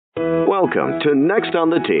Welcome to Next on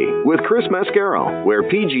the Tee with Chris Mascaro, where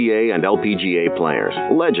PGA and LPGA players,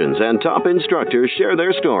 legends, and top instructors share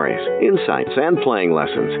their stories, insights, and playing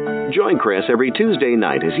lessons. Join Chris every Tuesday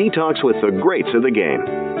night as he talks with the greats of the game.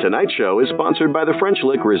 Tonight's show is sponsored by the French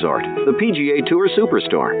Lick Resort, the PGA Tour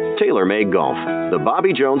Superstore, TaylorMade Golf, the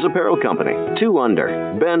Bobby Jones Apparel Company, 2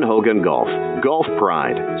 Under, Ben Hogan Golf, Golf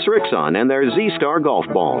Pride, Srixon and their Z-Star Golf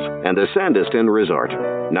Balls, and the Sandiston Resort.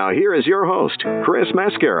 Now here is your host, Chris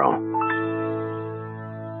Mascaro.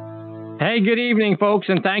 Hey, good evening, folks,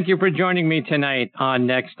 and thank you for joining me tonight on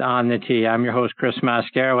Next on the Tee. I'm your host, Chris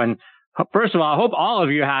Mascaro, and first of all, I hope all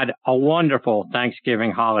of you had a wonderful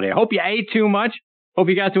Thanksgiving holiday. I hope you ate too much. Hope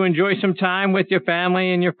you got to enjoy some time with your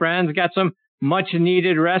family and your friends, got some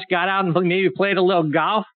much-needed rest, got out and maybe played a little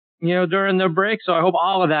golf, during the break. So I hope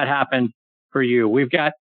all of that happened for you. We've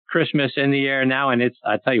got Christmas in the air now, and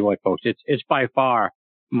I tell you what, folks, it's by far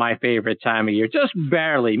my favorite time of year. Just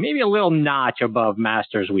barely, maybe a little notch above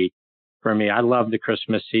Masters Week for me. I love the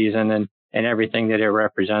Christmas season and everything that it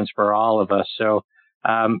represents for all of us. So,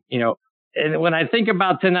 and when I think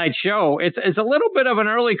about tonight's show, it's a little bit of an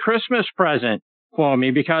early Christmas present for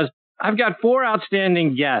me because I've got 4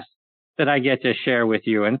 outstanding guests that I get to share with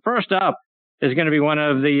you. And first up is going to be one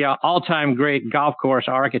of the all-time great golf course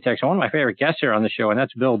architects, one of my favorite guests here on the show, and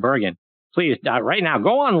that's Bill Bergin. Please, right now,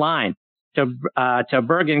 go online to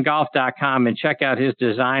bergingolf.com and check out his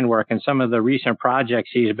design work and some of the recent projects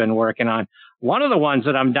he's been working on. One of the ones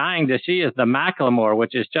that I'm dying to see is the Macklemore,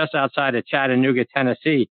 which is just outside of Chattanooga,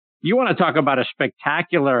 Tennessee. You want to talk about a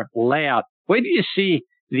spectacular layout. Wait till you see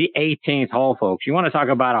the 18th hole, folks. You want to talk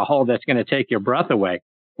about a hole that's going to take your breath away.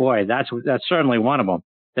 Boy, that's certainly one of them.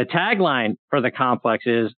 The tagline for the complex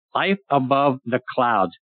is Life Above the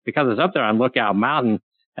Clouds because it's up there on Lookout Mountain.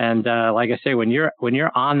 And like I say, when you're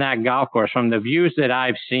on that golf course, from the views that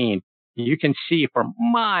I've seen, you can see for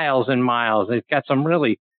miles and miles. It's got some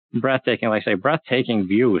really breathtaking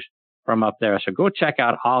views from up there. So go check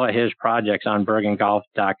out all of his projects on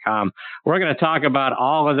bergingolf.com. We're going to talk about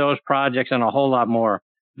all of those projects and a whole lot more.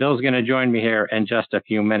 Bill's going to join me here in just a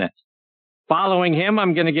few minutes. Following him,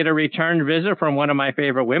 I'm going to get a return visit from one of my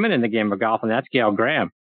favorite women in the game of golf, and that's Gail Graham.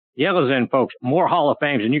 Gail is in, folks, more Hall of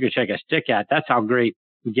Fames than you could shake a stick at. That's how great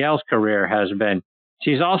Gail's career has been.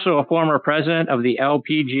 She's also a former president of the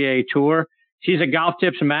LPGA Tour. She's a Golf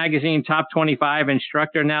Tips Magazine top 25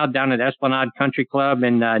 instructor now down at Esplanade Country Club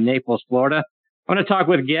in Naples, Florida. I want to talk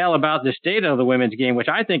with Gail about the state of the women's game, which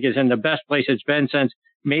I think is in the best place it's been since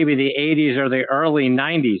maybe the 80s or the early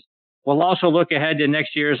 90s. We'll also look ahead to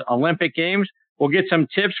next year's Olympic Games. We'll get some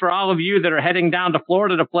tips for all of you that are heading down to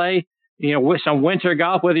Florida to play, with some winter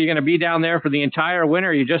golf, whether you're going to be down there for the entire winter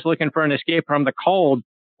or you're just looking for an escape from the cold.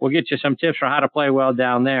 We'll get you some tips for how to play well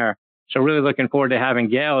down there. So really looking forward to having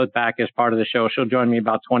Gail back as part of the show. She'll join me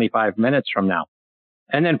about 25 minutes from now.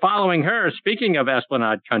 And then following her, speaking of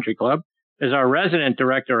Esplanade Country Club, is our resident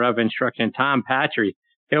director of instruction, Tom Patri.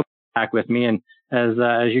 He'll be back with me. And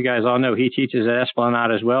as you guys all know, he teaches at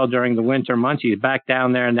Esplanade as well during the winter months. He's back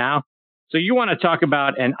down there now. So you want to talk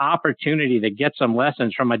about an opportunity to get some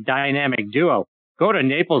lessons from a dynamic duo. Go to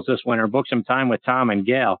Naples this winter, book some time with Tom and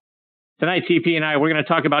Gail. Tonight, TP and I, we're going to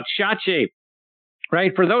talk about shot shape,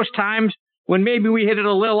 right? For those times when maybe we hit it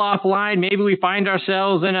a little offline, maybe we find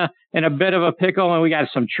ourselves in a bit of a pickle and we got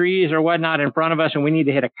some trees or whatnot in front of us and we need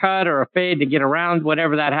to hit a cut or a fade to get around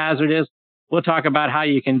whatever that hazard is. We'll talk about how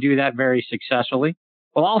you can do that very successfully.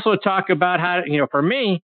 We'll also talk about how, for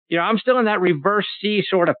me, I'm still in that reverse C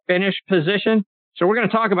sort of finish position. So we're going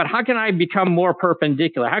to talk about how can I become more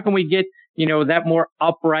perpendicular? How can we get, that more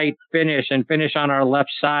upright finish and finish on our left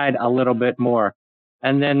side a little bit more?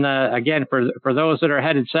 And then, again, for those that are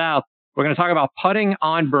headed south, we're going to talk about putting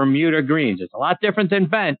on Bermuda greens. It's a lot different than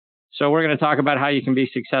bent. So we're going to talk about how you can be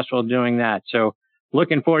successful doing that. So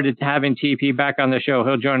looking forward to having TP back on the show.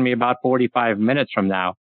 He'll join me about 45 minutes from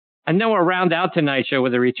now. And then we'll round out tonight's show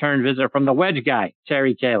with a return visit from the wedge guy,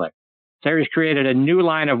 Terry Koehler. Terry's created a new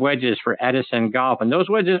line of wedges for Edison Golf, and those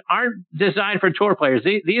wedges aren't designed for tour players.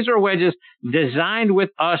 These are wedges designed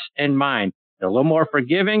with us in mind. They're a little more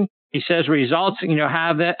forgiving. He says results,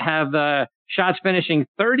 have the shots finishing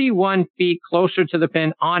 31 feet closer to the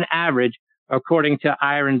pin on average, according to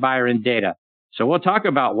Iron Byron data. So we'll talk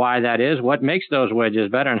about why that is, what makes those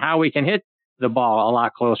wedges better, and how we can hit the ball a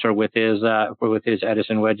lot closer with his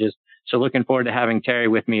Edison wedges. So looking forward to having Terry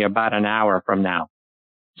with me about an hour from now.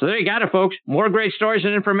 So there you got it, folks. More great stories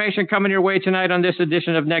and information coming your way tonight on this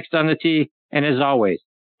edition of Next on the Tee. And as always,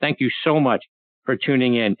 thank you so much for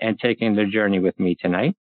tuning in and taking the journey with me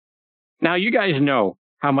tonight. Now, you guys know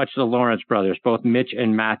how much the Lawrence brothers, both Mitch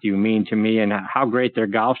and Matthew, mean to me and how great their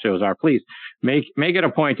golf shows are. Please make it a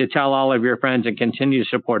point to tell all of your friends and continue to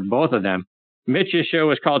support both of them. Mitch's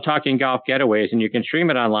show is called Talking Golf Getaways, and you can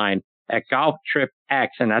stream it online at Golf Trip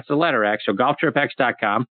X, and that's the letter X, so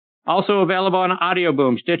golftripx.com. Also available on Audio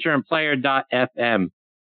Boom, Stitcher, and Player.fm.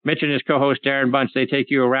 Mitch and his co-host Darren Bunch, they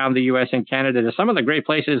take you around the U.S. and Canada to some of the great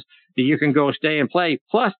places that you can go stay and play,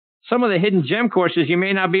 plus some of the hidden gem courses you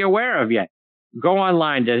may not be aware of yet. Go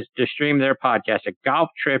online to stream their podcast at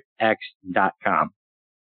golftripx.com.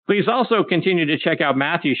 Please also continue to check out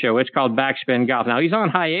Matthew's show. It's called Backspin Golf. Now, he's on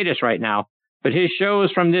hiatus right now, but his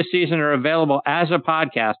shows from this season are available as a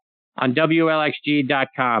podcast on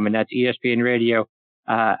WLXG.com, and that's ESPN Radio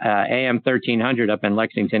AM 1300 up in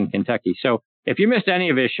Lexington, Kentucky. So if you missed any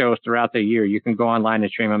of his shows throughout the year, you can go online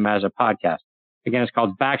and stream them as a podcast. Again, it's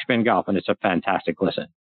called Backspin Golf, and it's a fantastic listen.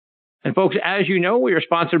 And folks, as you know, we are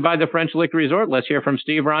sponsored by the French Lick Resort. Let's hear from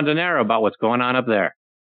Steve Rondinero about what's going on up there.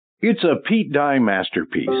 It's a Pete Dye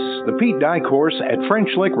masterpiece, the Pete Dye course at French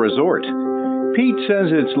Lick Resort. Pete says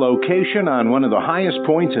its location on one of the highest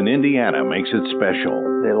points in Indiana makes it special.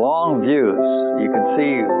 The long views, you can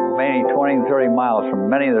see maybe 20 and 30 miles from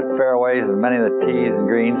many of the fairways and many of the tees and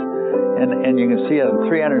greens, and you can see it at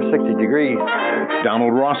 360 degrees.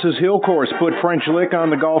 Donald Ross's Hill Course put French Lick on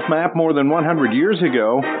the golf map more than 100 years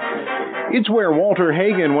ago. It's where Walter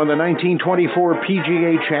Hagen won the 1924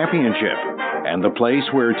 PGA Championship, and the place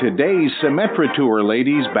where today's Symetra Tour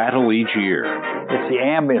ladies battle each year. It's the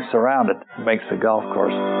ambience around it that makes the golf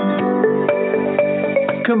course.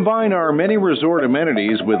 Combine our many resort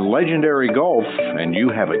amenities with legendary golf, and you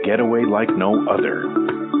have a getaway like no other.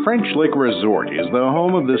 French Lick Resort is the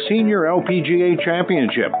home of the Senior LPGA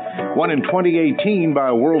Championship, won in 2018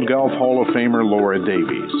 by World Golf Hall of Famer Laura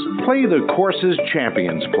Davies. Play the courses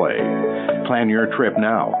champions play. Plan your trip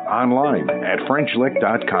now online at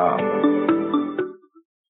FrenchLick.com.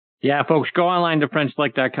 Yeah, folks, go online to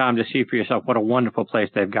FrenchLick.com to see for yourself what a wonderful place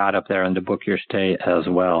they've got up there and to book your stay as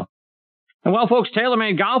well. And well, folks,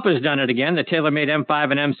 TaylorMade Golf has done it again. The TaylorMade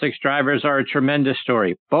M5 and M6 drivers are a tremendous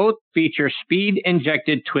story. Both feature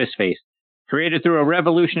speed-injected twist face, created through a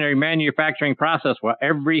revolutionary manufacturing process where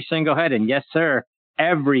every single head, and yes, sir,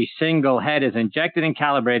 every single head is injected and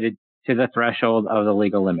calibrated to the threshold of the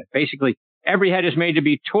legal limit. Basically, every head is made to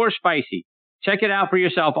be tour spicy. Check it out for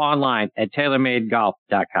yourself online at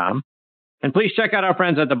TaylorMadeGolf.com. And please check out our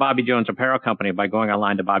friends at the Bobby Jones Apparel Company by going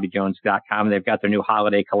online to BobbyJones.com. They've got their new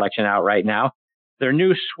holiday collection out right now. Their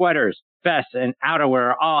new sweaters, vests, and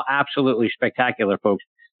outerwear are all absolutely spectacular, folks.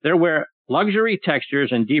 They're where luxury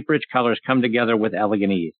textures and deep, rich colors come together with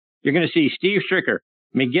elegant ease. You're going to see Steve Stricker,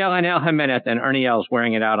 Miguel Angel Jimenez, and Ernie Els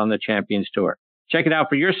wearing it out on the Champions Tour. Check it out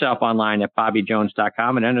for yourself online at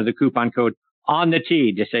BobbyJones.com and enter the coupon code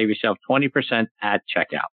ONTHE to save yourself 20% at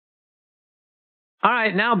checkout. All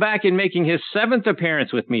right, now back in making his 7th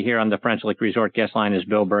appearance with me here on the French Lick Resort guest line is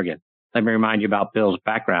Bill Bergin. Let me remind you about Bill's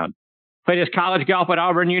background. Played his college golf at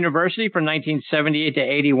Auburn University from 1978 to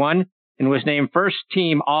 81 and was named first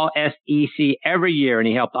team All-SEC every year, and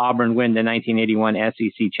he helped Auburn win the 1981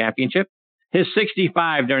 SEC championship. His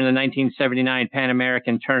 65 during the 1979 Pan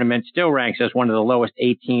American Tournament still ranks as one of the lowest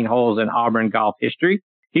 18 holes in Auburn golf history.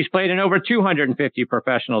 He's played in over 250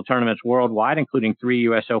 professional tournaments worldwide, including 3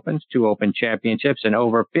 U.S. Opens, 2 Open Championships, and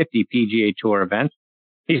over 50 PGA Tour events.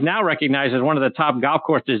 He's now recognized as one of the top golf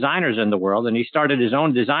course designers in the world, and he started his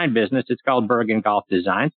own design business. It's called Bergin Golf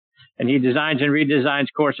Designs, and he designs and redesigns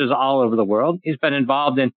courses all over the world. He's been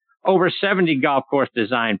involved in over 70 golf course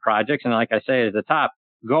design projects, and like I say at the top,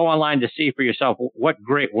 go online to see for yourself what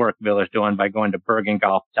great work Bill is doing by going to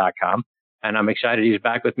BerginGolf.com. And I'm excited he's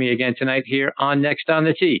back with me again tonight here on Next on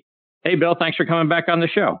the Tee. Hey, Bill, thanks for coming back on the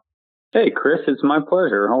show. Hey, Chris, it's my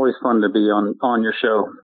pleasure. Always fun to be on your show.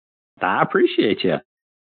 I appreciate you.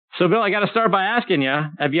 So, Bill, I got to start by asking you,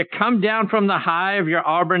 have you come down from the high of your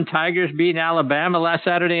Auburn Tigers beating Alabama last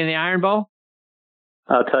Saturday in the Iron Bowl?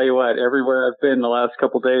 I'll tell you what, everywhere I've been the last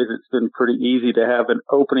couple of days, it's been pretty easy to have an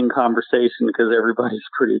opening conversation because everybody's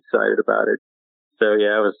pretty excited about it. So,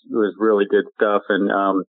 yeah, it was really good stuff. And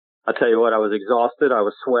I'll tell you what, I was exhausted. I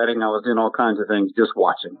was sweating. I was doing all kinds of things just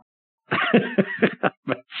watching.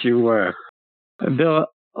 But you were. Bill,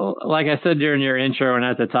 like I said during your intro and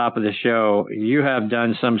at the top of the show, you have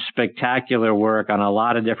done some spectacular work on a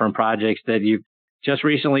lot of different projects that you've just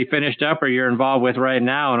recently finished up or you're involved with right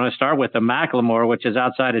now. And I'll start with the Macklemore, which is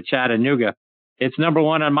outside of Chattanooga. It's number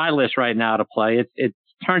 1 on my list right now to play. It's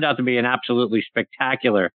turned out to be an absolutely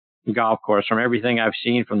spectacular golf course from everything I've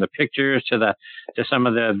seen, from the pictures to some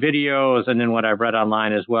of the videos and then what I've read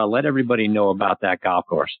online as well. Let everybody know about that golf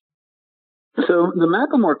course. So the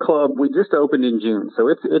Macklemore Club, we just opened in June. So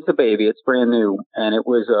it's a baby. It's brand new. And it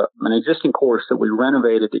was an existing course that we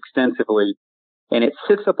renovated extensively. And it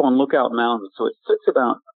sits up on Lookout Mountain. So it sits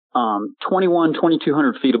about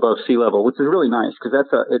 2,200 feet above sea level, which is really nice because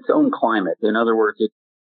that's its own climate. In other words,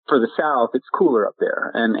 for the south, it's cooler up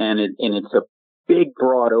there. And it's a big,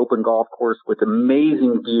 broad, open golf course with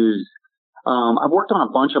amazing views. I've worked on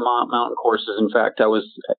a bunch of mountain courses. In fact, I was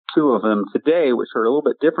at two of them today, which are a little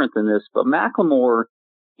bit different than this. But Macklemore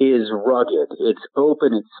is rugged. It's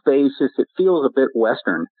open. It's spacious. It feels a bit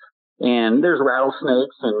Western. And there's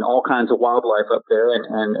rattlesnakes and all kinds of wildlife up there.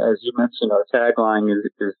 And as you mentioned, our tagline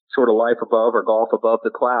is sort of life above or golf above the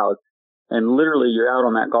clouds. And literally, you're out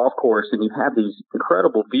on that golf course and you have these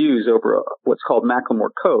incredible views over what's called Macklemore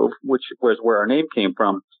Cove, which was where our name came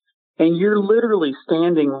from. And you're literally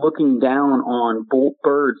standing looking down on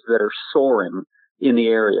birds that are soaring in the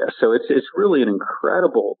area. So it's really an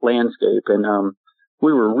incredible landscape. And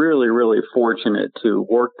we were really, really fortunate to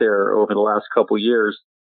work there over the last couple of years.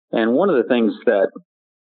 And one of the things that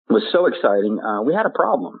was so exciting, we had a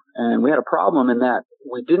problem. And we had a problem in that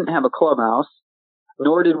we didn't have a clubhouse,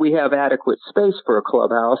 nor did we have adequate space for a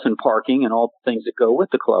clubhouse and parking and all the things that go with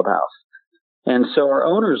the clubhouse. And so our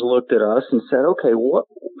owners looked at us and said, okay, what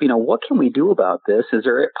can we do about this? Is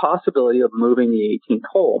there a possibility of moving the 18th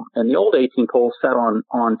hole? And the old 18th hole sat on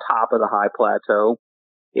top of the high plateau.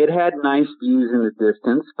 It had nice views in the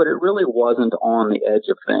distance, but it really wasn't on the edge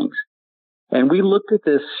of things. And we looked at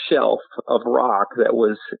this shelf of rock that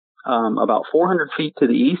was about 400 feet to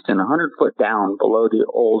the east and 100 foot down below the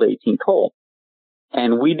old 18th hole.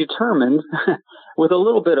 And we determined, with a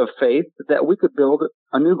little bit of faith, that we could build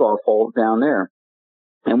a new golf hole down there.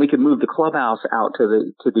 And we could move the clubhouse out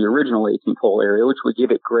to the original 18th hole area, which would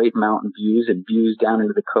give it great mountain views and views down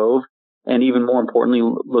into the cove. And even more importantly,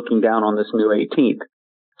 looking down on this new 18th.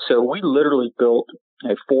 So we literally built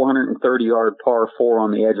a 430-yard par 4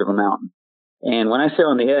 on the edge of a mountain. And when I say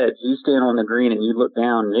on the edge, you stand on the green and you look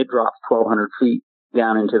down and it drops 1,200 feet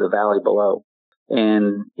down into the valley below.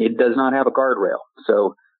 And it does not have a guardrail.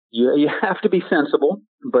 So you have to be sensible,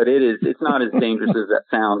 but it's not as dangerous as that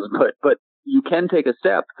sounds. But you can take a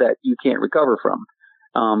step that you can't recover from.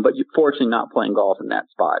 But you're fortunately not playing golf in that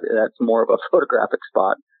spot. That's more of a photographic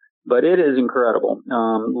spot. But it is incredible.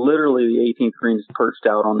 Literally, the 18th green is perched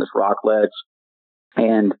out on this rock ledge.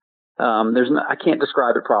 And I can't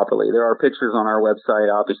describe it properly. There are pictures on our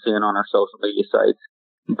website, obviously, and on our social media sites.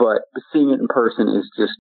 But seeing it in person is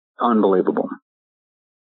just unbelievable.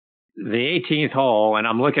 The 18th hole, and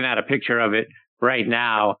I'm looking at a picture of it right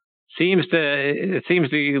now, seems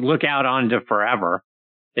to look out onto forever.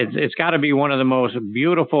 It's got to be one of the most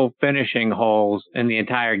beautiful finishing holes in the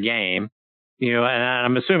entire game. And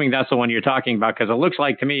I'm assuming that's the one you're talking about because it looks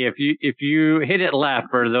like to me if you hit it left,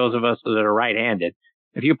 for those of us that are right-handed,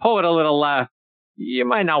 if you pull it a little left, you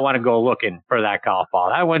might not want to go looking for that golf ball.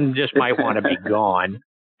 That one just might want to be gone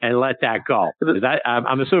and let that go.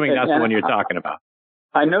 I'm assuming that's the one you're talking about.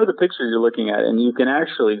 I know the picture you're looking at, and you can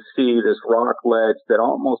actually see this rock ledge that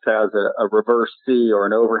almost has a reverse C or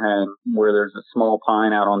an overhang where there's a small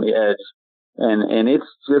pine out on the edge. And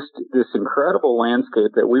it's just this incredible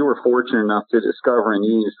landscape that we were fortunate enough to discover and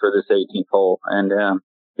use for this 18th hole. And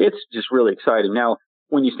it's just really exciting. Now,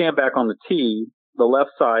 when you stand back on the tee, the left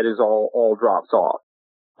side is all drops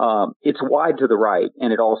off. It's wide to the right,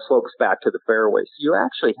 and it all slopes back to the fairway. So you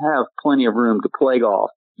actually have plenty of room to play golf.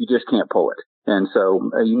 You just can't pull it. And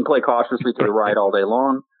so you can play cautiously to the right all day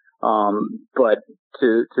long, but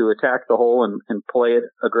to attack the hole and play it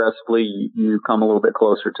aggressively, you come a little bit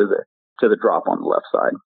closer to the drop on the left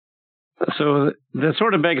side. So that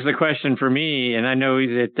sort of begs the question for me, and I know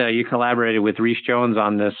that you collaborated with Reese Jones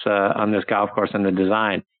on this golf course and the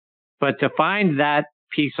design, but to find that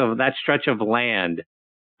stretch of land,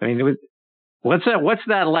 I mean, what's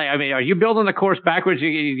that like? I mean, are you building the course backwards?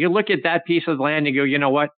 You look at that piece of land and you go, you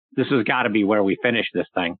know what? This has got to be where we finish this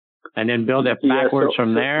thing, and then build it backwards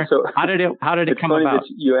from there. So how did it come about?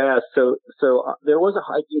 You asked. So there was a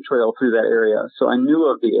hiking trail through that area, so I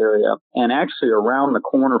knew of the area. And actually, around the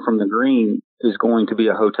corner from the green is going to be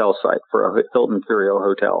a hotel site for a Hilton Curio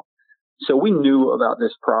hotel. So we knew about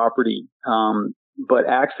this property, but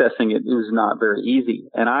accessing it was not very easy.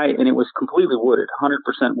 And it was completely wooded,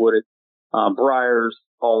 100% wooded, briars,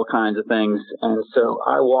 all kinds of things. And so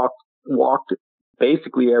I walked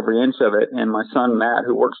basically every inch of it. And my son, Matt,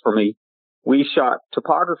 who works for me, we shot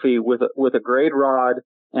topography with a grade rod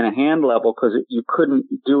and a hand level because you couldn't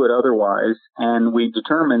do it otherwise. And we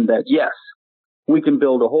determined that, yes, we can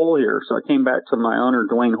build a hole here. So I came back to my owner,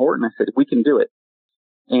 Dwayne Horton. I said, we can do it.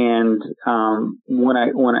 And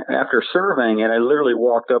after surveying it, I literally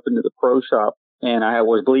walked up into the pro shop and I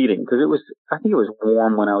was bleeding because I think it was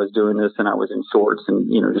warm when I was doing this, and I was in shorts and,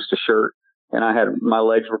 just a shirt, and my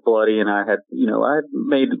legs were bloody, and I had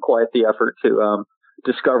made quite the effort to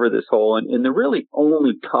discover this hole. And the really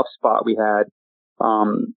only tough spot we had,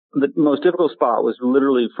 the most difficult spot was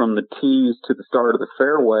literally from the tees to the start of the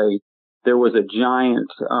fairway. There was a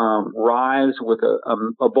giant rise with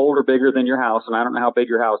a boulder bigger than your house, and I don't know how big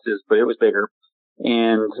your house is, but it was bigger.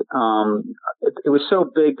 And it was so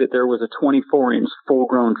big that there was a 24-inch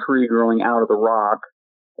full-grown tree growing out of the rock,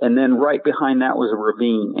 and then right behind that was a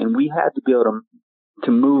ravine, and we had to be able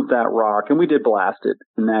to move that rock, and we did blast it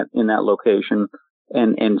in that location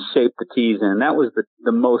and shape the tees in. That was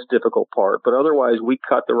the most difficult part. But otherwise, we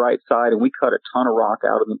cut the right side, and we cut a ton of rock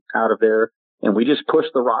out of there. And we just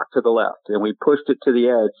pushed the rock to the left, and we pushed it to the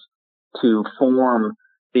edge to form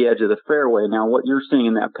the edge of the fairway. Now, what you're seeing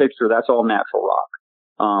in that picture, that's all natural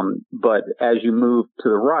rock. But as you move to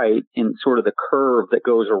the right, in sort of the curve that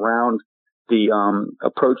goes around the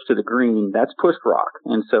approach to the green, that's pushed rock.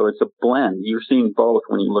 And so it's a blend. You're seeing both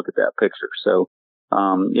when you look at that picture. So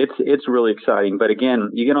it's really exciting. But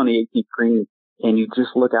again, you get on the 18th green, and you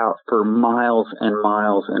just look out for miles and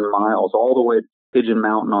miles and miles, all the way to Pigeon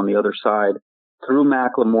Mountain on the other side, through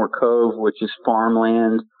Macklemore Cove, which is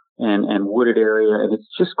farmland and wooded area, and it's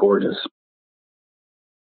just gorgeous.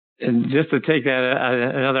 And just to take that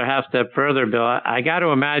another half step further, Bill, I got to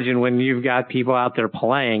imagine when you've got people out there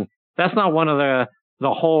playing, that's not one of the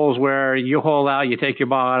holes where you hole out, you take your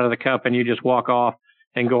ball out of the cup, and you just walk off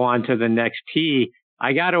and go on to the next tee.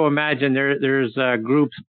 I got to imagine there's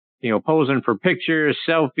groups, posing for pictures,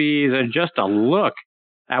 selfies, and just a look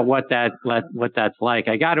at what that's like.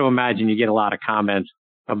 I got to imagine you get a lot of comments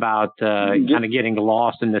about kind of getting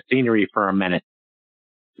lost in the scenery for a minute.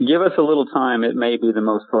 Give us a little time. It may be the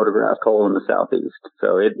most photographed hole in the Southeast.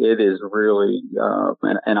 So it is really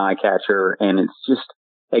an eye catcher. And it's just,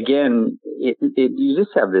 again, you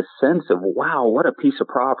just have this sense of, wow, what a piece of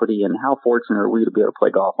property, and how fortunate are we to be able to play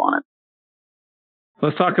golf on it.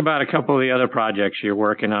 Let's talk about a couple of the other projects you're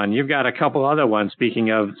working on. You've got a couple other ones, speaking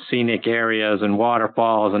of scenic areas and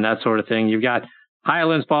waterfalls and that sort of thing. You've got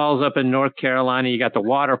Highlands Falls up in North Carolina. You got the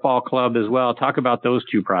Waterfall Club as well. Talk about those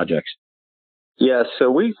two projects. Yes, so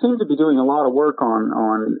we seem to be doing a lot of work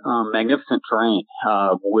on magnificent terrain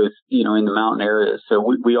with, in the mountain areas. So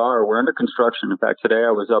we're under construction. In fact, today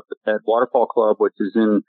I was up at Waterfall Club, which is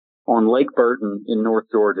on Lake Burton in North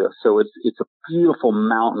Georgia. So it's a beautiful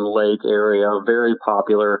mountain lake area, very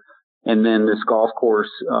popular. And then this golf course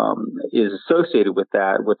is associated with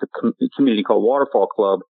that, with the community called Waterfall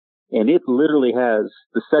Club. And it literally has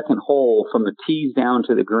the second hole from the tees down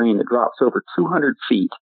to the green that drops over 200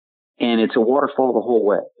 feet. And it's a waterfall the whole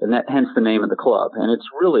way. And hence the name of the club. And it's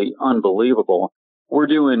really unbelievable. We're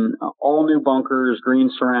doing all new bunkers, green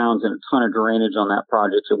surrounds, and a ton of drainage on that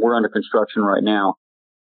project. So we're under construction right now.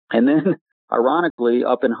 And then, ironically,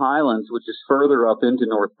 up in Highlands, which is further up into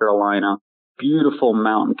North Carolina, beautiful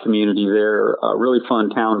mountain community there, a really fun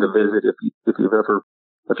town to visit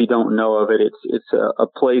if you don't know of it. It's a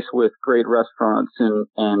place with great restaurants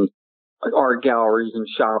and art galleries and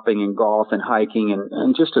shopping and golf and hiking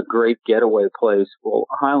and just a great getaway place. Well,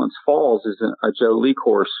 Highlands Falls is a Joe Lee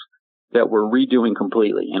course that we're redoing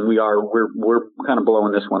completely, and we're kind of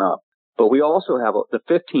blowing this one up. But we also have the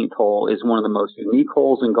 15th hole is one of the most unique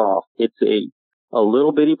holes in golf. It's a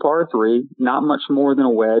little bitty par 3, not much more than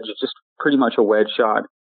a wedge. It's just pretty much a wedge shot,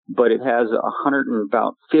 but it has a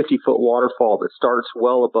 50-foot waterfall that starts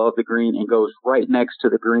well above the green and goes right next to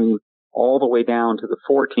the green all the way down to the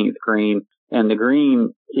 14th green. And the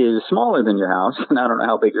green is smaller than your house. And I don't know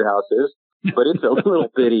how big your house is, but it's a little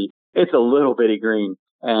bitty green.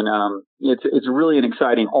 And it's really an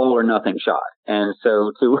exciting all or nothing shot. And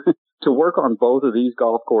so to work on both of these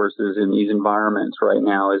golf courses in these environments right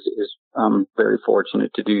now is very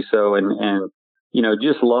fortunate to do so. And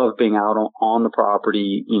just love being out on the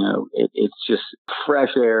property. It's just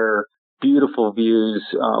fresh air, beautiful views.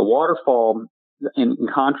 Waterfall, in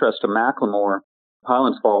contrast to Macklemore,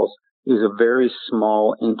 Highlands Falls is a very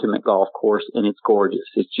small, intimate golf course, and it's gorgeous.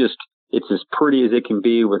 It's as pretty as it can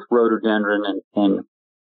be, with rhododendron and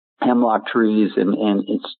hemlock trees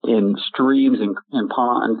and streams and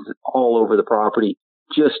ponds all over the property.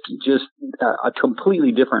 Just a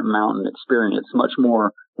completely different mountain experience, much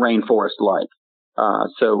more rainforest-like.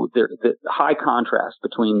 So the high contrast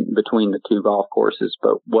between the two golf courses,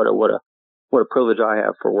 but what a privilege I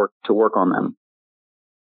have to work on them.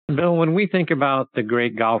 Bill, when we think about the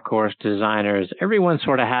great golf course designers, everyone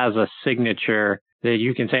sort of has a signature that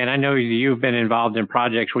you can say, and I know you've been involved in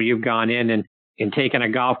projects where you've gone in and in taking a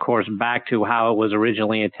golf course back to how it was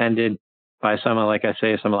originally intended by some of, like I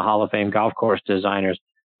say, some of the Hall of Fame golf course designers.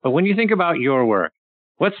 But when you think about your work,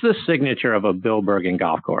 what's the signature of a Bill Bergin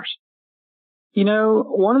golf course? You know,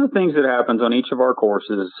 one of the things that happens on each of our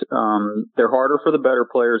courses, they're harder for the better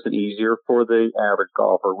players and easier for the average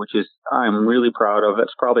golfer, which is I'm really proud of.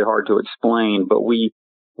 That's probably hard to explain, but we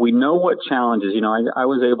know what challenges. You know, I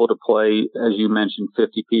was able to play, as you mentioned,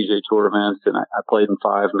 50 PGA Tour events, and I played in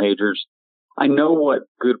 5 majors. I know what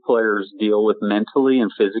good players deal with mentally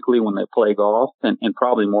and physically when they play golf, and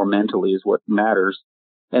probably more mentally is what matters.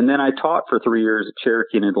 And then I taught for 3 years at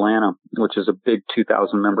Cherokee in Atlanta, which is a big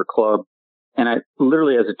 2,000-member club. And I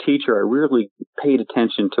literally, as a teacher, I really paid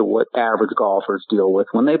attention to what average golfers deal with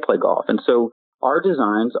when they play golf. And so our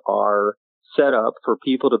designs are set up for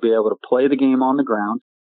people to be able to play the game on the ground,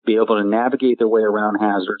 be able to navigate their way around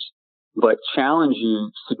hazards, but challenge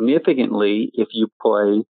you significantly if you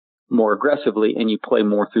play more aggressively and you play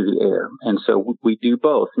more through the air. And so we do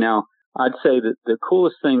both. Now, I'd say that the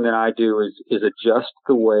coolest thing that I do is adjust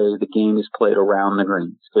the way the game is played around the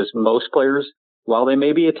greens, because most players, while they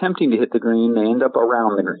may be attempting to hit the green, they end up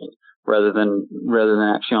around the green rather than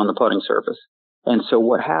actually on the putting surface. And so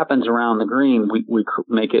what happens around the green, we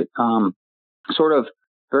make it sort of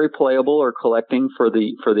very playable or collecting for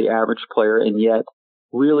the average player, and yet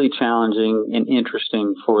really challenging and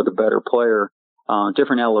interesting for the better player.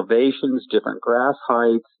 Different elevations, different grass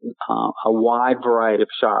heights, a wide variety of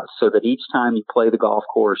shots, so that each time you play the golf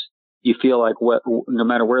course, you feel like no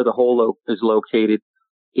matter where the hole is located,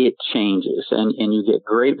 it changes, and you get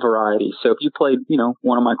great variety. So if you played,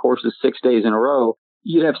 one of my courses 6 days in a row,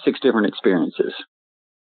 you'd have 6 different experiences.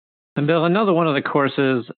 And Bill, another one of the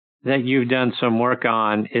courses that you've done some work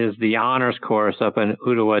on is the Honors course up in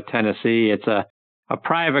Ottawa, Tennessee. It's a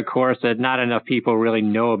private course that not enough people really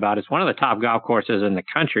know about. It's one of the top golf courses in the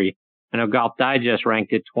country. I know Golf Digest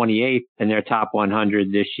ranked it 28th in their top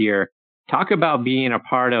 100 this year. Talk about being a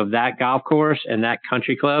part of that golf course and that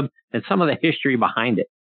country club and some of the history behind it.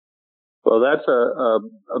 Well, that's a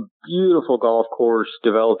beautiful golf course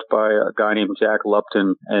developed by a guy named Jack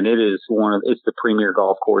Lupton, and it's the premier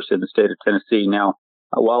golf course in the state of Tennessee. Now,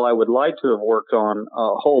 while I would like to have worked on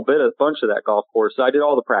a bunch of that golf course, I did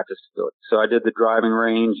all the practice to do it. So I did the driving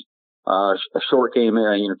range, a short game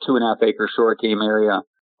area, 2.5 acre short game area.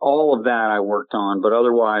 All of that I worked on, but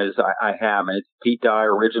otherwise I haven't. It's Pete Dye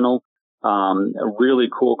original. A really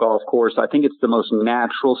cool golf course. I think it's the most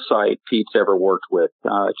natural site Pete's ever worked with.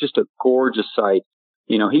 Just a gorgeous site.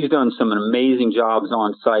 He's done some amazing jobs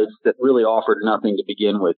on sites that really offered nothing to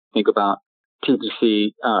begin with. Think about TPC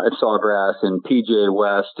at Sawgrass and PGA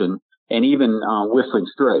West and even Whistling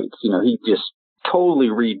Straits. He just totally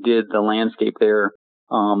redid the landscape there.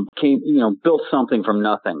 Built something from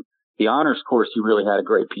nothing. The Honors course, he really had a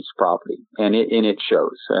great piece of property, and it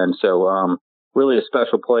shows. And so, really a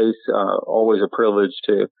special place. Always a privilege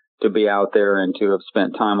to be out there and to have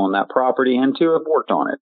spent time on that property and to have worked on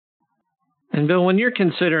it. And Bill, when you're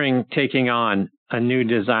considering taking on a new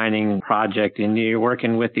designing project and you're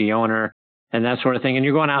working with the owner and that sort of thing, and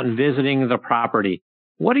you're going out and visiting the property,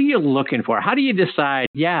 what are you looking for? How do you decide,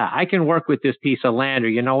 I can work with this piece of land, or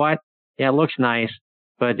you know what? Yeah, it looks nice,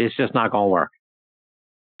 but it's just not going to work.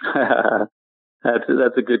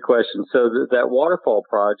 That's a good question. So that waterfall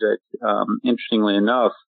project, interestingly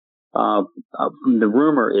enough, the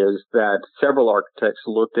rumor is that several architects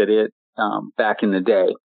looked at it back in the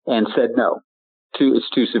day and said no, it's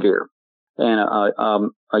too severe. And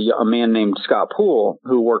a man named Scott Poole,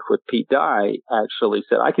 who worked with Pete Dye, actually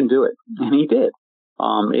said, "I can do it," and he did.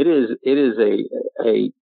 It is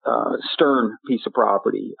a stern piece of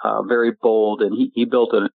property, very bold, and he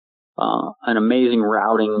built an amazing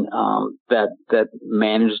routing that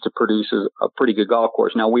managed to produce a pretty good golf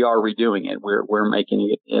course. Now we are redoing it. We're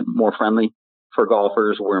making it more friendly for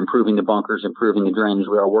golfers. We're improving the bunkers, improving the drainage.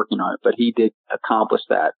 We are working on it, but he did accomplish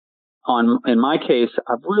that. In my case,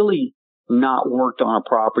 I've really not worked on a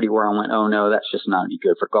property where I went, oh no, that's just not any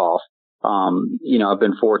good for golf. I've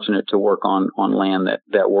been fortunate to work on land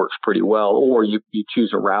that works pretty well, or you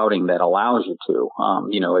choose a routing that allows you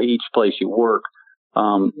to. Each place you work,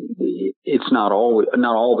 it's not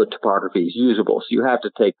all the topography is usable. So you have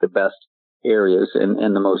to take the best areas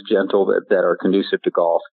and the most gentle that are conducive to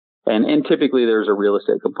golf. And typically there's a real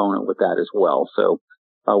estate component with that as well. So,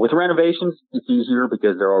 with renovations, it's easier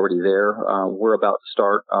because they're already there. We're about to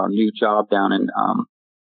start a new job down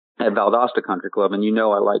at Valdosta Country Club. And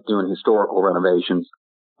I like doing historical renovations.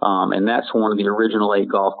 And that's one of the original 8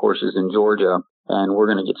 golf courses in Georgia. And we're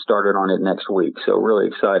going to get started on it next week. So really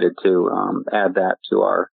excited to add that to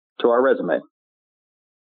our resume.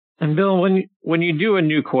 And Bill, when you do a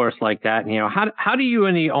new course like that, how do you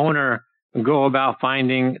and the owner go about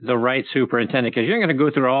finding the right superintendent? Because you're going to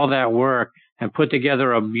go through all that work and put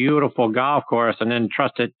together a beautiful golf course and then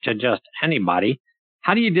trust it to just anybody.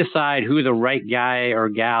 How do you decide who the right guy or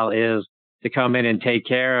gal is to come in and take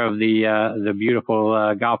care of the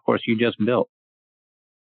beautiful golf course you just built?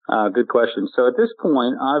 Good question. So at this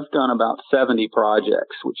point, I've done about 70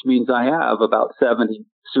 projects, which means I have about 70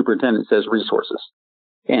 superintendents as resources.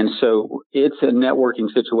 And so it's a networking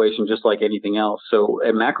situation just like anything else. So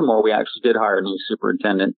at Macklemore, we actually did hire a new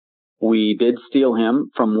superintendent. We did steal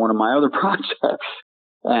him from one of my other projects,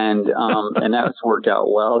 and that's worked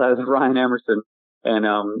out well. That was Ryan Emerson.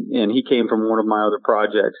 And he came from one of my other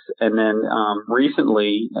projects. And then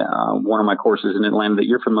recently, one of my courses in Atlanta that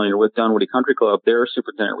you're familiar with, Dunwoody Country Club, their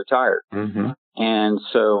superintendent retired. Mm-hmm. And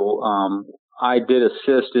so I did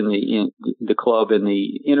assist in the club in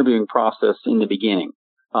the interviewing process in the beginning,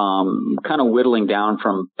 kind of whittling down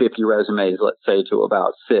from 50 resumes, let's say, to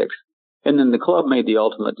about 6. And then the club made the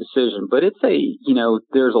ultimate decision. But it's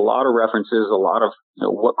there's a lot of references, a lot of,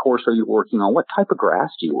 what course are you working on? What type of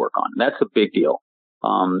grass do you work on? That's a big deal.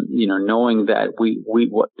 Knowing that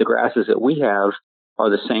what the grasses that we have are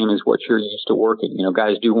the same as what you're used to working.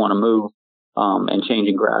 Guys do want to move, and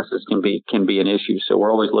changing grasses can be an issue. So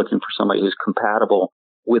we're always looking for somebody who's compatible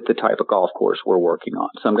with the type of golf course we're working on.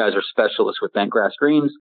 Some guys are specialists with bent grass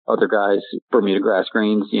greens, other guys Bermuda grass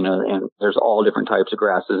greens, and there's all different types of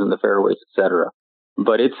grasses in the fairways, etc.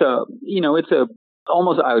 But it's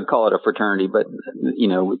almost, I would call it a fraternity, but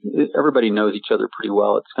everybody knows each other pretty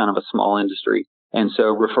well. It's kind of a small industry. And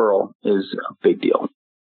so referral is a big deal.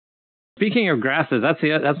 Speaking of grasses, that's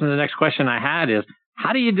the next question I had is,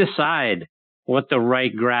 how do you decide what the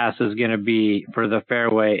right grass is going to be for the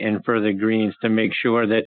fairway and for the greens to make sure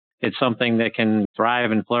that it's something that can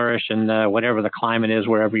thrive and flourish in whatever the climate is,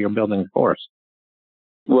 wherever you're building the course?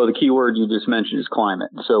 Well, the key word you just mentioned is climate.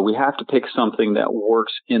 So we have to pick something that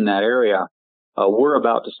works in that area. We're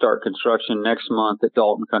about to start construction next month at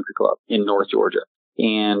Dalton Country Club in North Georgia.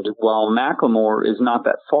 And while Macklemore is not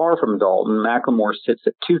that far from Dalton, Macklemore sits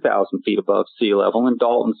at 2,000 feet above sea level, and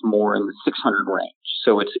Dalton's more in the 600 range.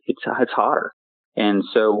 So it's hotter. And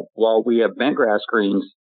so while we have bent grass greens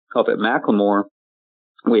up at Macklemore,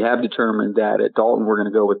 we have determined that at Dalton we're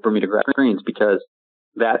going to go with Bermuda grass greens because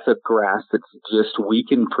that's a grass we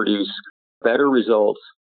can produce better results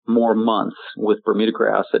more months with Bermuda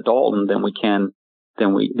grass at Dalton than we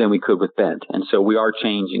could with bent. And so we are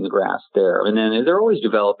changing the grass there. And then they're always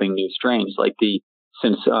developing new strains, like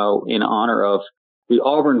in honor of the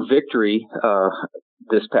Auburn victory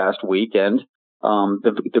this past weekend,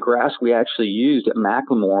 the grass we actually used at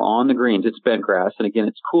Macklemore on the greens, it's bent grass. And again,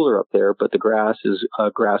 it's cooler up there, but the grass is a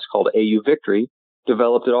grass called AU Victory,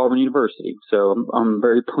 developed at Auburn University. So I'm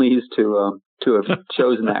very pleased to have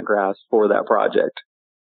chosen that grass for that project.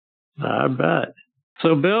 I bet.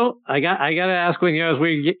 So, Bill, I got to ask, as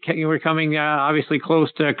we're coming obviously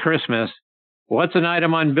close to Christmas, what's an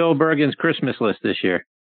item on Bill Bergin's Christmas list this year?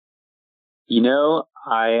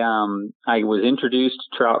 I was introduced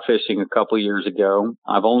to trout fishing a couple of years ago.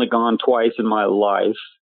 I've only gone twice in my life,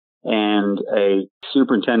 and a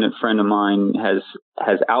superintendent friend of mine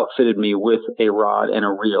has outfitted me with a rod and a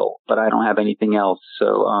reel, but I don't have anything else.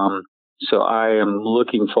 So I am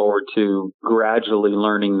looking forward to gradually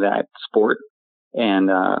learning that sport and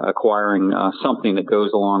acquiring something that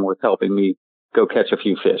goes along with helping me go catch a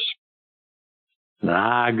few fish.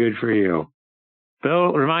 Good for you.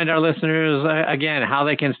 Bill, remind our listeners again how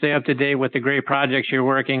they can stay up to date with the great projects you're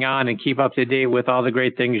working on and keep up to date with all the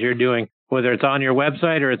great things you're doing, whether it's on your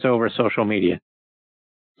website or it's over social media.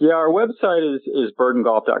 Yeah, our website is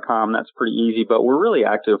bergingolf.com. That's pretty easy, but we're really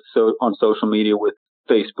active on social media with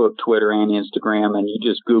Facebook, Twitter, and Instagram, and you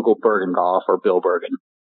just Google Bergin Golf or Bill Bergin.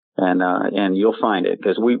 And you'll find it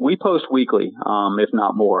because we post weekly, if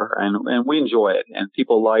not more, and we enjoy it. And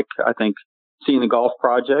people like, I think, seeing the golf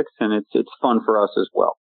projects, and it's fun for us as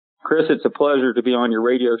well. Chris, it's a pleasure to be on your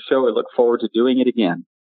radio show. I look forward to doing it again.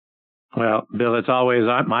 Well, Bill, it's always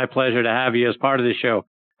my pleasure to have you as part of the show.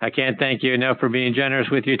 I can't thank you enough for being generous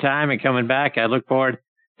with your time and coming back. I look forward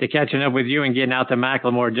to catching up with you and getting out to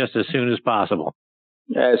Macklemore just as soon as possible.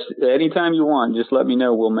 Yes, anytime you want, just let me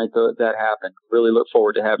know. We'll make that happen. Really look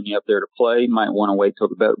forward to having you up there to play. Might want to wait till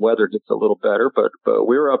the weather gets a little better, but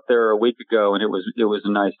we were up there a week ago and it was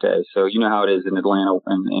a nice day. So you know how it is in Atlanta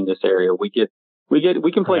and in this area. We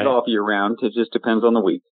can play golf year round. It just depends on the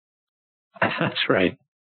week. That's right.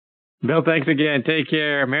 Bill, thanks again. Take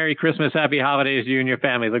care. Merry Christmas, Happy Holidays to you and your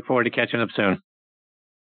family. Look forward to catching up soon.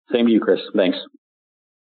 Same to you, Chris. Thanks.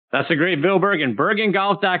 That's a great Bill Bergin,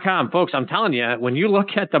 BerginGolf.com. Folks, I'm telling you, when you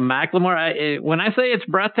look at the Macklemore, when I say it's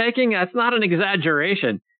breathtaking, that's not an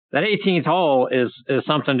exaggeration. That 18th hole is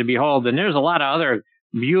something to behold. And there's a lot of other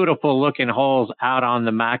beautiful looking holes out on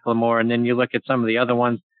the Macklemore. And then you look at some of the other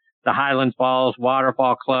ones, the Highlands Falls,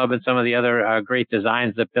 Waterfall Club, and some of the other great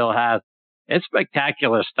designs that Bill has. It's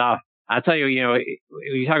spectacular stuff. I tell you,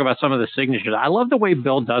 you talk about some of the signatures. I love the way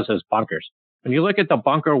Bill does his bunkers. When you look at the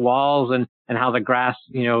bunker walls and how the grass,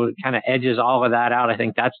 kind of edges all of that out, I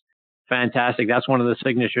think that's fantastic. That's one of the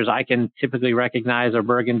signatures I can typically recognize a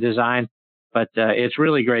Bergin design. But it's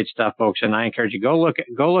really great stuff, folks. And I encourage you, go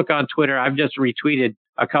look on Twitter. I've just retweeted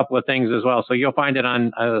a couple of things as well. So you'll find it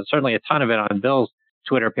on certainly a ton of it on Bill's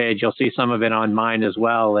Twitter page. You'll see some of it on mine as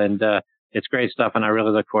well. And it's great stuff. And I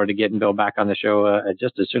really look forward to getting Bill back on the show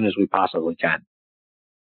just as soon as we possibly can.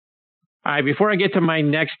 All right, before I get to my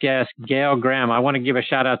next guest, Gail Graham, I want to give a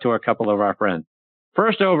shout out to a couple of our friends.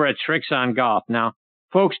 First, over at Tricks on Golf. Now,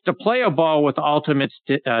 folks, to play a ball with ultimate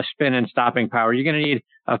spin and stopping power, you're going to need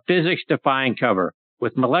a physics-defying cover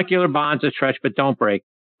with molecular bonds that stretch but don't break.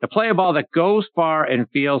 To play a ball that goes far and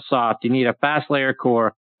feels soft, you need a fast layer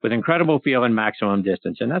core with incredible feel and maximum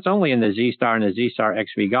distance. And that's only in the Z-Star and the Z-Star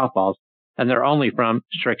XV golf balls, and they're only from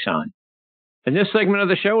Strixon. And this segment of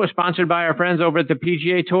the show is sponsored by our friends over at the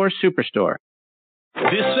PGA Tour Superstore.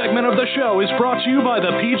 This segment of the show is brought to you by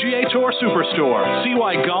the PGA Tour Superstore. See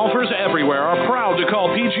why golfers everywhere are proud to call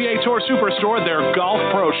PGA Tour Superstore their golf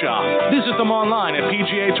pro shop. Visit them online at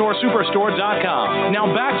PGATourSuperstore.com.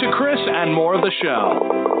 Now back to Chris and more of the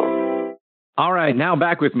show. All right, now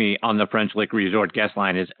back with me on the French Lick Resort guest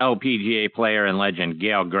line is LPGA player and legend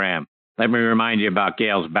Gail Graham. Let me remind you about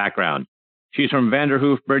Gail's background. She's from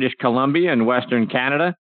Vanderhoof, British Columbia in Western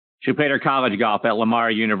Canada. She played her college golf at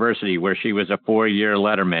Lamar University, where she was a 4-year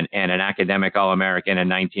letterman and an academic All-American in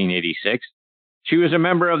 1986. She was a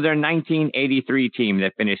member of their 1983 team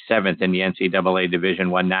that finished 7th in the NCAA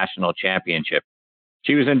Division I National Championship.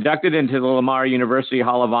 She was inducted into the Lamar University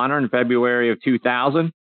Hall of Honor in February of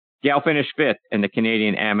 2000. Gail finished 5th in the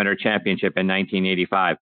Canadian Amateur Championship in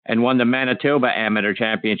 1985 and won the Manitoba Amateur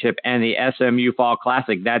Championship and the SMU Fall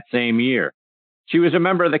Classic that same year. She was a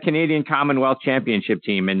member of the Canadian Commonwealth Championship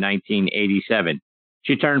team in 1987.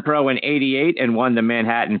 She turned pro in 88 and won the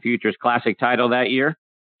Manhattan Futures Classic title that year.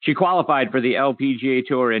 She qualified for the LPGA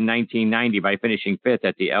Tour in 1990 by finishing 5th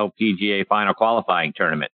at the LPGA Final Qualifying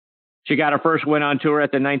Tournament. She got her first win on tour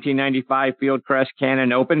at the 1995 Fieldcrest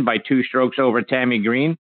Cannon Open by 2 strokes over Tammy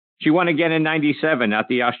Green. She won again in 97 at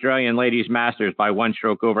the Australian Ladies Masters by 1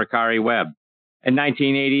 stroke over Kari Webb. In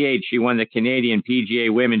 1988, she won the Canadian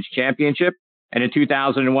PGA Women's Championship. And in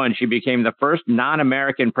 2001, she became the first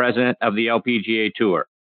non-American president of the LPGA Tour.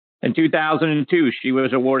 In 2002, she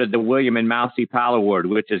was awarded the William and Mousy Powell Award,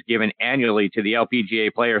 which is given annually to the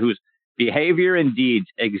LPGA player whose behavior and deeds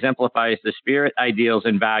exemplifies the spirit, ideals,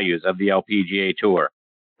 and values of the LPGA Tour.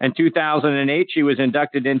 In 2008, she was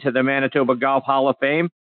inducted into the Manitoba Golf Hall of Fame.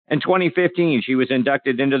 In 2015, she was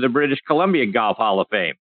inducted into the British Columbia Golf Hall of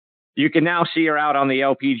Fame. You can now see her out on the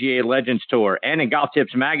LPGA Legends Tour and in Golf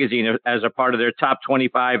Tips magazine as a part of their top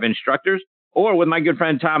 25 instructors, or with my good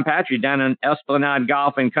friend Tom Patri down in Esplanade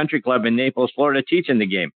Golf and Country Club in Naples, Florida, teaching the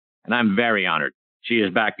game. And I'm very honored. She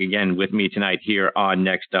is back again with me tonight here on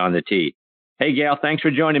Next on the Tee. Hey, Gail, thanks for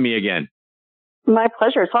joining me again. My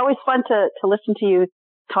pleasure. It's always fun to listen to you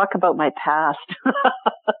talk about my past.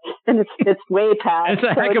 And it's way past. It's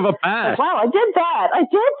a heck of a past. Wow, I did that.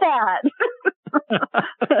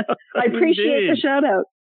 I appreciate the shout out.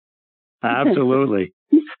 Absolutely.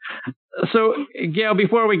 So, Gail,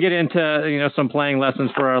 before we get into some playing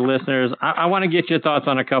lessons for our listeners, I want to get your thoughts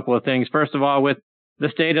on a couple of things. First of all, with the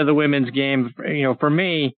state of the women's game, for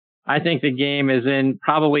me, I think the game is in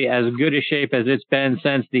probably as good a shape as it's been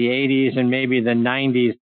since the 80s and maybe the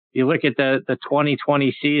 90s. You look at the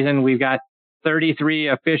 2020 season, we've got 33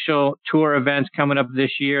 official tour events coming up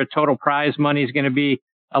this year. Total prize money is going to be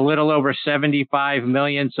a little over $75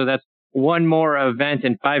 million. So that's one more event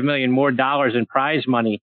and $5 million more dollars in prize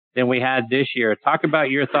money than we had this year. Talk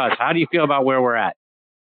about your thoughts. How do you feel about where we're at?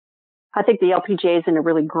 I think the LPGA is in a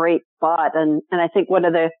really great spot. And I think one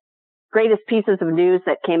of the greatest pieces of news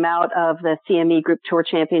that came out of the CME Group Tour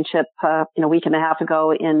Championship, a week and a half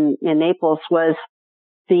ago in Naples was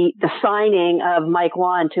the signing of Mike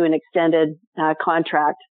Wan to an extended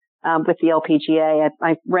contract with the LPGA.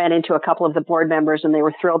 I ran into a couple of the board members and they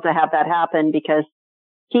were thrilled to have that happen because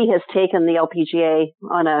he has taken the LPGA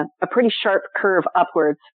on a pretty sharp curve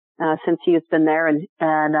upwards since he has been there, and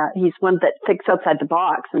he's one that thinks outside the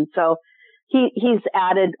box. And so he's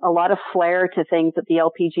added a lot of flair to things that the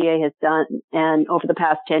LPGA has done and over the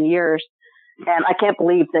past 10 years. And I can't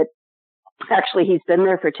believe that actually he's been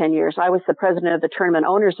there for 10 years. I was the president of the Tournament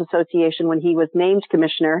Owners Association when he was named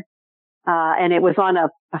commissioner. And it was on a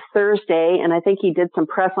Thursday, and I think he did some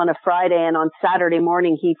press on a Friday, and on Saturday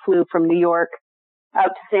morning he flew from New York out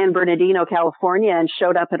to San Bernardino, California, and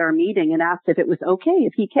showed up at our meeting and asked if it was okay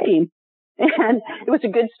if he came. And it was a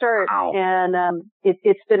good start. Wow. And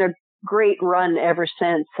it's been a great run ever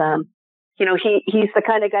since. He's the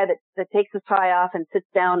kind of guy that takes his tie off and sits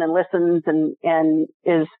down and listens and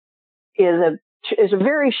is a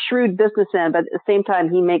very shrewd businessman, but at the same time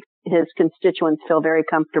he makes his constituents feel very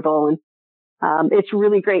comfortable. And it's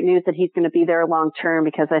really great news that he's going to be there long term,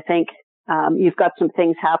 because I think you've got some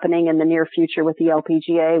things happening in the near future with the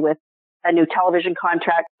LPGA, with a new television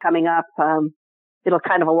contract coming up. It'll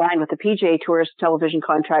kind of align with the PGA Tour's television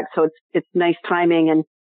contract, so it's nice timing, and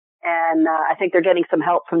I think they're getting some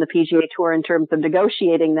help from the PGA Tour in terms of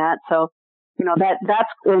negotiating that. So that's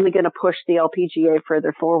only going to push the LPGA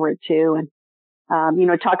further forward too.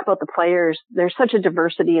 And talk about the players. There's such a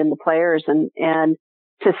diversity in the players, and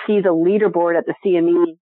to see the leaderboard at the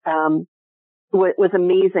CME was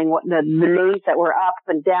amazing. What the names that were up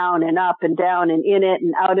and down and up and down and in it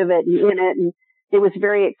and out of it and in it, and it was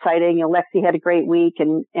very exciting. Lexi had a great week,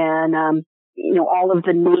 and all of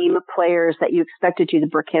the name players that you expected to, the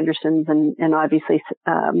Brooke Hendersons and obviously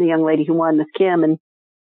the young lady who won, Miss Kim, and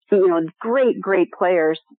great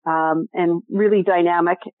players, and really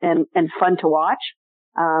dynamic and fun to watch.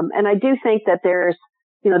 And I do think that there's,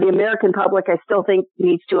 the American public, I still think,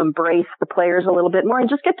 needs to embrace the players a little bit more and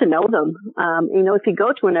just get to know them. If you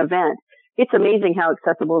go to an event, it's amazing how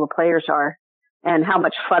accessible the players are and how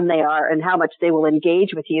much fun they are and how much they will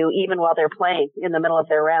engage with you even while they're playing in the middle of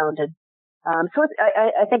their round. And so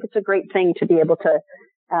I think it's a great thing to be able to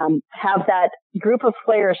have that group of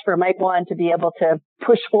players for Mike One to be able to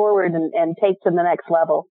push forward and take to the next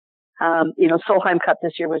level. Solheim Cup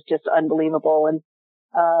this year was just unbelievable. And,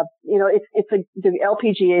 the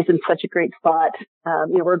LPGA is in such a great spot.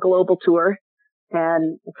 We're a global tour,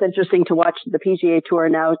 and it's interesting to watch the PGA Tour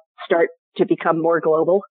now start to become more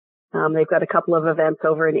global. They've got a couple of events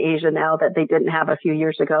over in Asia now that they didn't have a few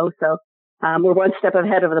years ago. So, we're one step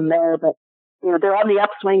ahead of them there, but they're on the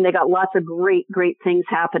upswing. They got lots of great things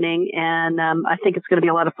happening. And, I think it's going to be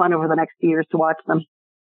a lot of fun over the next few years to watch them.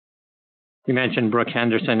 You mentioned Brooke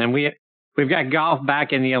Henderson, and we've got golf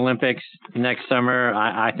back in the Olympics next summer.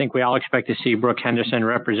 I think we all expect to see Brooke Henderson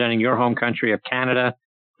representing your home country of Canada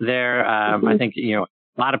there. I think, a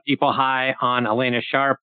lot of people high on Elena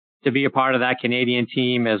Sharp to be a part of that Canadian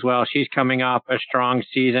team as well. She's coming off a strong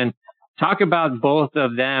season. Talk about both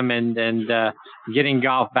of them and getting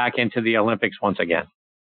golf back into the Olympics once again.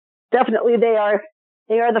 Definitely, they are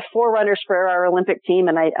the forerunners for our Olympic team,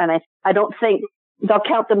 and I don't think they'll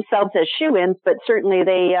count themselves as shoo-ins, but certainly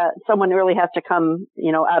someone really has to come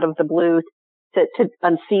out of the blue to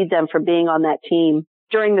unseat them from being on that team.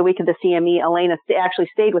 During the week of the CME, Elena actually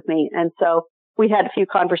stayed with me, and so we had a few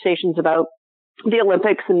conversations about the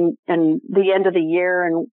Olympics and the end of the year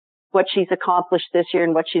and what she's accomplished this year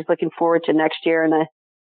and what she's looking forward to next year. And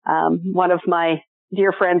one of my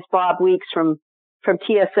dear friends, Bob Weeks from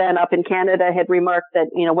TSN up in Canada, had remarked that,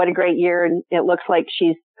 what a great year, and it looks like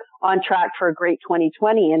she's on track for a great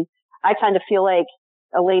 2020. And I kind of feel like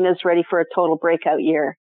Elena's ready for a total breakout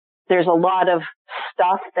year. There's a lot of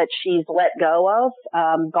stuff that she's let go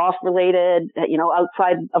of, golf related,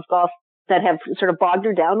 outside of golf, that have sort of bogged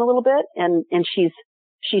her down a little bit. And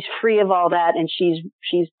she's free of all that, and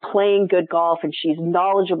she's playing good golf, and she's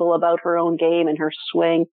knowledgeable about her own game and her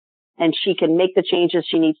swing, and she can make the changes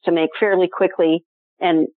she needs to make fairly quickly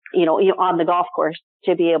and, on the golf course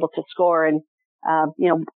to be able to score. And,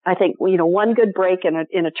 I think, one good break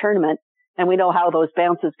in a tournament, and we know how those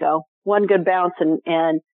bounces go. One good bounce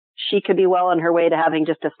and she could be well on her way to having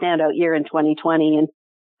just a standout year in 2020. And,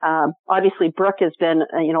 obviously Brooke has been,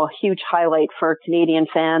 a huge highlight for Canadian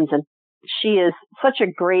fans, and she is such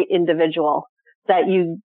a great individual that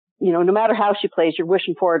no matter how she plays, you're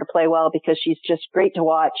wishing for her to play well, because she's just great to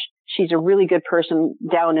watch. She's a really good person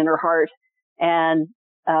down in her heart. And,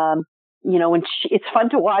 it's fun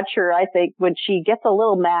to watch her, I think, when she gets a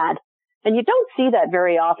little mad. And you don't see that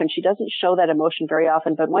very often. She doesn't show that emotion very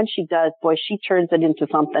often, but when she does, boy, she turns it into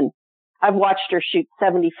something. I've watched her shoot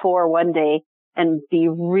 74 one day and be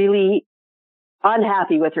really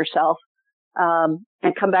unhappy with herself.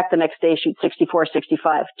 And come back the next day, shoot 64,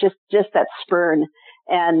 65, just that spurn.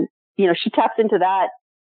 And, she tapped into that.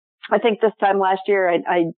 I think this time last year,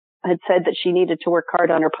 I had said that she needed to work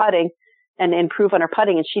hard on her putting and improve on her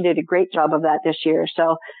putting, and she did a great job of that this year.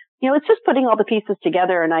 So, it's just putting all the pieces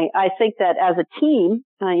together. And I think that as a team,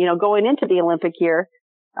 going into the Olympic year,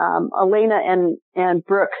 Elena and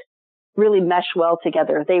Brooke really mesh well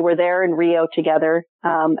together. They were there in Rio together.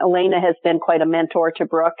 Elena has been quite a mentor to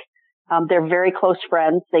Brooke. They're very close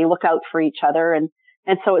friends. They look out for each other. And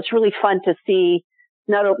so it's really fun to see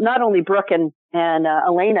not only Brooke and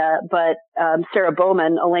Elena, but Sarah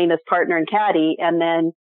Bowman, Elena's partner and caddy, and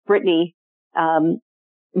then Brittany,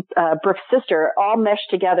 Brooke's sister, all mesh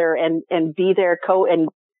together and be there and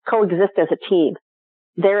coexist as a team.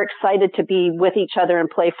 They're excited to be with each other and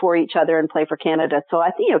play for each other and play for Canada. So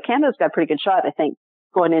I think, Canada's got a pretty good shot, I think,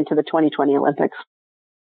 going into the 2020 Olympics.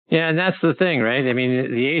 Yeah, and that's the thing, right? I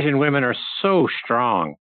mean, the Asian women are so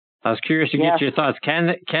strong. I was curious to get your thoughts. Can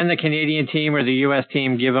the Canadian team or the U.S.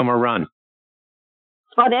 team give them a run?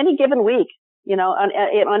 On any given week,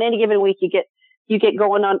 on any given week, you get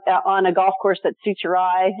going on a golf course that suits your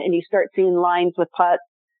eye, and you start seeing lines with putts,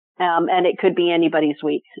 and it could be anybody's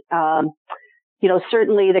week.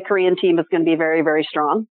 Certainly the Korean team is going to be very, very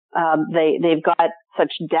strong. They've got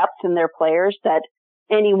such depth in their players that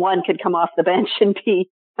anyone could come off the bench and be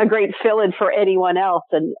a great fill-in for anyone else.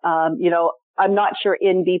 And, I'm not sure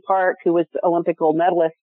Inbee Park, who was the Olympic gold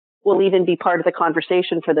medalist, will even be part of the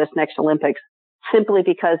conversation for this next Olympics, simply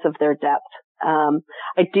because of their depth.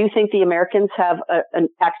 I do think the Americans have an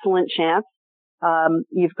excellent chance.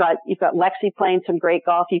 You've got Lexi playing some great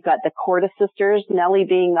golf. You've got the Corda sisters, Nellie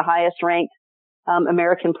being the highest ranked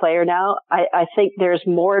American player now. I think there's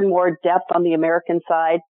more and more depth on the American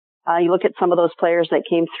side. You look at some of those players that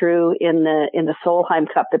came through in the Solheim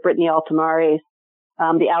Cup, the Brittany Altamares,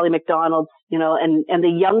 the Allie McDonalds, and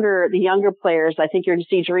the younger players. I think you're going to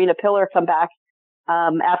see Jarena Pillar come back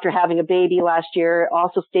after having a baby last year,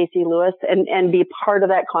 also Stacey Lewis, and be part of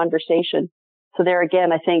that conversation. So there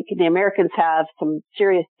again, I think the Americans have some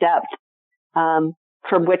serious depth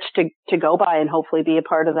from which to go by and hopefully be a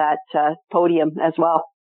part of that podium as well.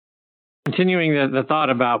 Continuing the thought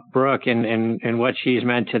about Brooke and what she's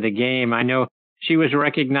meant to the game, I know she was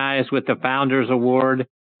recognized with the Founders Award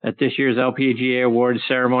at this year's LPGA Awards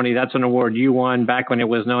ceremony. That's an award you won back when it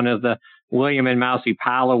was known as the William and Mousy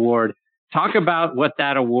Powell Award. Talk about what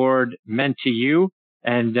that award meant to you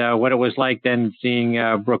and what it was like then seeing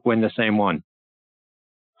Brooke win the same one.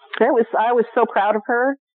 I was so proud of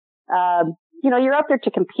her. You're out there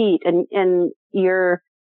to compete and you're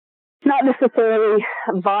not necessarily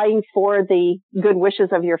vying for the good wishes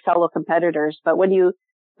of your fellow competitors, but when you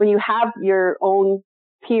have your own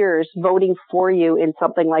peers voting for you in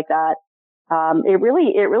something like that, it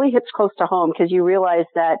really hits close to home because you realize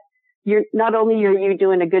that you're not only are you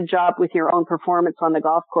doing a good job with your own performance on the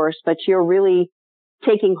golf course, but you're really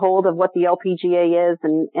taking hold of what the LPGA is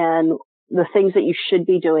and the things that you should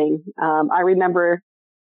be doing. I remember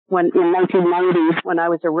when in 1990, when I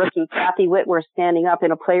was a rookie, Kathy Whitworth standing up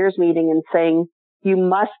in a players meeting and saying, you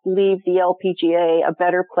must leave the LPGA a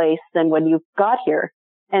better place than when you got here.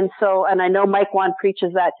 And I know Mike Wan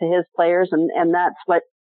preaches that to his players, and that's what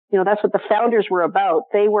the founders were about.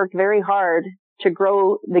 They worked very hard to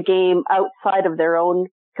grow the game outside of their own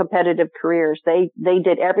competitive careers. They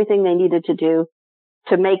did everything they needed to do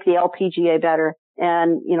to make the LPGA better.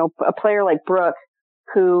 And, a player like Brooke,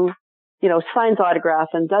 who, signs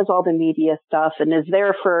autographs and does all the media stuff and is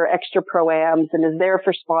there for extra pro-ams and is there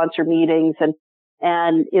for sponsor meetings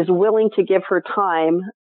and is willing to give her time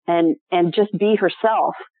and just be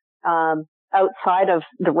herself, outside of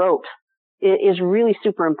the ropes is really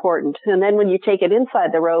super important. And then when you take it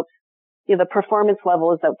inside the ropes, the performance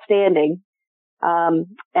level is outstanding. And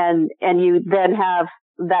you then have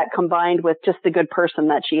that combined with just the good person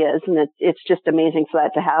that she is. And it's just amazing for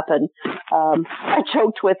that to happen. I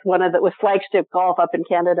joked with with Flagstick Golf up in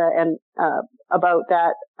Canada and, about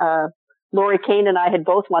that. Lori Kane and I had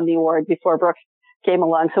both won the award before Brooke came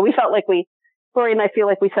along. So we felt like Lori and I feel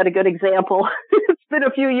like we set a good example. It's been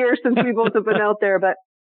a few years since we both have been out there, but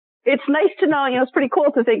it's nice to know, it's pretty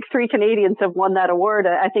cool to think 3 Canadians have won that award.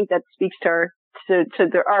 I think that speaks to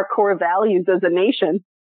our core values as a nation.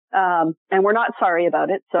 And we're not sorry about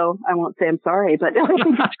it. So I won't say I'm sorry, but I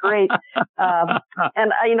think it's great.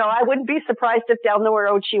 And I wouldn't be surprised if down the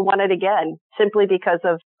road she won it again, simply because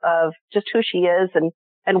of just who she is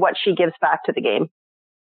and what she gives back to the game.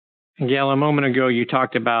 Gail, a moment ago, you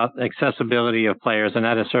talked about accessibility of players, and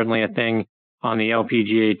that is certainly a thing on the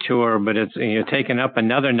LPGA Tour, but it's taken up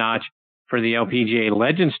another notch for the LPGA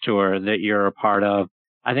Legends Tour that you're a part of.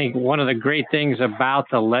 I think one of the great things about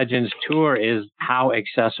the Legends Tour is how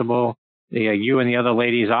accessible you and the other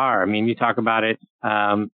ladies are. I mean, you talk about it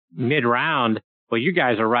mid-round, well, you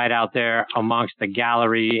guys are right out there amongst the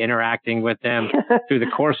gallery, interacting with them through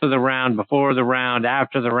the course of the round, before the round,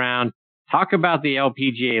 after the round. Talk about the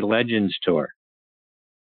LPGA Legends Tour.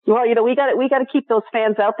 Well, we got to keep those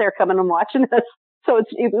fans out there coming and watching us. So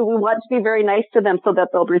we want to be very nice to them so that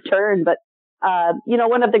they'll return. But,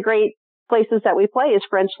 one of the great places that we play is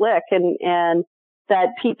French Lick, and that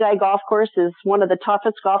Pete Dye golf course is one of the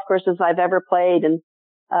toughest golf courses I've ever played. And,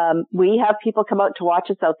 we have people come out to watch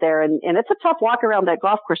us out there, and it's a tough walk around that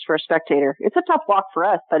golf course for a spectator. It's a tough walk for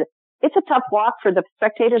us, but it's a tough walk for the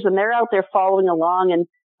spectators, and they're out there following along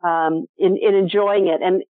and, in enjoying it.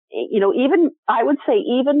 And, I would say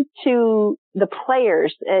even to the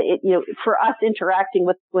players, for us interacting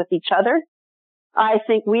with each other, I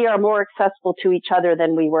think we are more accessible to each other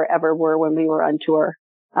than we ever were when we were on tour.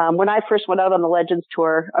 When I first went out on the Legends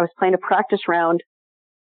Tour, I was playing a practice round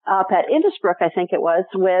up at Innisbrook, I think it was,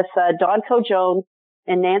 with Dawn Coe-Jones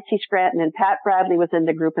and Nancy Scranton, and Pat Bradley was in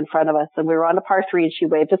the group in front of us, and we were on a par 3, and she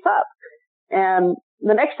waved us up. And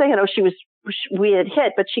the next thing I know, we had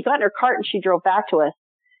hit, but she got in her cart and she drove back to us.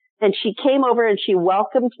 And she came over and she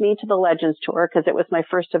welcomed me to the Legends Tour because it was my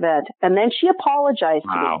first event. And then she apologized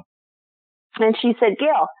to me. And she said,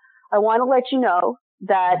 Gail, I want to let you know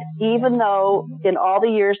that even though in all the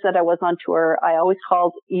years that I was on tour, I always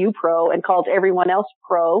called you pro and called everyone else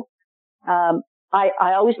pro, I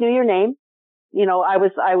always knew your name. I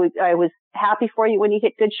was happy for you when you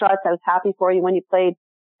hit good shots. I was happy for you when you played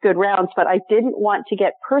good rounds, but I didn't want to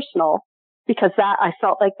get personal because I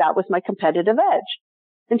felt like that was my competitive edge.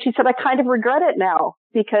 And she said, I kind of regret it now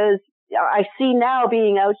because I see now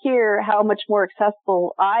being out here how much more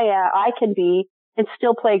accessible I can be and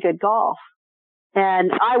still play good golf.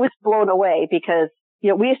 And I was blown away because,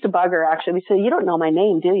 we used to bug her actually. We said, you don't know my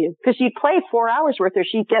name, do you? Because you'd play 4 hours worth or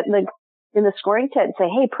she'd get in the scoring tent and say,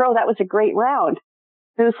 hey, pro, that was a great round.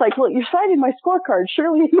 And it's like, well, you're signing my scorecard.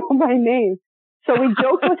 Surely you know my name. So we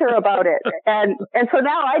joked with her about it. And so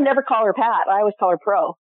now I never call her Pat. I always call her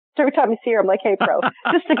pro. So every time I see her, I'm like, hey, pro,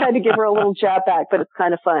 just to kind of give her a little jab back, but it's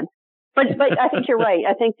kind of fun. But I think you're right.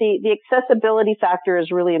 I think the accessibility factor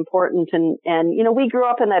is really important. And, we grew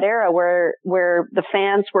up in that era where the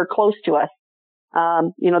fans were close to us.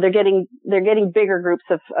 They're getting bigger groups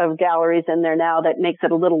of galleries in there now that makes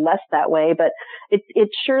it a little less that way, but it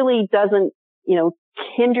surely doesn't,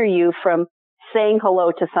 hinder you from saying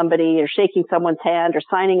hello to somebody or shaking someone's hand or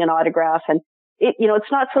signing an autograph. And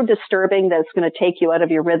it's not so disturbing that it's going to take you out of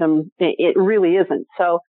your rhythm. It really isn't.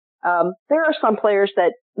 So, there are some players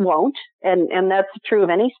that won't, and that's true of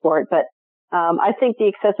any sport, but, I think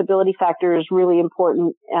the accessibility factor is really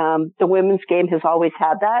important. The women's game has always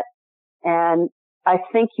had that. And I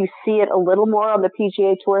think you see it a little more on the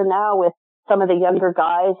PGA Tour now with some of the younger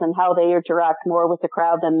guys and how they interact more with the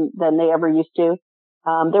crowd than they ever used to.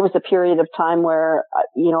 There was a period of time where,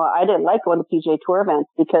 I didn't like going to PGA Tour events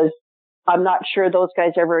because I'm not sure those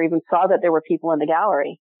guys ever even saw that there were people in the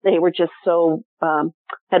gallery. They were just so,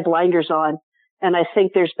 had blinders on. And I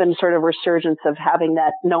think there's been sort of resurgence of having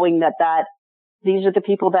that, knowing that these are the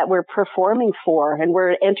people that we're performing for and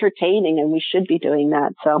we're entertaining and we should be doing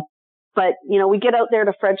that. So, but, we get out there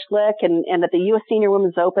to French Lick and at the U.S. Senior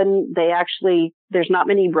Women's Open, there's not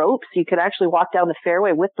many ropes. You could actually walk down the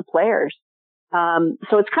fairway with the players.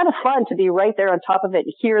 So it's kind of fun to be right there on top of it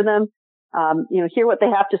and hear them. Hear what they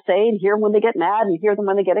have to say and hear when they get mad and hear them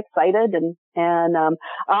when they get excited. And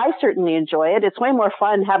I certainly enjoy it. It's way more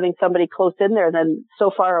fun having somebody close in there than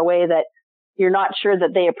so far away that you're not sure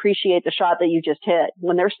that they appreciate the shot that you just hit.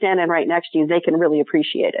 When they're standing right next to you, they can really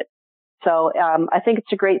appreciate it. So, I think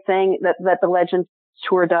it's a great thing that the Legends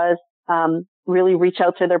Tour does, really reach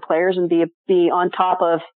out to their players and be on top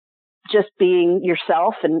of just being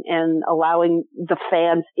yourself and allowing the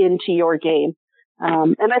fans into your game.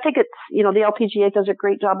 And I think it's, the LPGA does a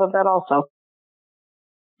great job of that also.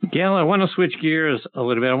 Gail, I want to switch gears a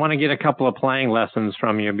little bit. I want to get a couple of playing lessons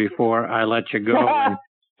from you before I let you go.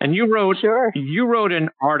 And you wrote, Sure. You wrote an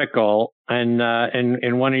article in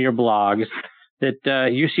one of your blogs that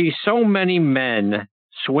you see so many men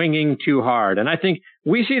swinging too hard. And I think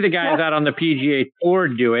we see the guys out on the PGA Tour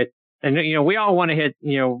do it. And, we all want to hit,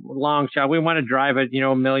 long shot. We want to drive it,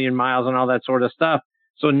 a million miles and all that sort of stuff.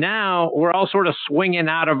 So now we're all sort of swinging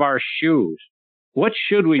out of our shoes. What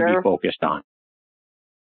should we be focused on?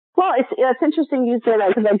 Well, it's interesting you say that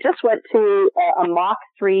because I just went to a Mach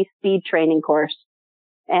 3 speed training course.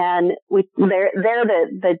 And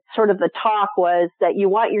the sort of the talk was that you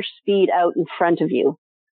want your speed out in front of you.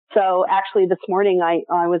 So actually this morning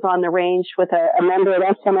I was on the range with a member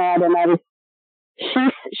at SMAD and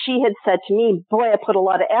she had said to me, boy, I put a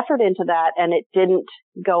lot of effort into that and it didn't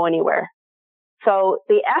go anywhere. So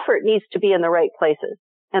the effort needs to be in the right places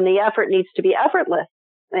and the effort needs to be effortless.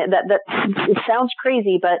 That it sounds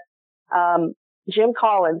crazy, but, Jim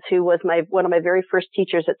Collins, who was one of my very first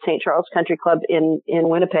teachers at St. Charles Country Club in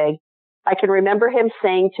Winnipeg, I can remember him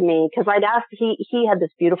saying to me, because I'd asked, he had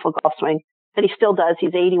this beautiful golf swing, and he still does.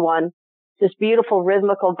 He's 81. This beautiful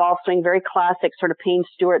rhythmical golf swing, very classic sort of Payne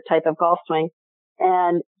Stewart type of golf swing.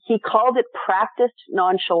 And he called it practiced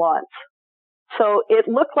nonchalance. So it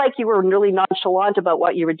looked like you were really nonchalant about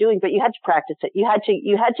what you were doing, but you had to practice it. You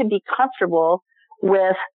had to be comfortable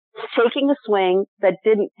with taking a swing that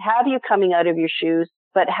didn't have you coming out of your shoes,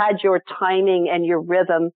 but had your timing and your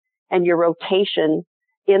rhythm and your rotation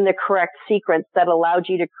in the correct sequence that allowed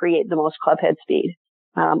you to create the most club head speed.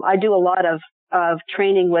 I do a lot of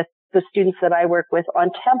training with the students that I work with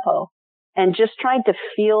on tempo and just trying to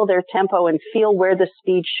feel their tempo and feel where the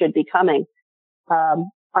speed should be coming.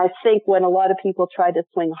 I think when a lot of people try to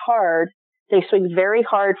swing hard, they swing very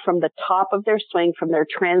hard from the top of their swing, from their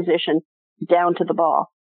transition down to the ball.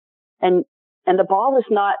 And the ball is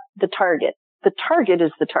not the target. The target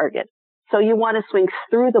is the target. So you want to swing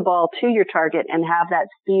through the ball to your target and have that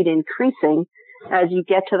speed increasing as you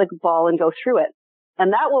get to the ball and go through it.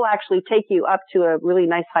 And that will actually take you up to a really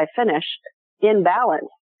nice high finish in balance.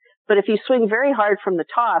 But if you swing very hard from the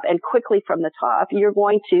top and quickly from the top, you're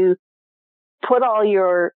going to put all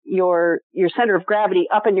your center of gravity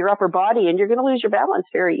up in your upper body, and you're going to lose your balance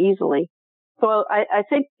very easily. So I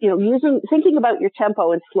think, thinking about your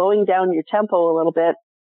tempo and slowing down your tempo a little bit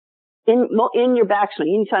in your backswing,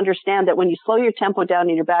 you need to understand that when you slow your tempo down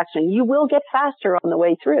in your backswing, you will get faster on the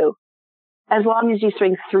way through, as long as you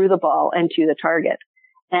swing through the ball and to the target.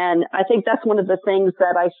 And I think that's one of the things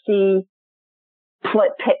that I see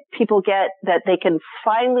people get, that they can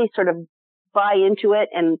finally sort of buy into it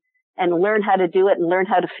and learn how to do it and learn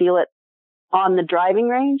how to feel it on the driving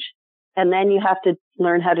range. And then you have to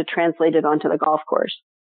learn how to translate it onto the golf course.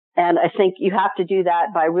 And I think you have to do that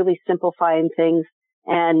by really simplifying things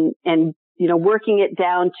and working it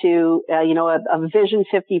down to, a Vision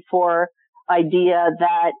 54 idea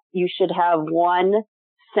that you should have one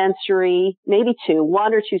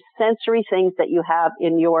or two sensory things that you have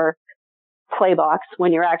in your play box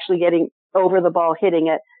when you're actually getting over the ball, hitting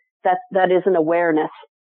it. That is an awareness.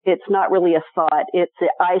 It's not really a thought. It's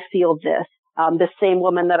I feel this. The same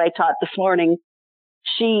woman that I taught this morning,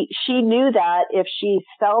 she knew that if she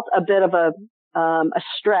felt a bit of a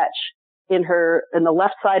stretch in the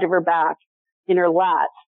left side of her back, in her lats,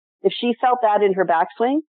 if she felt that in her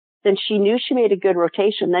backswing, then she knew she made a good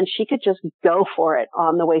rotation. Then she could just go for it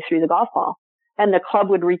on the way through the golf ball, and the club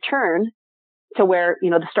would return to where,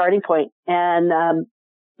 the starting point. And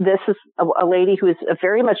this is a lady who is a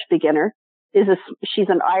very much beginner. She's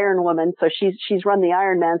an iron woman, so she's run the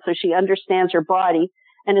Ironman, so she understands her body.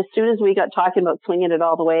 And as soon as we got talking about swinging it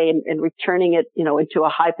all the way and returning it, into a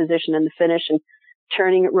high position in the finish and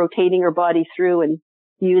rotating her body through and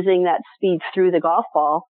using that speed through the golf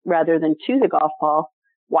ball rather than to the golf ball,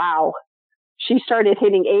 wow. She started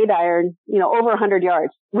hitting 8-iron, over 100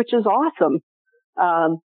 yards, which is awesome.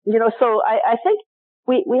 So I think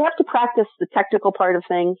we have to practice the technical part of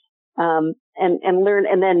things. And learn,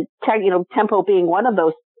 and then, tempo being one of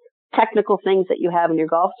those technical things that you have in your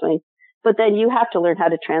golf swing. But then you have to learn how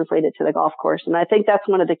to translate it to the golf course. And I think that's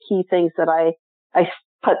one of the key things that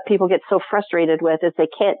people get so frustrated with, is they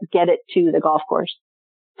can't get it to the golf course.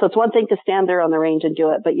 So it's one thing to stand there on the range and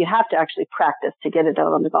do it, but you have to actually practice to get it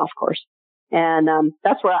out on the golf course. And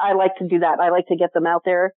that's where I like to do that. I like to get them out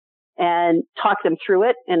there and talk them through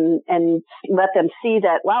it and let them see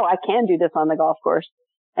that, wow, I can do this on the golf course.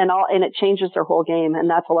 And it changes their whole game, and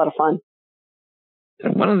that's a lot of fun.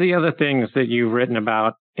 One of the other things that you've written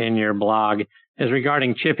about in your blog is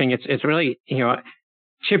regarding chipping. It's really,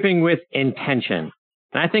 chipping with intention.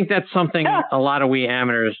 And I think that's something a lot of we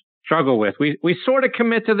amateurs struggle with. We sort of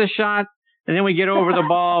commit to the shot, and then we get over the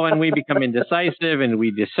ball and we become indecisive and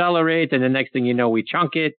we decelerate, and the next thing you know, we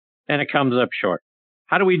chunk it and it comes up short.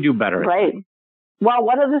 How do we do better? Right. Well,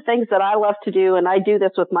 one of the things that I love to do, and I do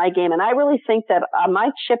this with my game, and I really think that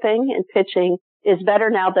my chipping and pitching is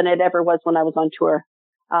better now than it ever was when I was on tour.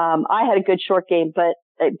 I had a good short game, but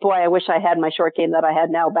boy, I wish I had my short game that I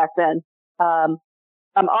had now back then.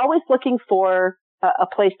 I'm always looking for a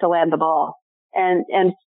place to land the ball.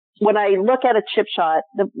 And when I look at a chip shot,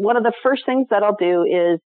 one of the first things that I'll do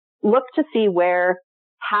is look to see where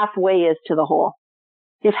halfway is to the hole.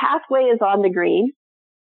 If halfway is on the green,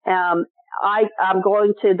 I'm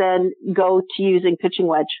going to then go to using pitching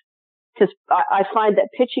wedge, because I find that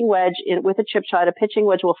pitching wedge with a chip shot, a pitching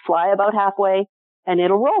wedge will fly about halfway and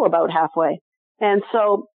it'll roll about halfway. And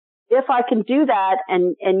so if I can do that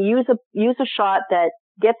and use a shot that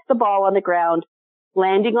gets the ball on the ground,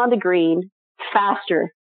 landing on the green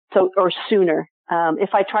faster, or sooner, If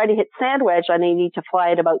I try to hit sand wedge and I need to fly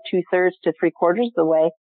it about 2/3 to 3/4 of the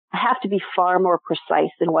way, I have to be far more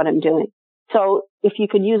precise in what I'm doing. So if you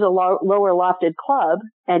could use a lower lofted club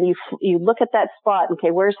and you look at that spot,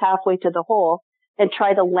 okay, where's halfway to the hole, and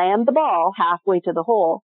try to land the ball halfway to the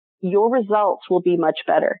hole, your results will be much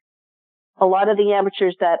better. A lot of the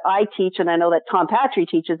amateurs that I teach, and I know that Tom Patri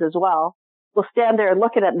teaches as well, will stand there and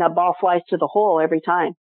look at it and that ball flies to the hole every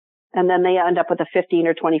time. And then they end up with a 15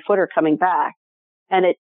 or 20 footer coming back. And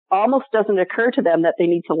it almost doesn't occur to them that they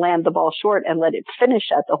need to land the ball short and let it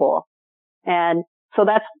finish at the hole. And so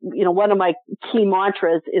that's, one of my key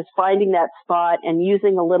mantras is finding that spot and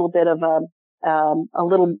using a little bit of a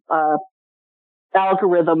little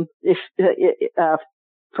algorithm,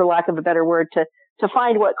 for lack of a better word, to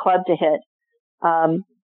find what club to hit.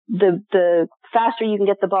 The faster you can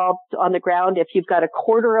get the ball on the ground, if you've got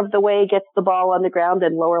 1/4 of the way gets the ball on the ground,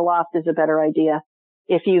 then lower loft is a better idea.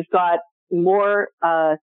 If you've got more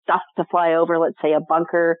stuff to fly over, let's say a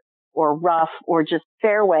bunker or rough or just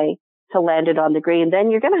fairway to land it on the green,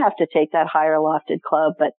 then you're going to have to take that higher lofted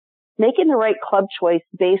club. But making the right club choice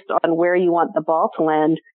based on where you want the ball to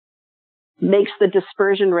land makes the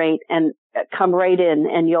dispersion rate and come right in.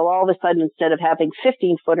 And you'll all of a sudden, instead of having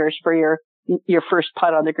 15 footers for your first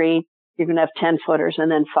putt on the green, you're going to have 10 footers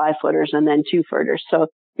and then 5 footers and then 2 footers. So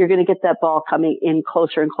you're going to get that ball coming in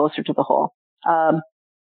closer and closer to the hole.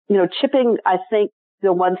 Chipping, I think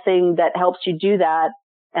the one thing that helps you do that,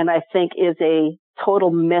 and I think is a total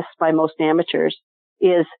miss by most amateurs,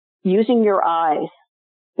 is using your eyes.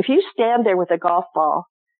 If you stand there with a golf ball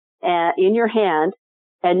in your hand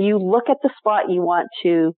and you look at the spot you want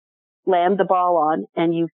to land the ball on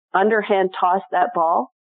and you underhand toss that ball,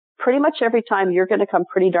 pretty much every time you're going to come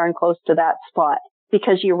pretty darn close to that spot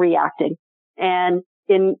because you're reacting. And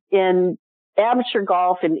in amateur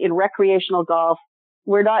golf and in recreational golf,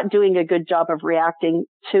 we're not doing a good job of reacting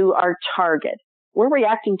to our target. We're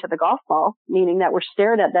reacting to the golf ball, meaning that we're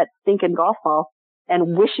staring at that stinking golf ball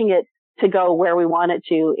and wishing it to go where we want it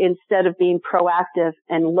to, instead of being proactive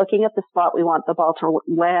and looking at the spot we want the ball to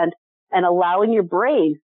land and allowing your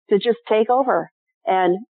brain to just take over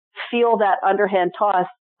and feel that underhand toss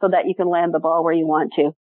so that you can land the ball where you want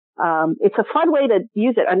to. It's a fun way to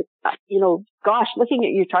use it. And, looking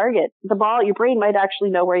at your target, the ball, your brain might actually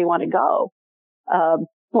know where you want to go. A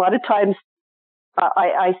lot of times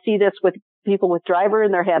I see this with people with driver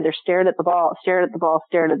in their hand. They're staring at the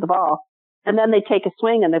ball. And then they take a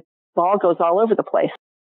swing and the ball goes all over the place.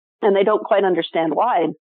 And they don't quite understand why.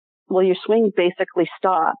 Well, your swing basically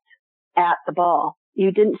stopped at the ball.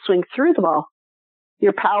 You didn't swing through the ball.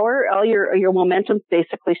 Your power, all your momentum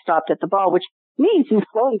basically stopped at the ball, which means you're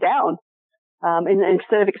slowing down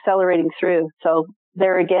instead of accelerating through. So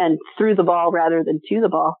there again, through the ball rather than to the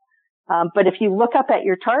ball. But if you look up at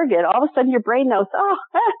your target, all of a sudden your brain knows,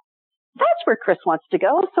 that's where Chris wants to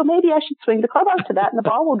go. So maybe I should swing the club out to that and the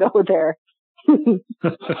ball will go there.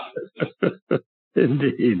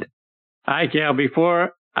 Indeed. All right, Gail,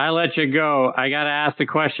 before I let you go, I got to ask the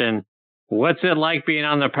question, what's it like being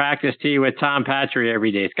on the practice tee with Tom Patri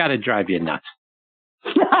every day? It's got to drive you nuts.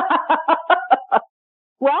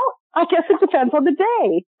 Well, I guess it depends on the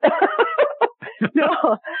day.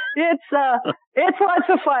 No, it's lots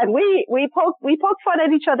of fun. We poke fun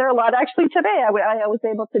at each other a lot. Actually, today I was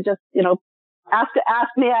able to just, ask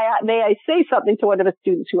may I say something to one of the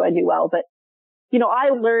students who I knew well. But, I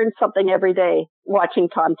learn something every day watching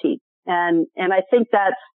Tom tee. And I think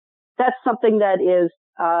that's something that is,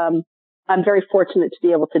 I'm very fortunate to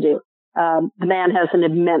be able to do. The man has an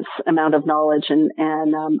immense amount of knowledge and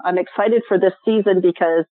I'm excited for this season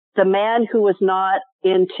because the man who was not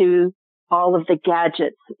into all of the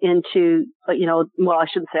gadgets, I shouldn't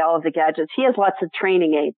say all of the gadgets. He has lots of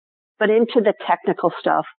training aids, but into the technical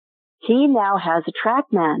stuff, he now has a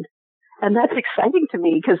TrackMan. And that's exciting to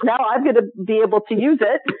me because now I'm going to be able to use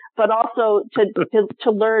it, but also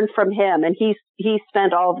to learn from him. And he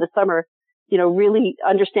spent all of the summer, really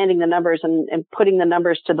understanding the numbers and putting the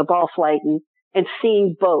numbers to the ball flight and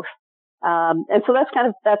seeing both. And so that's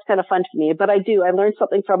kind of fun to me, but I learn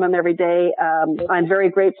something from him every day. I'm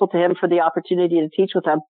very grateful to him for the opportunity to teach with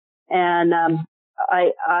him. And,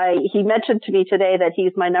 he mentioned to me today that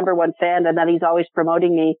he's my number one fan and that he's always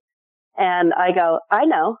promoting me. And I go, I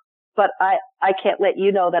know, but I can't let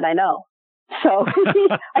you know that I know. So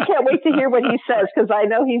I can't wait to hear what he says because I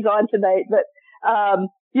know he's on tonight, but,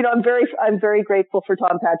 I'm very grateful for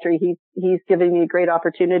Tom Patri. He's giving me a great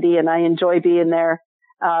opportunity and I enjoy being there.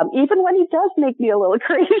 Even when he does make me a little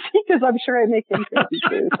crazy, because I'm sure I make him crazy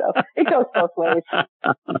too. So it goes both ways.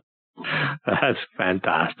 That's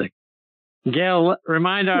fantastic. Gail,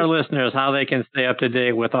 remind our listeners how they can stay up to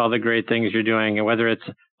date with all the great things you're doing, and whether it's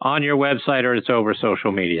on your website or it's over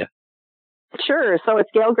social media. Sure. So it's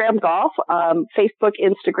Gail Graham Golf, Facebook,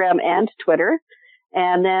 Instagram, and Twitter.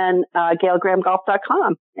 And then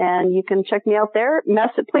gailgrahamgolf.com. And you can check me out there.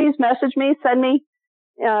 Please message me, send me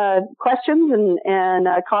questions and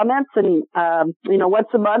comments. And once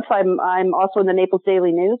a month, I'm also in the Naples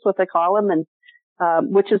Daily News with a column, and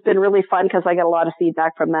which has been really fun because I get a lot of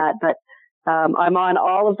feedback from that. But I'm on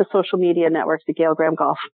all of the social media networks at Gail Graham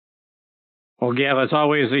Golf. Well, Gail, it's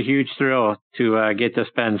always a huge thrill to get to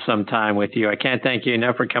spend some time with you. I can't thank you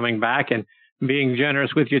enough for coming back and being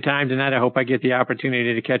generous with your time tonight. I hope I get the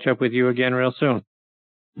opportunity to catch up with you again real soon.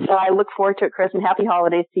 I look forward to it, Chris, and happy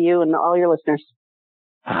holidays to you and all your listeners.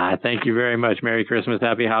 Thank you very much. Merry Christmas.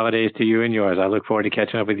 Happy holidays to you and yours. I look forward to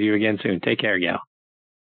catching up with you again soon. Take care, Gail.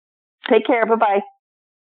 Take care. Bye-bye.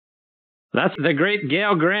 That's the great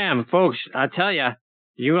Gail Graham. Folks, I tell you,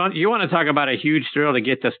 you want to talk about a huge thrill to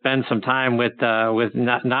get to spend some time with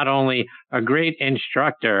not only a great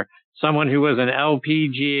instructor, someone who was an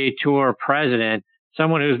LPGA Tour president,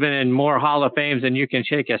 someone who's been in more Hall of Fames than you can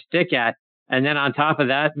shake a stick at. And then on top of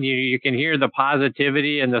that, you can hear the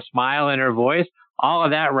positivity and the smile in her voice. All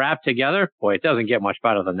of that wrapped together. Boy, it doesn't get much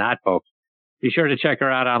better than that, folks. Be sure to check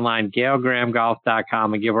her out online,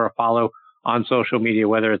 gailgrahamgolf.com, and give her a follow on social media,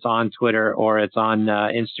 whether it's on Twitter or it's on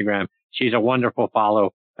Instagram. She's a wonderful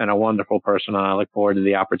follow and a wonderful person, and I look forward to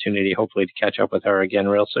the opportunity, hopefully, to catch up with her again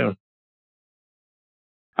real soon.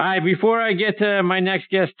 All right, before I get to my next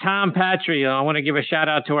guest, Tom Patri, I want to give a shout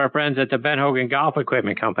out to our friends at the Ben Hogan Golf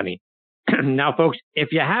Equipment Company. Now, folks,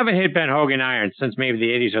 if you haven't hit Ben Hogan irons since maybe the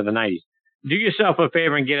 80s or the 90s, do yourself a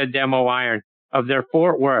favor and get a demo iron of their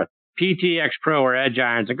Fort Worth PTX Pro or Edge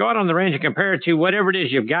irons and go out on the range and compare it to whatever it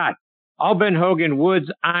is you've got. All Ben Hogan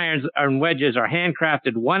woods, irons, and wedges are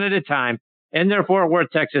handcrafted one at a time in their Fort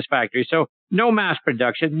Worth, Texas factory. So no mass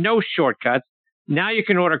production, no shortcuts. Now you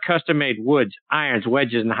can order custom-made woods, irons,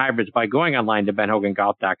 wedges, and hybrids by going online to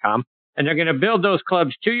benhogangolf.com. And they're going to build those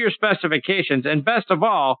clubs to your specifications and, best of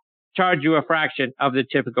all, charge you a fraction of the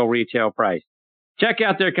typical retail price. Check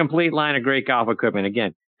out their complete line of great golf equipment.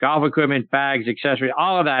 Again, golf equipment, bags, accessories,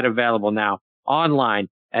 all of that available now online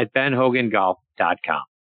at benhogangolf.com.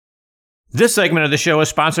 This segment of the show is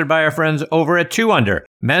sponsored by our friends over at 2 Under,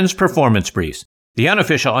 Men's Performance Briefs, the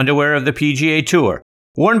unofficial underwear of the PGA Tour.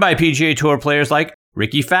 Worn by PGA Tour players like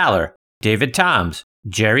Ricky Fowler, David Toms,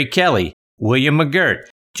 Jerry Kelly, William McGirt,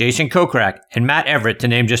 Jason Kokrak, and Matt Everett, to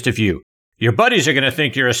name just a few. Your buddies are going to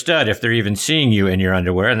think you're a stud if they're even seeing you in your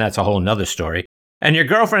underwear, and that's a whole nother story. And your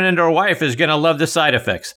girlfriend and or wife is going to love the side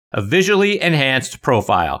effects, a visually enhanced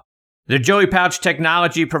profile. Their Joey Pouch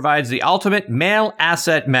technology provides the ultimate male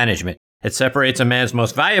asset management. It separates a man's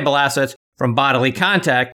most valuable assets from bodily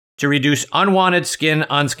contact to reduce unwanted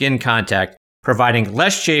skin-on-skin contact, providing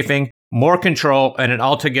less chafing, more control, and an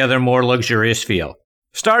altogether more luxurious feel.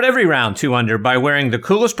 Start every round 2 Under by wearing the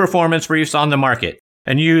coolest performance briefs on the market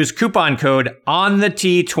and use coupon code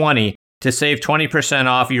ONTHET20 to save 20%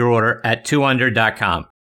 off your order at 2under.com.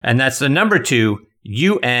 And that's the number 2,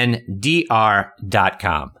 UNDR.com.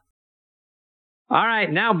 All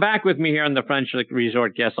right, now back with me here on the French Lick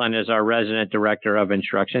Resort guest line is our resident director of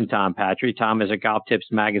instruction, Tom Patri. Tom is a Golf Tips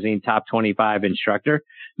Magazine top 25 instructor.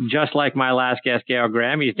 Just like my last guest, Gail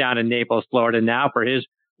Graham, he's down in Naples, Florida now for his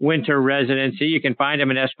winter residency. You can find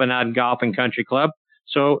him at Esplanade Golf and Country Club.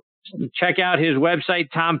 So check out his website,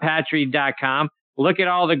 tompatri.com. Look at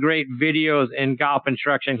all the great videos and golf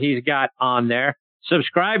instruction he's got on there.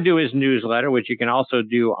 Subscribe to his newsletter, which you can also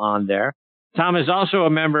do on there. Tom is also a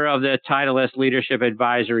member of the Titleist Leadership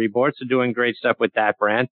Advisory Board, so doing great stuff with that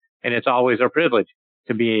brand. And it's always a privilege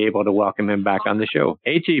to be able to welcome him back on the show.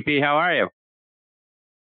 Hey, TP, how are you?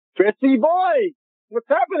 Fritzy boy, what's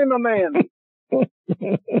happening, my man?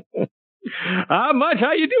 Much.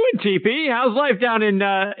 How you doing, TP? How's life down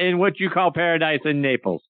in what you call paradise in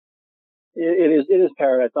Naples? It is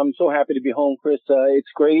paradise. I'm so happy to be home, Chris.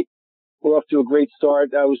 It's great. We're off to a great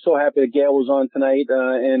start. I was so happy that Gail was on tonight,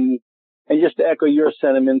 and just to echo your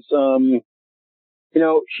sentiments,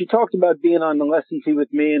 she talked about being on the lesson tee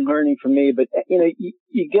with me and learning from me, but,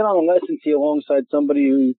 you get on a lesson tee alongside somebody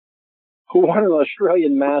who won an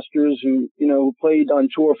Australian Masters, who played on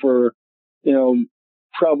tour for,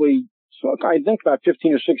 probably, I think about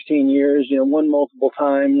 15 or 16 years, won multiple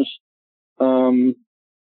times.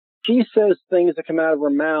 She says things that come out of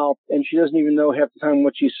her mouth and she doesn't even know half the time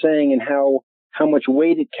what she's saying and how much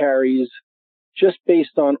weight it carries just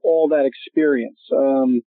based on all that experience.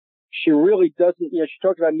 She really doesn't, she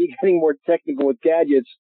talked about me getting more technical with gadgets.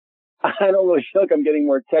 I don't really feel like I'm getting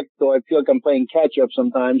more technical. I feel like I'm playing catch up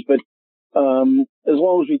sometimes, but as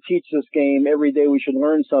long as we teach this game every day, we should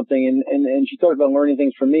learn something. And she talked about learning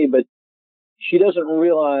things from me, but she doesn't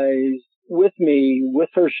realize with me, with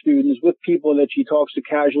her students, with people that she talks to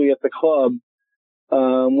casually at the club,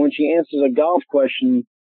 when she answers a golf question,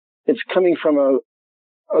 it's coming from a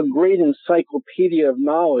great encyclopedia of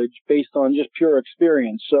knowledge based on just pure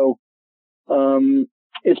experience. So,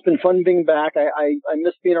 it's been fun being back. I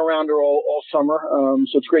miss being around her all summer.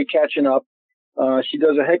 So it's great catching up. She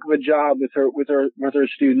does a heck of a job with her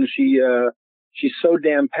students. She's so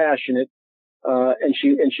damn passionate. And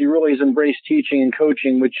she really has embraced teaching and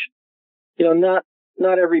coaching, which, not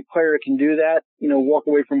every player can do that, walk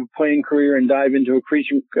away from a playing career and dive into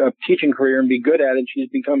a teaching career and be good at it. She's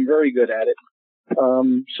become very good at it.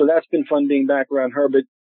 So that's been fun being back around her. But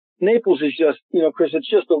Naples is just, Chris, it's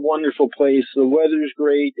just a wonderful place. The weather's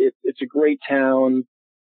great. It's a great town.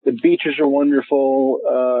 The beaches are wonderful.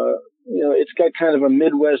 It's got kind of a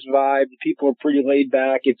Midwest vibe. The people are pretty laid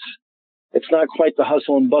back. It's not quite the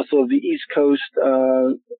hustle and bustle of the East Coast.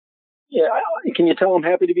 Can you tell I'm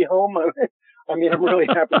happy to be home? I'm really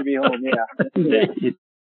happy to be home. Yeah.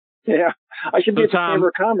 Yeah. I should be at the Chamber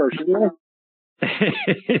of Commerce, shouldn't I?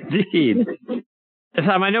 Indeed.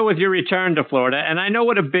 Tom, I know with your return to Florida, and I know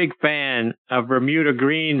what a big fan of Bermuda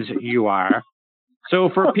greens you are. So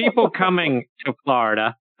for people coming to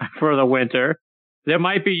Florida for the winter that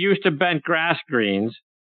might be used to bent grass greens,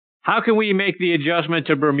 how can we make the adjustment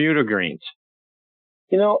to Bermuda greens?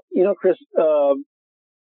 Chris,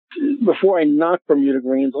 before I knock Bermuda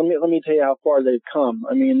greens, let me tell you how far they've come.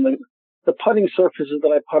 I mean, the putting surfaces that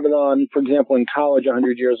I putted on, for example, in college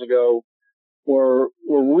 100 years ago, were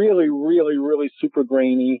really, really, really super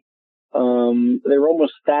grainy. They were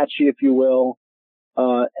almost thatchy, if you will.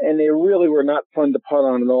 And they really were not fun to putt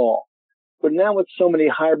on at all. But now with so many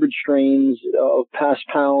hybrid strains of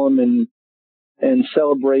Paspalum and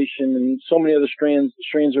Celebration and so many other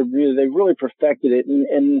strains of Bermuda, they really perfected it.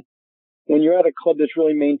 And when you're at a club that's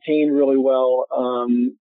really maintained really well,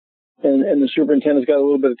 and the superintendent's got a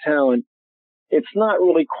little bit of talent, it's not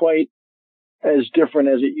really quite as different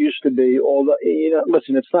as it used to be. Although,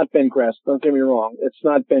 listen, it's not bent grass. Don't get me wrong. It's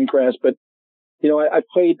not bent grass, but I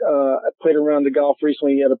played around the golf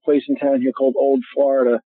recently at a place in town here called Old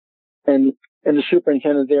Florida, and the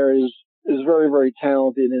superintendent there is very, very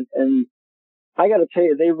talented, and I got to tell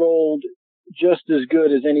you, they rolled just as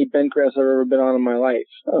good as any bent grass I've ever been on in my life.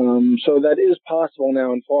 So that is possible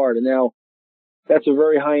now in Florida. Now, that's a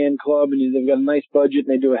very high-end club, and they've got a nice budget,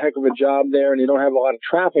 and they do a heck of a job there, and they don't have a lot of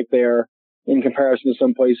traffic there in comparison to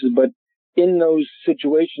some places. But in those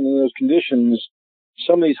situations, in those conditions,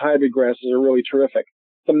 some of these hybrid grasses are really terrific.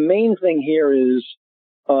 The main thing here is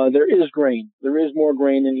there is grain. There is more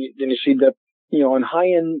grain than you see that, on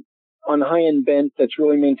high-end bent that's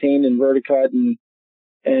really maintained in verticut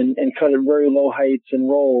and cut at very low heights and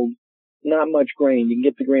rolled, not much grain. You can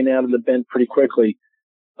get the grain out of the bent pretty quickly.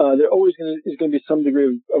 There always is going to be some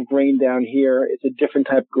degree of grain down here. It's a different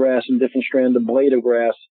type of grass and different strand of blade of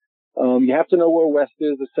grass. You have to know where west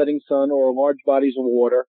is, the setting sun, or large bodies of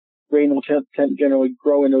water. Grain will tend generally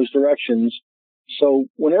grow in those directions. So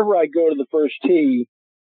whenever I go to the first tee,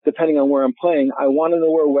 depending on where I'm playing, I want to know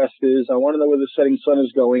where west is. I want to know where the setting sun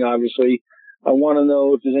is going, obviously. I want to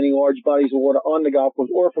know if there's any large bodies of water on the golf course,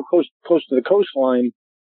 or if we're close to the coastline.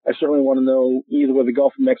 I certainly want to know either where the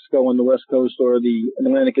Gulf of Mexico on the west coast or the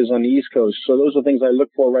Atlantic is on the east coast. So those are things I look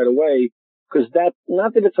for right away, because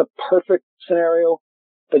not that it's a perfect scenario,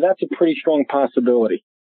 but that's a pretty strong possibility.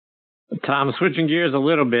 Tom, switching gears a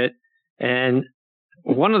little bit, and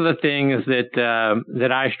one of the things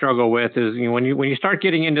that I struggle with is when you start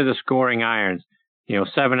getting into the scoring irons,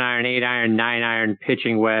 7-iron, 8-iron, 9-iron,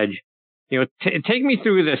 pitching wedge. Take me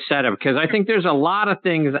through this setup, because I think there's a lot of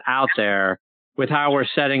things out there with how we're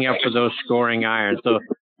setting up for those scoring irons. So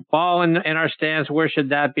ball in our stance, where should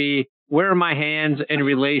that be? Where are my hands in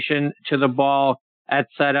relation to the ball at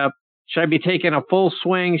setup? Should I be taking a full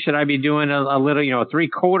swing? Should I be doing a little,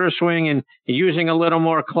 three-quarter swing and using a little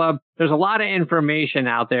more club? There's a lot of information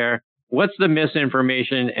out there. What's the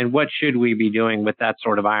misinformation, and what should we be doing with that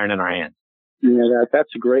sort of iron in our hands? Yeah,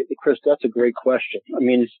 Chris, that's a great question. I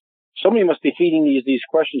mean, somebody must be feeding these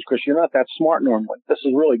questions, Chris. You're not that smart normally. This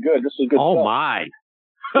is really good. This is good stuff. Oh, my.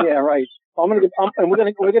 Yeah, right. And we're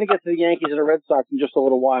gonna get to the Yankees and the Red Sox in just a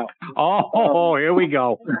little while. Oh, here we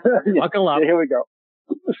go. Buckle up. Yeah, here we go.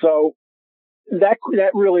 So that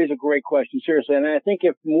really is a great question, seriously. And I think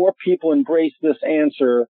if more people embrace this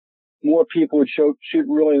answer, more people would shoot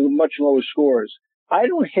really much lower scores. I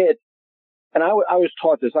don't hit, and I was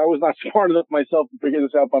taught this. I was not smart enough myself to figure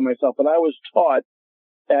this out by myself, but I was taught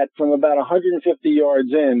that from about 150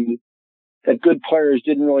 yards in, that good players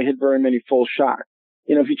didn't really hit very many full shots.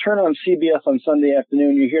 You know, if you turn on CBS on Sunday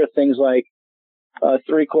afternoon, you hear things like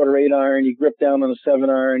 3/4 8-iron, he gripped down on a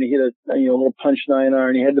 7-iron, he hit a little punch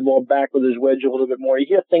 9-iron, he had the ball back with his wedge a little bit more. You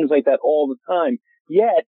hear things like that all the time.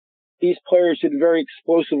 Yet these players hit very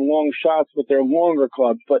explosive long shots with their longer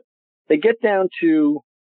clubs, but they get down to,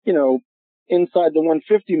 you know, inside the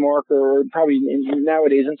 150 marker, or probably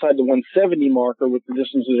nowadays inside the 170 marker with the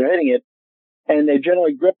distances they're hitting it, and they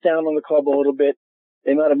generally grip down on the club a little bit.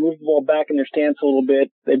 They might have moved the ball back in their stance a little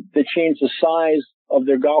bit. They change the size of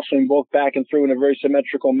their golf swing both back and through in a very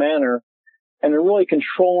symmetrical manner, and they're really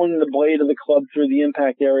controlling the blade of the club through the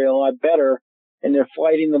impact area a lot better, and they're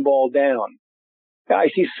flighting the ball down. I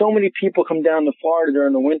see so many people come down to Florida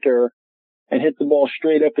during the winter and hit the ball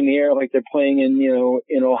straight up in the air like they're playing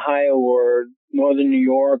in Ohio or northern New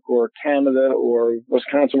York or Canada or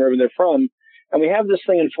Wisconsin, wherever they're from. And we have this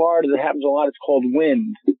thing in Florida that happens a lot. It's called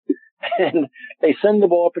wind. And they send the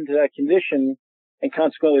ball up into that condition, and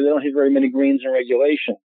consequently they don't hit very many greens in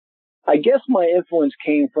regulation. I guess my influence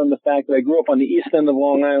came from the fact that I grew up on the east end of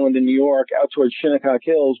Long Island in New York, out towards Shinnecock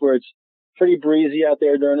Hills, where it's pretty breezy out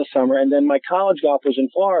there during the summer. And then my college golf was in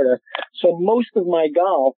Florida. So most of my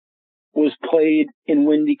golf was played in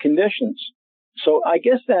windy conditions. So I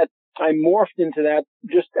guess that I morphed into that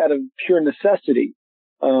just out of pure necessity.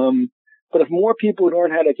 But if more people would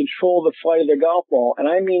learn how to control the flight of their golf ball, and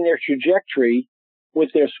I mean their trajectory with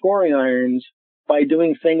their scoring irons by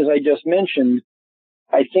doing things I just mentioned,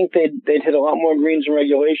 I think they'd hit a lot more greens in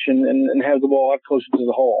regulation and have the ball a lot closer to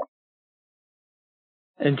the hole.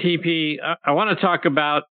 And TP, I want to talk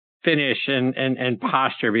about finish and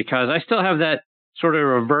posture, because I still have that sort of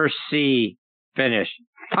reverse C finish.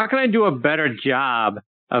 How can I do a better job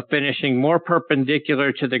of finishing more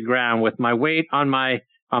perpendicular to the ground with my weight on my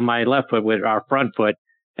left foot, with our front foot,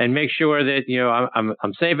 and make sure that, you know,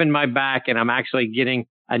 I'm saving my back and I'm actually getting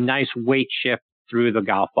a nice weight shift through the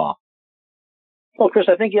golf ball? Well, Chris,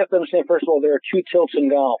 I think you have to understand, first of all, there are two tilts in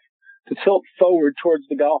golf. To tilt forward towards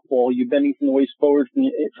the golf ball, you're bending from the waist forward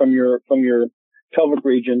from your pelvic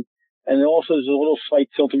region, and also there's a little slight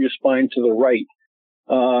tilt of your spine to the right.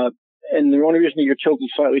 And the only reason that you're tilted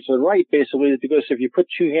slightly to the right, basically, is because if you put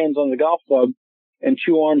two hands on the golf club and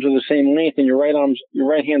two arms are the same length, and your right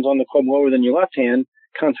hand's on the club lower than your left hand,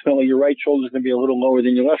 consequently your right shoulder is going to be a little lower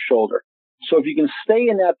than your left shoulder. So if you can stay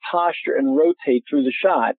in that posture and rotate through the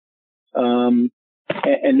shot, and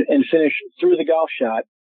finish through the golf shot,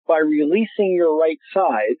 by releasing your right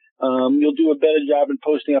side, you'll do a better job in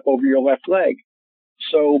posting up over your left leg.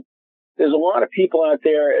 So there's a lot of people out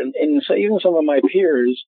there, and so even some of my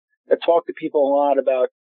peers, that talk to people a lot about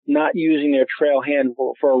not using their trail hand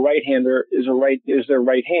for a right-hander is their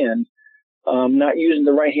right hand. Not using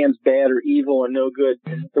the right hand's bad or evil or no good.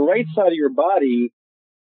 The right side of your body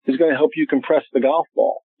is going to help you compress the golf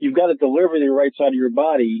ball. You've got to deliver the right side of your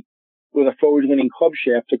body with a forward-leaning club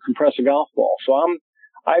shaft to compress a golf ball. So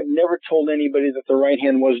I've never told anybody that the right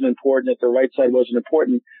hand wasn't important, that the right side wasn't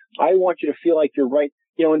important. I want you to feel like you're right.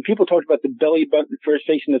 You know, when people talk about the belly button first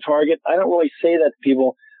facing the target, I don't really say that to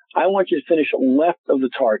people. I want you to finish left of the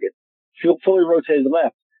target. Feel fully rotated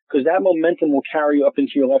left, because that momentum will carry you up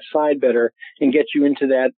into your left side better and get you into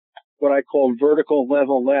that, what I call vertical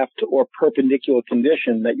level left or perpendicular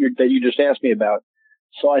condition that you just asked me about.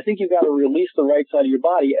 So I think you've got to release the right side of your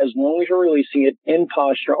body as long as you're releasing it in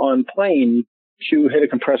posture on plane to hit a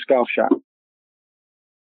compressed golf shot.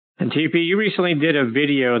 And TP, you recently did a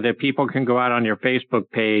video that people can go out on your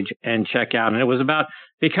Facebook page and check out, and it was about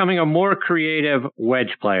becoming a more creative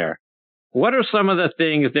wedge player. What are some of the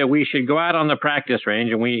things that we should go out on the practice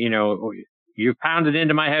range? And you've pounded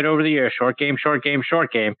into my head over the years, short game, short game,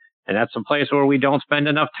 short game. And that's a place where we don't spend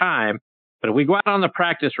enough time. But if we go out on the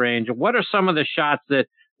practice range, what are some of the shots that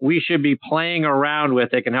we should be playing around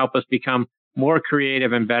with that can help us become more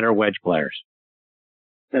creative and better wedge players?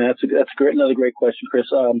 And that's great. Another great question, Chris.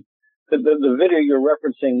 The video you're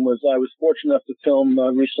referencing I was fortunate enough to film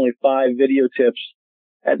recently 5 video tips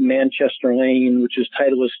at Manchester Lane, which is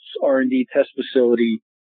Titleist's R&D test facility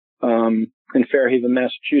in Fairhaven,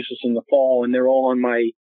 Massachusetts, in the fall, and they're all on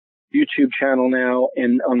my YouTube channel now,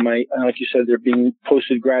 and on my, like you said, they're being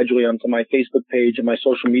posted gradually onto my Facebook page and my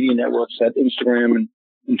social media networks at Instagram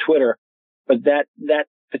and Twitter. But that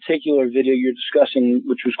particular video you're discussing,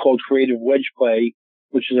 which was called Creative Wedge Play,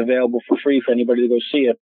 which is available for free for anybody to go see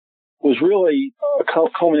it, was really a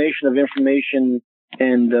culmination of information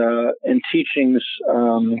and teachings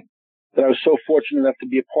that I was so fortunate enough to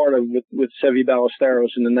be a part of with Seve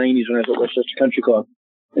Ballesteros in the 90s when I was at Westchester Country Club.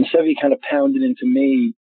 And Seve kind of pounded into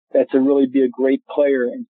me that to really be a great player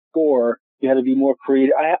and score, you had to be more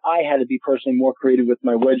creative. I had to be personally more creative with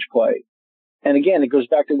my wedge play. And again, it goes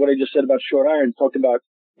back to what I just said about short iron. Talked about,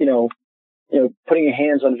 putting your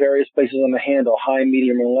hands on various places on the handle, high,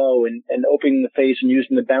 medium, and low, and opening the face and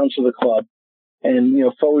using the bounce of the club, and,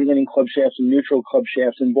 forward leaning club shafts and neutral club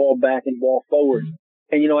shafts, and ball back and ball forward.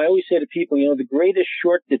 And, I always say to people,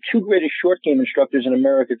 the two greatest short game instructors in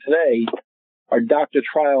America today are Dr.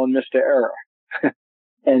 Trial and Mr. Error.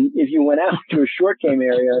 And if you went out to a short game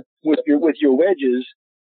area with your wedges,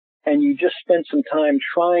 and you just spent some time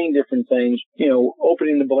trying different things,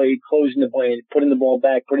 opening the blade, closing the blade, putting the ball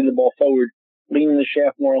back, putting the ball forward, leaning the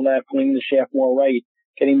shaft more left, leaning the shaft more right,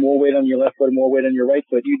 getting more weight on your left foot, more weight on your right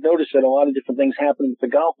foot, you'd notice that a lot of different things happen with the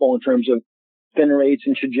golf ball in terms of spin rates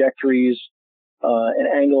and trajectories, and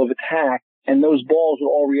angle of attack, and those balls will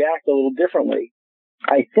all react a little differently.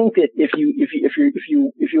 I think that if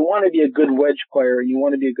you want to be a good wedge player and you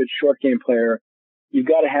want to be a good short game player, you've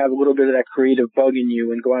got to have a little bit of that creative bug in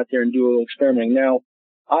you and go out there and do a little experimenting. Now,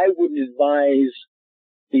 I wouldn't advise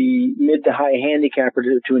the mid to high handicapper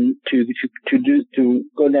to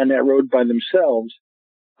go down that road by themselves.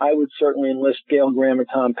 I would certainly enlist Gail, Graham, or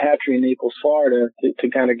Tom Patri in Naples, Florida, to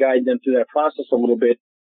kind of guide them through that process a little bit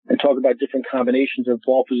and talk about different combinations of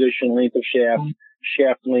ball position, length of shaft,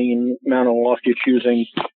 shaft lean, amount of loft you're choosing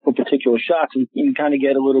for particular shots, and you can kind of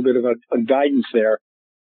get a little bit of a guidance there.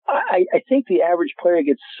 I think the average player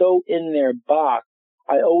gets so in their box.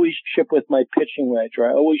 I always chip with my pitching wedge, or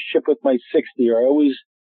I always chip with my 60, or I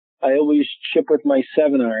always chip with my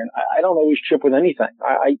 7-iron. I don't always chip with anything.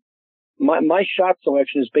 My shot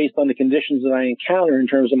selection is based on the conditions that I encounter in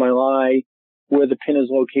terms of my lie, where the pin is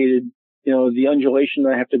located, the undulation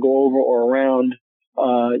that I have to go over or around,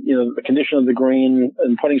 the condition of the green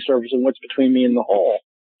and putting surface and what's between me and the hole.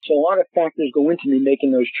 So a lot of factors go into me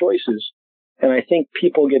making those choices. And I think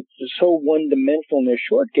people get so one-dimensional in their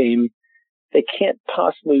short game, they can't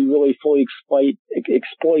possibly really fully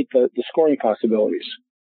exploit the scoring possibilities.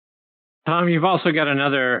 Tom, you've also got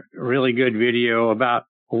another really good video about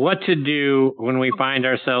what to do when we find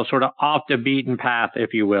ourselves sort of off the beaten path,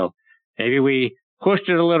 if you will. Maybe we pushed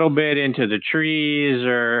it a little bit into the trees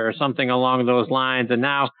or something along those lines, and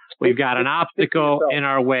now we've got an obstacle in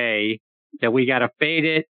our way that we got to fade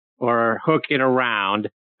it or hook it around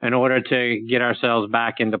in order to get ourselves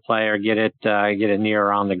back into play or get it near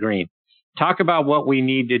or on the green. Talk about what we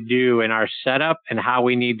need to do in our setup and how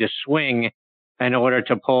we need to swing in order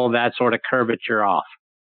to pull that sort of curvature off.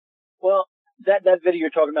 Well, that video you're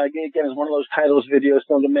talking about, again, is one of those Titles videos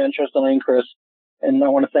filmed in Manchester Lane, Chris. And I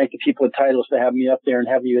want to thank the people at Titles for having me up there and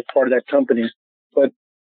having me as part of that company. But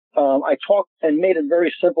I talked and made it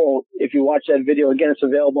very simple. If you watch that video, again, it's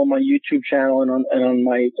available on my YouTube channel and on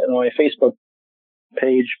my Facebook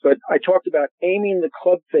page. But I talked about aiming the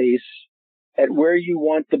club face at where you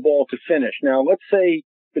want the ball to finish. Now, let's say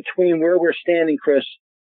between where we're standing, Chris,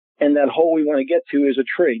 and that hole we want to get to is a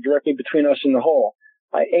tree directly between us and the hole.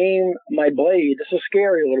 I aim my blade, this is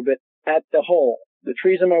scary a little bit, at the hole. The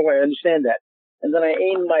tree's in my way, I understand that. And then I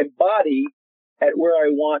aim my body at where I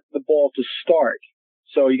want the ball to start.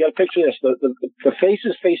 So you got to picture this. The face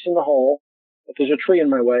is facing the hole, but there's a tree in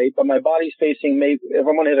my way, but my body's facing, maybe if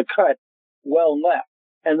I'm going to hit a cut, well left.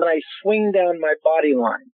 And then I swing down my body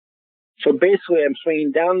line. So basically I'm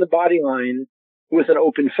swinging down the body line with an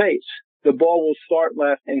open face. The ball will start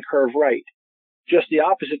left and curve right. Just the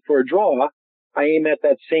opposite for a draw. I aim at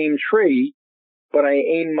that same tree, but I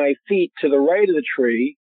aim my feet to the right of the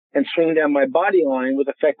tree and swing down my body line with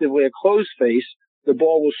effectively a closed face. The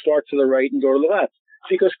ball will start to the right and go to the left.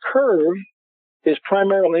 Because curve is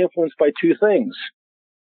primarily influenced by two things,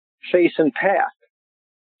 face and path.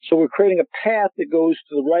 So we're creating a path that goes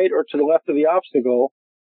to the right or to the left of the obstacle,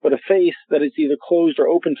 but a face that is either closed or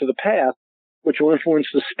open to the path, which will influence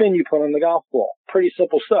the spin you put on the golf ball. Pretty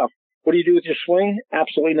simple stuff. What do you do with your swing?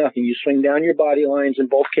 Absolutely nothing. You swing down your body lines in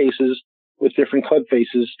both cases with different club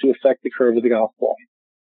faces to affect the curve of the golf ball.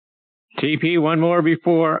 TP, one more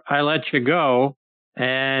before I let you go.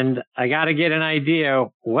 And I got to get an idea.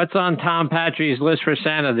 What's on Tom Patri's list for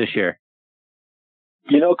Santa this year?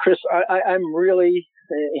 Chris, I'm really,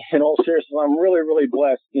 in all seriousness, I'm really, really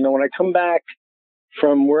blessed. When I come back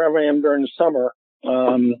from wherever I am during the summer,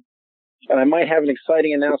 and I might have an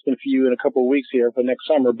exciting announcement for you in a couple of weeks here for next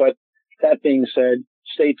summer. But that being said,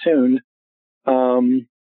 stay tuned.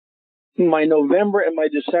 My November and my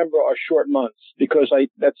December are short months because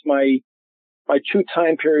that's my two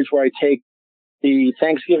time periods where I take the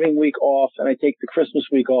Thanksgiving week off and I take the Christmas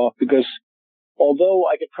week off, because although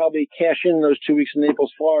I could probably cash in those 2 weeks in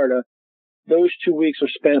Naples, Florida, those 2 weeks are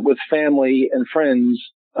spent with family and friends,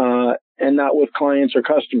 and not with clients or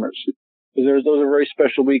customers. Because those are very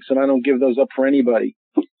special weeks, and I don't give those up for anybody.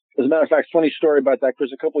 As a matter of fact, funny story about that,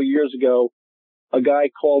 Chris. A couple of years ago, a guy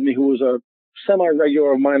called me who was a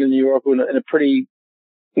semi-regular of mine in New York, and a pretty,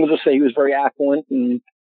 we'll just say he was very affluent and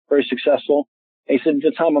very successful. And he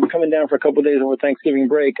said, Tom, I'm coming down for a couple of days over Thanksgiving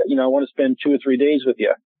break. I want to spend 2 or 3 days with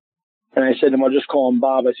you. And I said to him, I'll just call him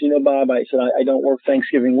Bob. I said, Bob, I said, I don't work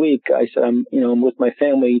Thanksgiving week. I said, I'm with my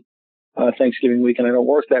family Thanksgiving week, and I don't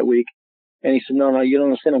work that week. And he said, no, you don't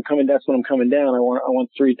understand. That's when I'm coming down. I want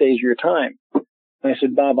 3 days of your time. And I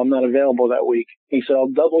said, Bob, I'm not available that week. He said, I'll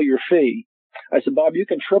double your fee. I said, Bob, you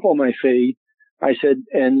can triple my fee. I said,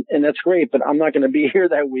 and that's great, but I'm not going to be here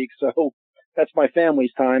that week. So that's my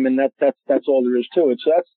family's time, and that's all there is to it.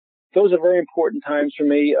 So those are very important times for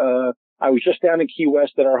me. I was just down in Key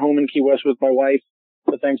West at our home in Key West with my wife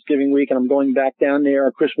for Thanksgiving week, and I'm going back down there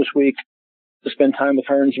on Christmas week to spend time with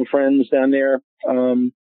her and some friends down there.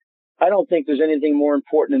 I don't think there's anything more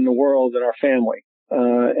important in the world than our family,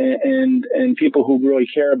 and people who really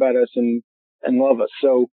care about us and love us.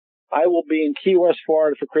 So I will be in Key West,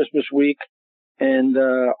 Florida for Christmas week, and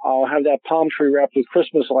I'll have that palm tree wrapped with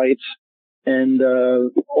Christmas lights. And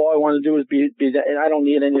all I want to do is be that, and I don't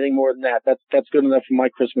need anything more than that. That's good enough for my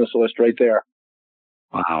Christmas list right there.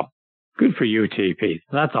 Wow, good for you, TP.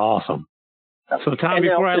 That's awesome. So, Tom,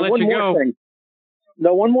 before I let you go,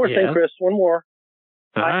 one more thing, Chris. One more.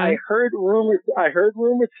 Right. I heard rumor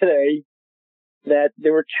today that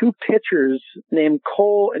there were 2 pitchers named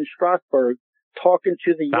Cole and Strasburg talking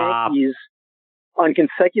to the Yankees on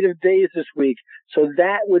consecutive days this week. So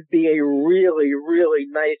that would be a really, really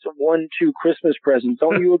nice 1-2 Christmas present.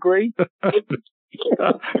 Don't you agree?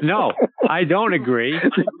 No, I don't agree.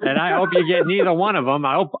 And I hope you get neither one of them.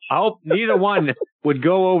 I hope neither one would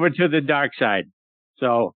go over to the dark side.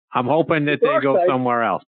 So I'm hoping that they go somewhere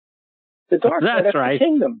else. The dark side, that's right. The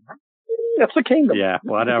kingdom. That's the kingdom. Yeah,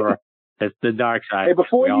 whatever. It's the dark side. Hey,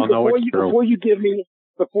 before you give me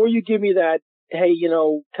that, hey,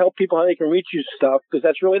 tell people how they can reach you stuff, because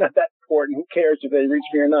that's really not that important. Who cares if they reach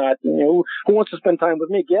me or not? Who wants to spend time with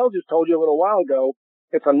me? Gail just told you a little while ago,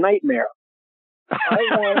 it's a nightmare. I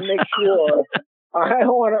want to make sure,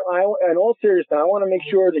 in all seriousness, I want to make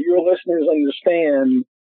sure that your listeners understand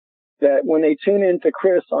that when they tune in to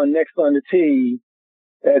Chris on Next on the Tee,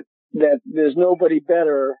 that there's nobody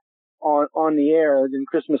better on the air than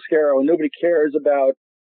Chris Mascaro, and nobody cares about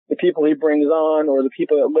the people he brings on or the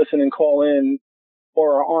people that listen and call in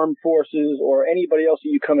or our armed forces or anybody else that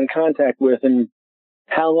you come in contact with, and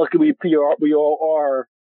how lucky we all are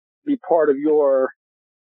to be part of your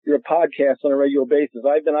podcast on a regular basis.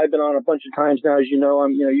 I've been on a bunch of times now, as you know.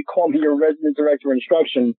 You call me your resident director of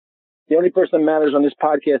instruction. The only person that matters on this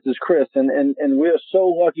podcast is Chris, and we're so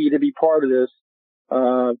lucky to be part of this.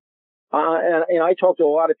 And I talk to a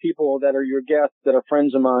lot of people that are your guests that are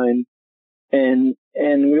friends of mine, and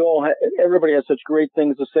everybody has such great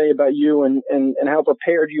things to say about you and how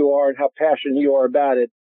prepared you are and how passionate you are about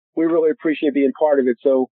it. We really appreciate being part of it.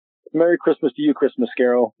 So Merry Christmas to you, Chris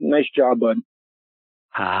Mascaro. Nice job, bud.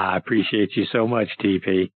 I appreciate you so much,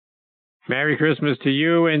 TP. Merry Christmas to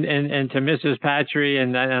you and to Mrs. Patri,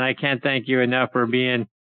 and I can't thank you enough for being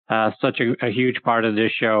such a huge part of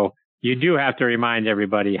this show. You do have to remind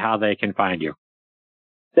everybody how they can find you.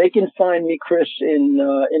 They can find me, Chris,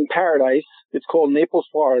 in Paradise. It's called Naples,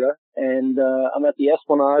 Florida, and I'm at the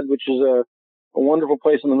Esplanade, which is a wonderful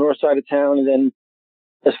place on the north side of town. And then,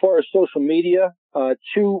 as far as social media,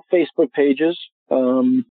 2 Facebook pages,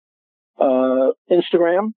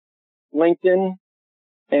 Instagram, LinkedIn,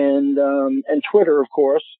 and Twitter, of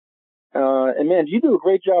course. And man, you do a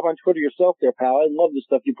great job on Twitter yourself there, pal. I love the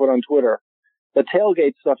stuff you put on Twitter. The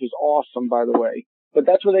tailgate stuff is awesome, by the way. But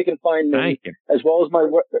that's where they can find me, as well as my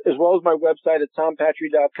website at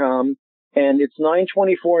tompatri.com. And it's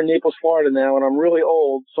 9:24 in Naples, Florida now, and I'm really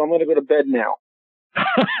old, so I'm going to go to bed now.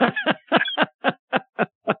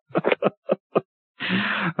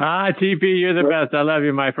 TP, you're the best. I love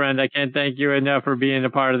you, my friend. I can't thank you enough for being a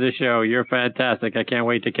part of the show. You're fantastic. I can't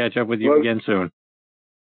wait to catch up with you again soon.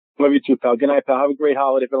 Love you too, pal. Good night, pal. Have a great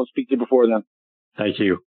holiday if I don't speak to you before then. Thank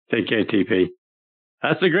you. Take care, TP.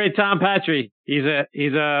 That's the great Tom Patri. He's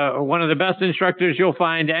one of the best instructors you'll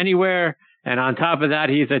find anywhere. And on top of that,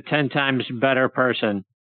 he's a 10 times better person.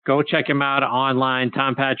 Go check him out online.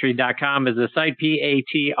 TomPatri.com is the site,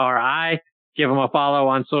 Patri. Give him a follow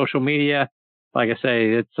on social media. Like I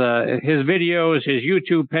say, it's his videos, his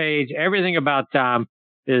YouTube page, everything about Tom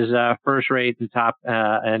is first rate and top,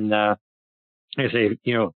 top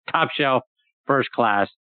shelf, first class.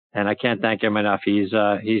 And I can't thank him enough. He's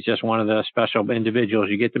just one of the special individuals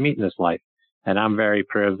you get to meet in this life. And I'm very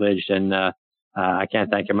privileged, and I can't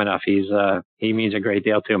thank him enough. He means a great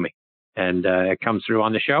deal to me. And it comes through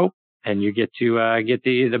on the show, and you get to get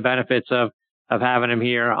the benefits of of having him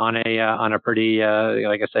here on a pretty,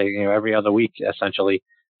 like I say, every other week, essentially.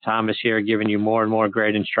 Tom is here giving you more and more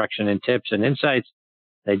great instruction and tips and insights.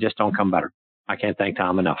 They just don't come better. I can't thank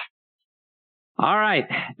Tom enough. All right.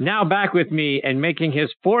 Now back with me and making his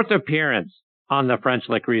fourth appearance on the French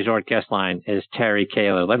Lick Resort guest line is Terry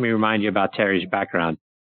Koehler. Let me remind you about Terry's background.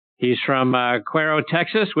 He's from Cuero,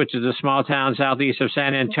 Texas, which is a small town southeast of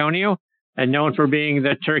San Antonio and known for being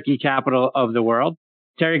the turkey capital of the world.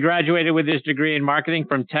 Terry graduated with his degree in marketing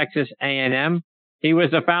from Texas A&M. He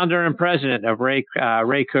was the founder and president of Ray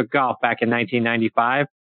Cook Golf back in 1995.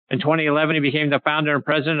 In 2011, he became the founder and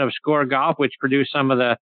president of Score Golf, which produced some of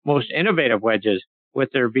the most innovative wedges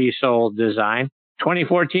with their V-Sole design.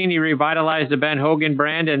 2014, he revitalized the Ben Hogan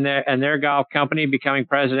brand and their golf company, becoming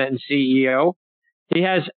president and CEO. He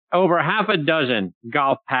has over half a dozen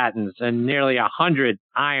golf patents and nearly 100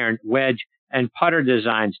 iron, wedge, and putter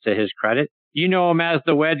designs to his credit. You know him as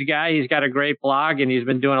the Wedge guy. He's got a great blog, and he's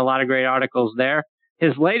been doing a lot of great articles there.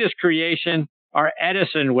 His latest creation are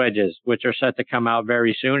Edison wedges, which are set to come out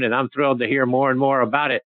very soon, and I'm thrilled to hear more and more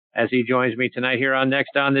about it as he joins me tonight here on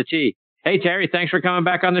Next on the Tee. Hey, Terry, thanks for coming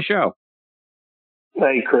back on the show.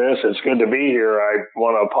 Hey, Chris, it's good to be here. I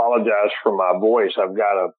want to apologize for my voice.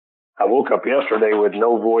 I woke up yesterday with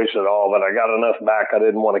no voice at all, but I got enough back. I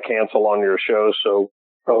didn't want to cancel on your show, so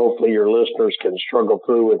hopefully your listeners can struggle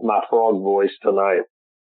through with my frog voice tonight.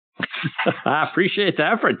 I appreciate the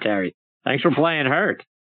effort, Terry. Thanks for playing hurt.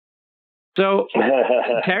 So,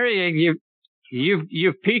 Terry,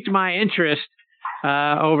 you've piqued my interest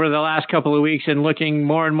over the last couple of weeks in looking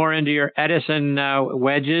more and more into your Edison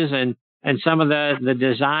wedges and some of the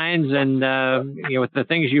designs and the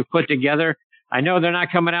things you've put together. I know they're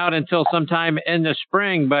not coming out until sometime in the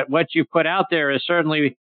spring, but what you put out there is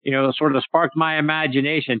certainly, sort of sparked my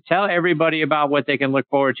imagination. Tell everybody about what they can look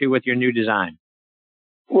forward to with your new design.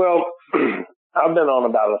 Well, I've been on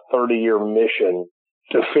about a 30-year mission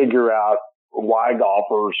to figure out why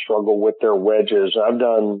golfers struggle with their wedges. I've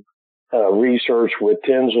done research with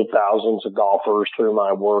tens of thousands of golfers through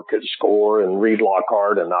my work at Score and Reed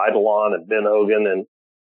Lockhart and Eidolon and Ben Hogan, and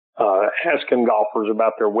asking golfers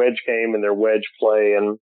about their wedge game and their wedge play.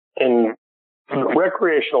 And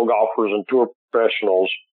recreational golfers and tour professionals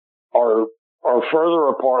are further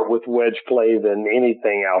apart with wedge play than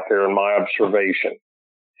anything out there in my observation.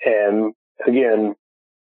 And again,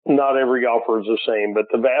 not every golfer is the same, but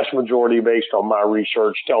the vast majority, based on my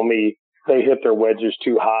research, tell me they hit their wedges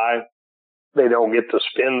too high. They don't get the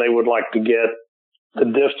spin they would like to get. The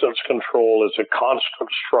distance control is a constant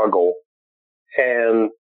struggle.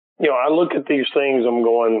 And, I look at these things, I'm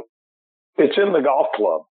going, it's in the golf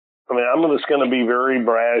club. I mean, I'm just going to be very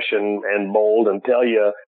brash and bold and tell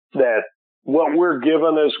you that what we're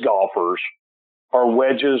given as golfers are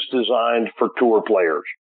wedges designed for tour players.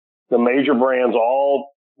 The major brands all,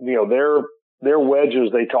 their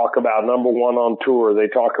wedges, they talk about number one on tour. They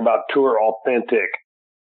talk about tour authentic.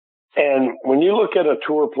 And when you look at a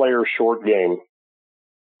tour player's short game,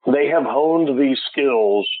 they have honed these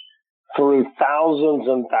skills through thousands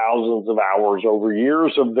and thousands of hours over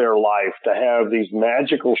years of their life to have these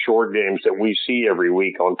magical short games that we see every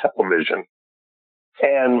week on television.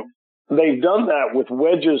 And they've done that with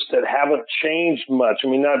wedges that haven't changed much. I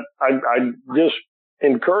mean, I just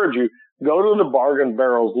encourage you, go to the bargain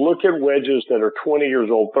barrels, look at wedges that are 20 years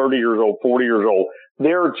old, 30 years old, 40 years old.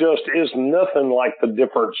 There just is nothing like the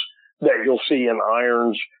difference that you'll see in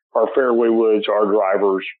irons, our fairway woods, our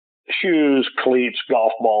drivers, shoes, cleats,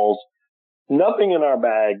 golf balls. Nothing in our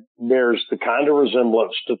bag bears the kind of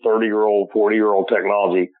resemblance to 30-year-old, 40-year-old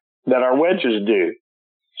technology that our wedges do.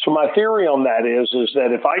 So my theory on that is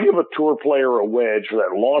that if I give a tour player a wedge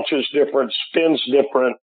that launches different, spins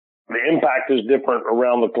different, the impact is different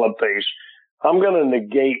around the club face, I'm going to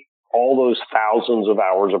negate all those thousands of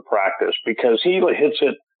hours of practice because he hits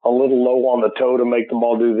it a little low on the toe to make the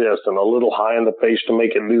ball do this and a little high in the face to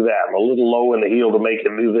make it do that and a little low in the heel to make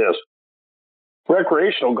it do this.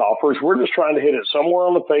 Recreational golfers, we're just trying to hit it somewhere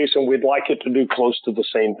on the face, and we'd like it to do close to the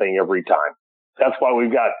same thing every time. That's why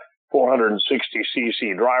we've got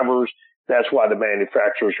 460cc drivers. That's why the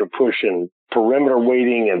manufacturers are pushing perimeter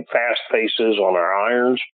weighting and fast faces on our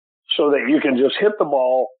irons so that you can just hit the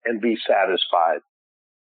ball and be satisfied.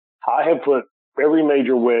 I have put every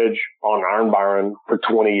major wedge on Iron Byron for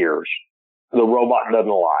 20 years. The robot doesn't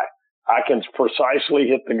lie. I can precisely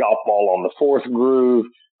hit the golf ball on the fourth groove,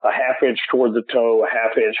 a half inch toward the toe, a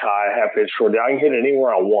half inch high, a half inch toward I can hit it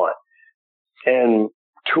anywhere I want. And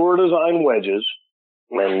tour design wedges,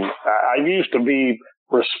 and I used to be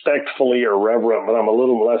respectfully irreverent, but I'm a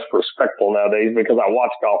little less respectful nowadays because I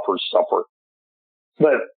watch golfers suffer.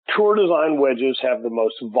 But tour design wedges have the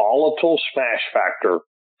most volatile smash factor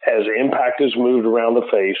as impact is moved around the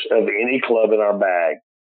face of any club in our bag.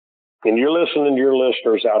 And you're listening to your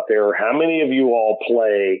listeners out there, how many of you all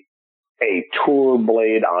play a tour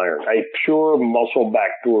blade iron, a pure muscle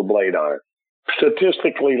back tour blade iron?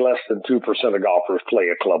 Statistically, less than 2% of golfers play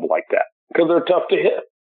a club like that because they're tough to hit.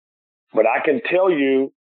 But I can tell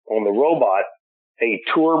you on the robot, a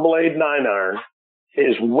tour blade 9-iron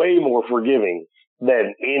is way more forgiving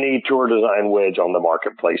than any tour design wedge on the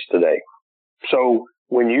marketplace today. So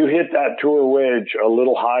when you hit that tour wedge a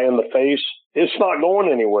little high in the face, it's not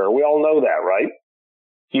going anywhere. We all know that, right?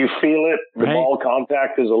 You feel it. The ball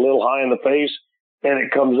contact is a little high in the face, and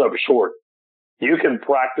it comes up short. You can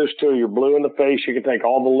practice till you're blue in the face. You can take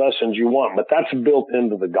all the lessons you want, but that's built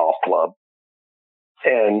into the golf club.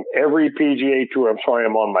 And every PGA Tour, I'm sorry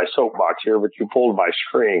I'm on my soapbox here, but you pulled my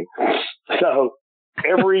string. So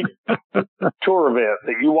every tour event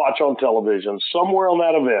that you watch on television, somewhere on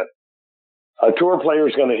that event, a tour player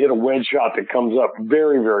is going to hit a wedge shot that comes up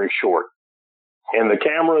very, very short. And the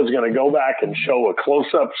camera is going to go back and show a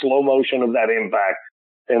close-up slow motion of that impact.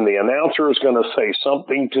 And the announcer is going to say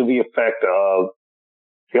something to the effect of,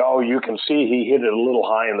 you can see he hit it a little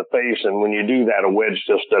high in the face. And when you do that, a wedge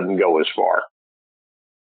just doesn't go as far.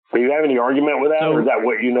 Do you have any argument with that, or is that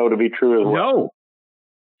what you know to be true as well?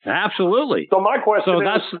 No, absolutely. So my question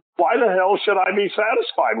is, why the hell should I be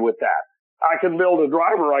satisfied with that? I can build a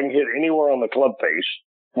driver I can hit anywhere on the club face.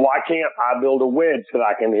 Why can't I build a wedge that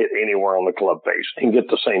I can hit anywhere on the club face and get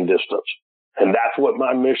the same distance? And that's what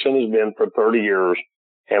my mission has been for 30 years.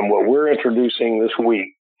 And what we're introducing this week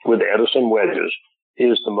with Edison wedges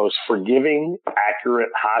is the most forgiving, accurate,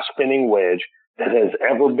 high-spinning wedge that has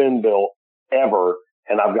ever been built, ever.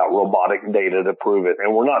 And I've got robotic data to prove it.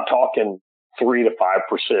 And we're not talking 3 to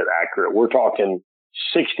 5% accurate. We're talking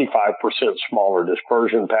 65% smaller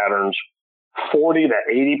dispersion patterns, 40 to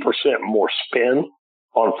 80% more spin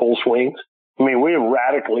on full swings. I mean, we have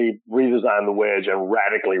radically redesigned the wedge and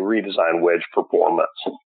radically redesigned wedge performance.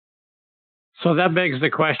 So that begs the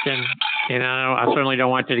question, I certainly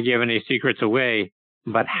don't want you to give any secrets away,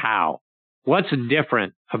 but how? What's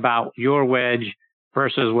different about your wedge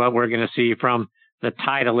versus what we're going to see from the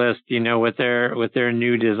Titleist, with their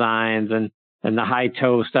new designs and the high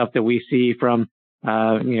toe stuff that we see from,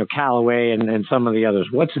 Callaway and some of the others?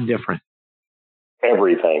 What's different?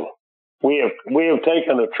 Everything. We have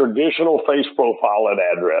taken a traditional face profile at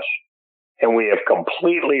address, and we have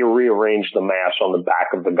completely rearranged the mass on the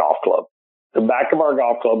back of the golf club. The back of our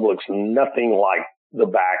golf club looks nothing like the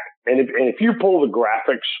back. And if you pull the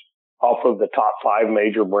graphics off of the top 5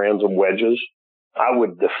 major brands of wedges, I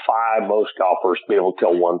would defy most golfers to be able to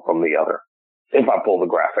tell one from the other if I pull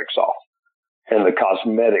the graphics off and the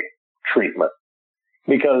cosmetic treatment.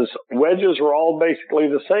 Because wedges are all basically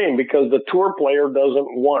the same, because the tour player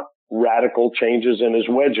doesn't want radical changes in his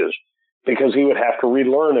wedges because he would have to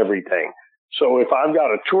relearn everything. So if I've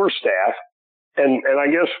got a tour staff, and I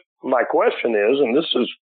guess my question is, and this is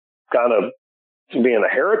kind of being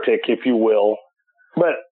a heretic, if you will,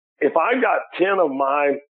 but if I got 10 of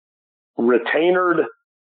my retainered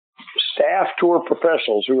staff tour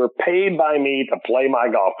professionals who are paid by me to play my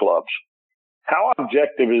golf clubs, how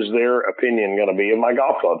objective is their opinion going to be of my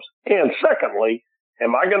golf clubs? And secondly,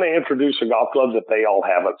 am I going to introduce a golf club that they all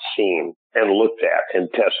haven't seen and looked at and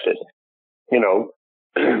tested?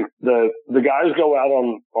 The guys go out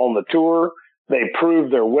on the tour, they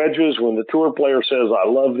prove their wedges. When the tour player says, I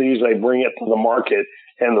love these, they bring it to the market,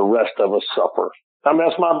 and the rest of us suffer. I mean,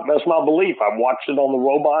 that's my belief. I've watched it on the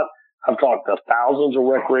robot. I've talked to thousands of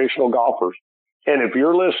recreational golfers. And if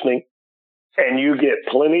you're listening and you get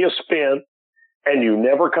plenty of spin and you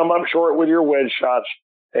never come up short with your wedge shots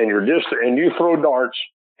and and you throw darts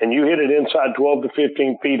and you hit it inside 12 to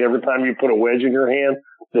 15 feet every time you put a wedge in your hand,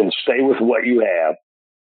 then stay with what you have.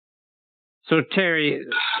 So, Terry,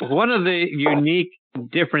 one of the unique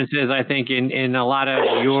differences, I think, in a lot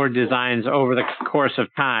of your designs over the course of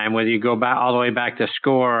time, whether you go back all the way back to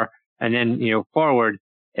score and then, forward,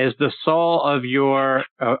 is the soul of your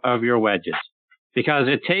wedges, because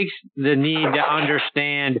it takes the need to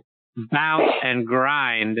understand bounce and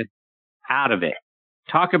grind out of it.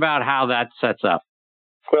 Talk about how that sets up.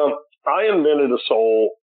 Well, I invented a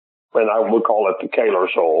sole, and I would call it the Koehler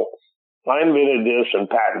sole. I invented this and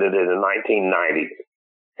patented it in 1990.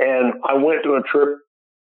 And I went to a trip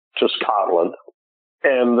to Scotland,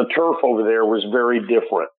 and the turf over there was very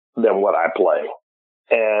different than what I play.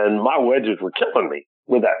 And my wedges were killing me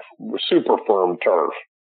with that super firm turf.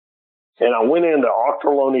 And I went into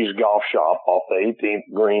Octoloni's golf shop off the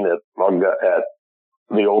 18th green at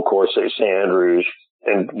the old course at St. Andrews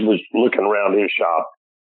and was looking around his shop.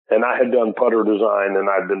 And I had done putter design, and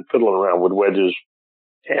I'd been fiddling around with wedges.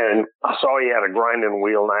 And I saw he had a grinding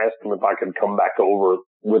wheel, and I asked him if I could come back over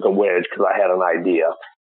with a wedge because I had an idea.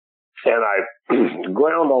 And I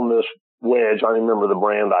ground on this wedge. I remember the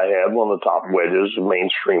brand I had, one of the top wedges,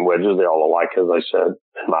 mainstream wedges. They all alike, as I said,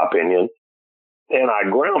 in my opinion. And I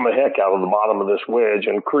ground the heck out of the bottom of this wedge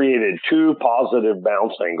and created 2 positive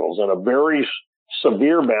bounce angles and a very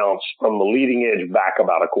severe bounce from the leading edge back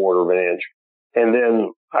about 1/4 of an inch. And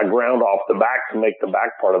then I ground off the back to make the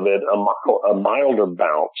back part of it a milder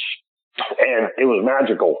bounce. And it was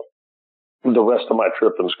magical the rest of my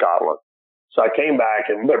trip in Scotland. So I came back,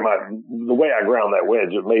 and the way I ground that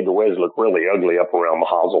wedge, it made the wedge look really ugly up around the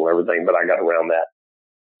hosel and everything, but I got around that.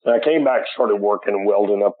 And I came back, started working and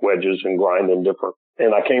welding up wedges and grinding different.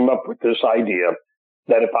 And I came up with this idea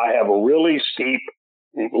that if I have a really steep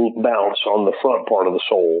bounce on the front part of the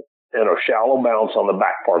sole and a shallow bounce on the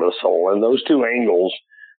back part of the sole, and those 2 angles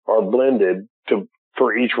are blended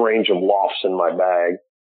for each range of lofts in my bag,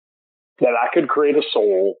 that I could create a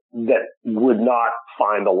sole that would not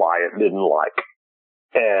find a lie it didn't like.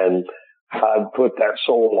 And I put that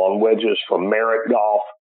sole on wedges from Merritt Golf,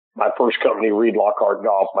 my first company, Reed Lockhart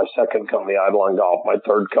Golf, my second company, Eidolon Golf, my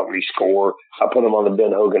third company, Score. I put them on the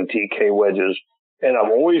Ben Hogan TK wedges, and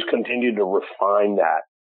I've always continued to refine that.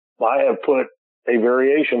 I have put a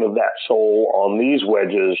variation of that sole on these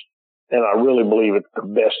wedges, and I really believe it's the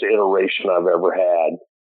best iteration I've ever had.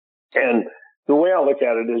 And the way I look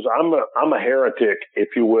at it is I'm a heretic,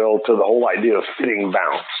 if you will, to the whole idea of fitting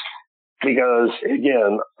bounce. Because,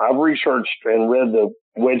 again, I've researched and read the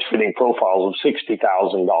wedge fitting profiles of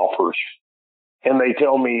 60,000 golfers. And they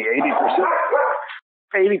tell me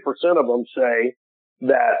 80% of them say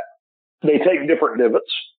that they take different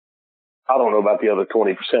divots. I don't know about the other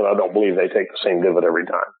 20%. I don't believe they take the same divot every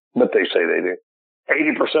time, but they say they do.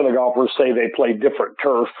 80% of golfers say they play different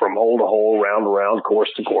turf from hole to hole, round to round,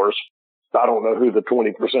 course to course. I don't know who the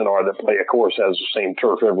 20% are that play a course has the same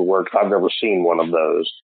turf everywhere, because I've never seen one of those.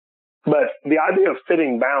 But the idea of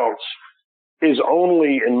fitting bounce is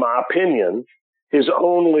only, in my opinion, is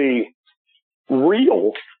only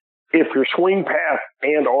real if your swing path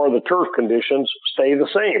and or the turf conditions stay the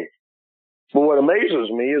same. But what amazes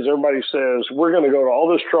me is everybody says, we're going to go to all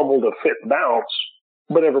this trouble to fit bounce,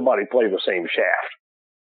 but everybody play the same shaft.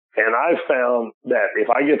 And I've found that if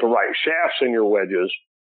I get the right shafts in your wedges,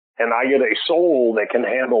 and I get a sole that can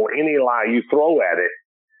handle any lie you throw at it,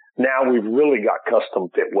 now we've really got custom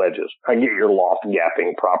fit wedges. I get your loft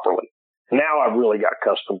gapping properly. Now I've really got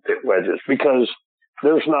custom fit wedges, because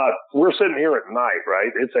we're sitting here at night,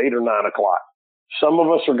 right? It's 8 or 9 o'clock. Some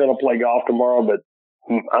of us are going to play golf tomorrow, but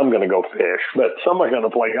I'm going to go fish, but some are going to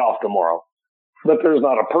play golf tomorrow. But there's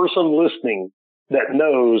not a person listening that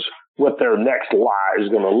knows what their next lie is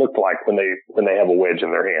going to look like when they have a wedge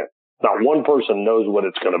in their hand. Not one person knows what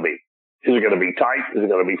it's going to be. Is it going to be tight? Is it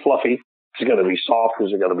going to be fluffy? Is it going to be soft?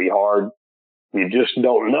 Is it going to be hard? You just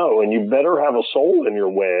don't know. And you better have a sole in your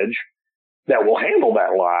wedge that will handle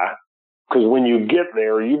that lie, because when you get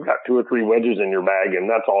there, you've got 2 or 3 wedges in your bag, and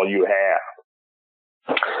that's all you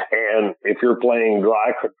have. And if you're playing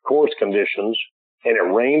dry course conditions and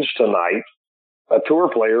it rains tonight, a tour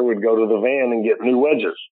player would go to the van and get new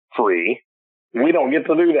wedges free. We don't get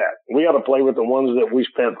to do that. We got to play with the ones that we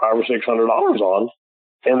spent $500 or $600 on,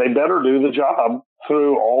 and they better do the job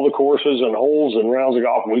through all the courses and holes and rounds of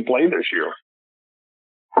golf we played this year.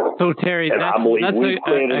 So Terry, and I believe we've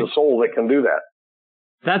created a soul that can do that.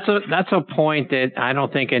 That's a point that I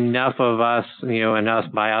don't think enough of us, and us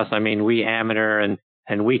by us, I mean we amateur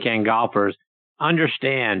and weekend golfers,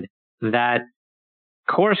 understand that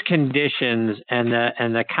course conditions and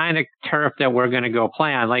the kind of turf that we're going to go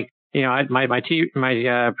play on. Like, my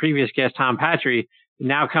previous guest, Tom Patri,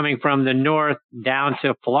 now coming from the north down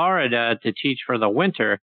to Florida to teach for the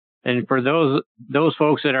winter. And for those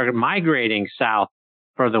folks that are migrating south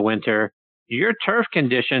for the winter, your turf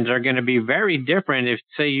conditions are going to be very different. If,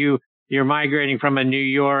 say, you're migrating from a New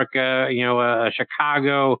York, a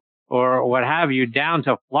Chicago or what have you down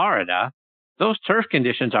to Florida, those turf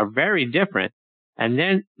conditions are very different. And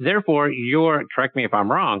then, therefore, correct me if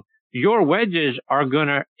I'm wrong, your wedges are going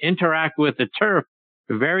to interact with the turf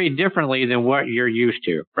very differently than what you're used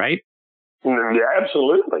to, right? Yeah,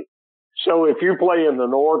 absolutely. So if you play in the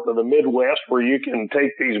north or the Midwest where you can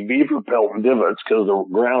take these beaver pelt divots because the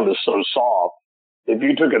ground is so soft, if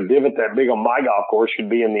you took a divot that big on my golf course, you'd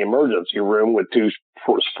be in the emergency room with 2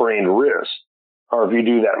 sprained wrists. Or if you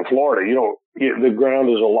do that in Florida, the ground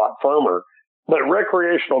is a lot firmer. But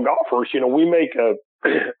recreational golfers, we make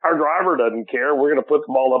our driver doesn't care. We're going to put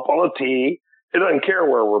the ball up on a tee. It doesn't care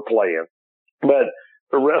where we're playing. But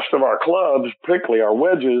the rest of our clubs, particularly our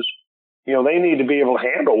wedges, they need to be able to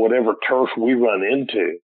handle whatever turf we run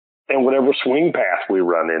into and whatever swing path we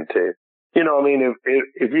run into.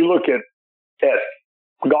 If you look at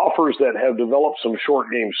golfers that have developed some short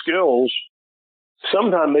game skills,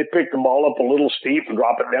 sometimes they pick the ball up a little steep and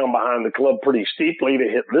drop it down behind the club pretty steeply to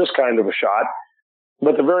hit this kind of a shot.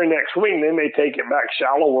 But the very next swing, they may take it back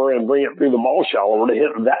shallower and bring it through the ball shallower to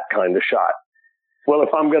hit that kind of shot. Well,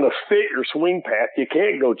 if I'm going to fit your swing path, you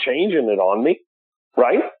can't go changing it on me,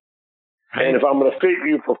 right? And if I'm going to fit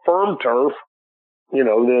you for firm turf,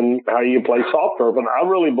 then how you play soft turf. And I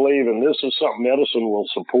really believe, and this is something medicine will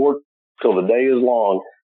support till the day is long,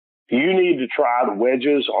 you need to try the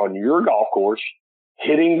wedges on your golf course,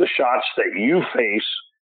 hitting the shots that you face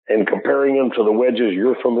and comparing them to the wedges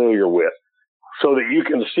you're familiar with, so that you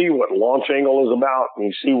can see what launch angle is about, and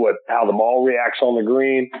you see how the ball reacts on the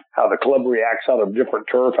green, how the club reacts out of different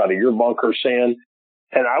turf, out of your bunker sand.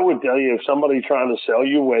 And I would tell you, if somebody's trying to sell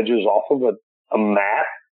you wedges off of a mat,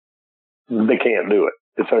 they can't do it.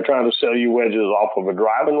 If they're trying to sell you wedges off of a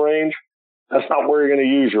driving range, that's not where you're going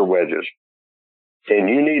to use your wedges. And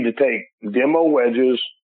you need to take demo wedges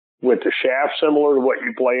with the shaft similar to what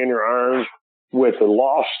you play in your irons, with the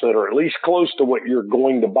lofts that are at least close to what you're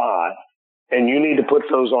going to buy, and you need to put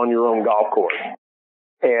those on your own golf course.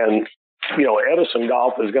 And, Edison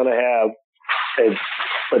Golf is going to have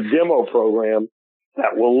a demo program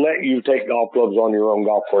that will let you take golf clubs on your own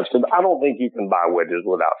golf course. Because I don't think you can buy wedges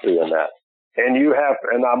without doing that. And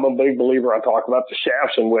and I'm a big believer, I talk about the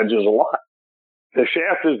shafts and wedges a lot. The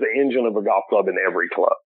shaft is the engine of a golf club in every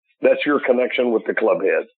club. That's your connection with the club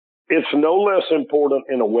head. It's no less important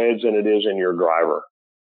in a wedge than it is in your driver,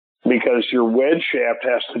 because your wedge shaft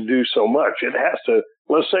has to do so much. It has to,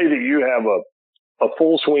 let's say that you have a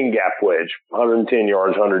full swing gap wedge, 110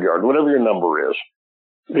 yards, 100 yards, whatever your number is.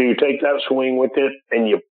 You take that swing with it and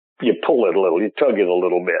you pull it a little, you tug it a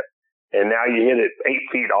little bit. And now you hit it 8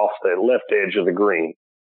 feet off the left edge of the green,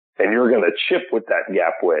 and you're going to chip with that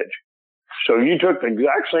gap wedge. So you took the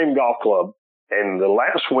exact same golf club, and the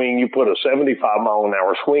last swing you put a 75 mile an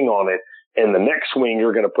hour swing on it, and the next swing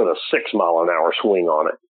you're going to put a 6 mile an hour swing on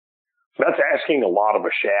it. That's asking a lot of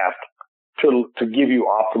a shaft to give you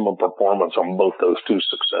optimum performance on both those two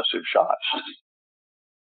successive shots.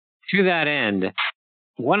 To that end,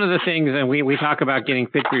 one of the things, and we talk about getting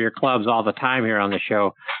fit for your clubs all the time here on the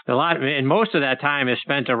show, and most of that time is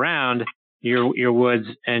spent around your woods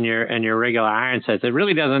and your regular iron sets. It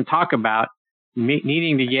really doesn't talk about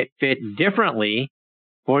needing to get fit differently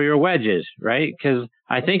for your wedges, right? Because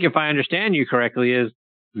I think, if I understand you correctly, is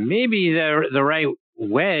maybe the right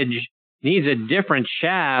wedge needs a different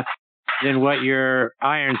shaft than what your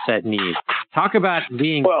iron set needs. Talk about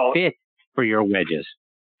being fit for your wedges.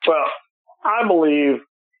 Well, I believe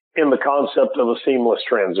in the concept of a seamless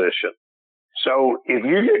transition. So if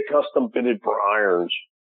you get custom fitted for irons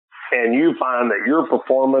and you find that your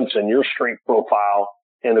performance and your strength profile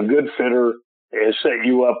and a good fitter has set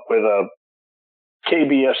you up with a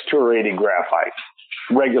KBS Tour 80 graphite,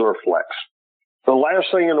 regular flex, the last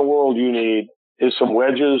thing in the world you need is some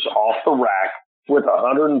wedges off the rack with a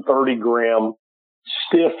 130 gram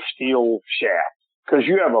stiff steel shaft, because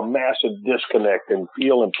you have a massive disconnect in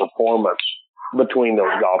feel and performance between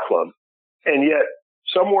those golf clubs. And yet,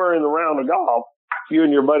 somewhere in the round of golf, you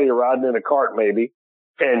and your buddy are riding in a cart maybe,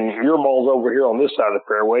 and your ball's over here on this side of the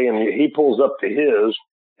fairway, and he pulls up to his,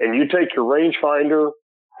 and you take your rangefinder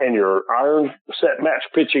and your iron set match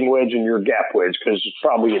pitching wedge and your gap wedge, because it's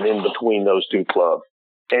probably an in-between those two clubs.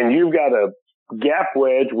 And you've got a gap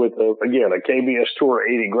wedge with, a KBS Tour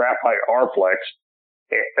 80 graphite R-Flex,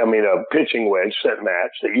 a pitching wedge set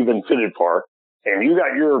match that you've been fitted for, and you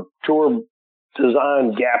got your Tour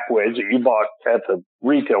design gap wedge that you bought at the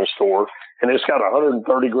retail store, and it's got a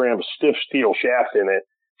 130 gram stiff steel shaft in it.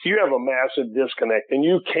 You have a massive disconnect, and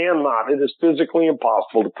it is physically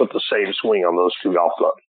impossible to put the same swing on those two golf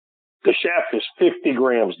clubs. The shaft is 50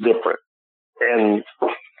 grams different and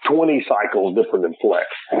 20 cycles different in flex.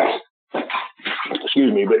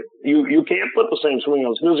 Excuse me, but you can't put the same swing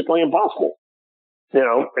on. It's physically impossible.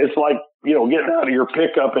 It's like, getting out of your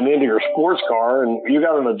pickup and into your sports car, and you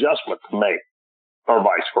got an adjustment to make, or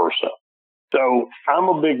vice versa. So I'm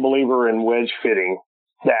a big believer in wedge fitting,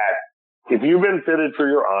 that if you've been fitted for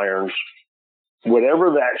your irons,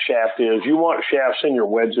 whatever that shaft is, you want shafts in your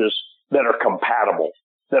wedges that are compatible,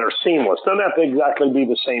 that are seamless. Doesn't have to exactly be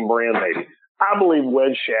the same brand, maybe. I believe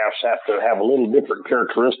wedge shafts have to have a little different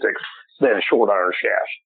characteristics than short iron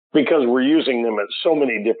shafts, because we're using them at so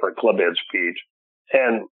many different club head speeds.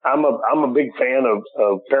 And I'm a big fan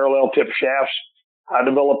of parallel tip shafts. I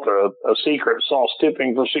developed a secret sauce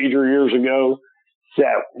tipping procedure years ago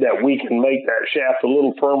that we can make that shaft a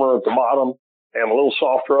little firmer at the bottom and a little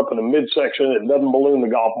softer up in the midsection. It doesn't balloon the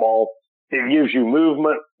golf ball. It gives you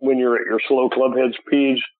movement when you're at your slow club head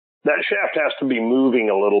speeds. That shaft has to be moving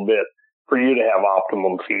a little bit for you to have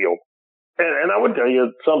optimum feel. And I would tell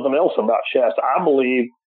you something else about shafts. I believe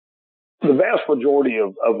the vast majority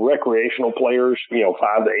of recreational players, 5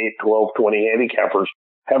 to 8, 12, 20 handicappers,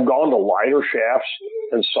 have gone to lighter shafts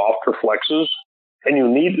and softer flexes. And you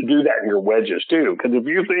need to do that in your wedges too. Because if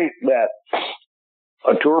you think that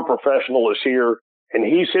a tour professional is here and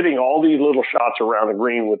he's hitting all these little shots around the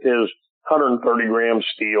green with his 130 gram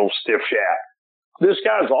steel stiff shaft, this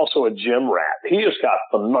guy is also a gym rat. He has got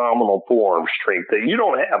phenomenal forearm strength that you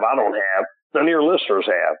don't have, I don't have, none of your listeners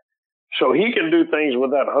have. So he can do things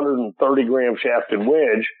with that 130 gram shafted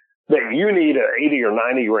wedge that you need an 80 or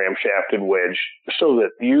 90 gram shafted wedge so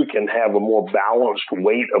that you can have a more balanced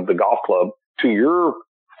weight of the golf club to your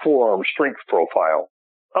forearm strength profile.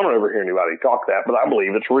 I don't ever hear anybody talk that, but I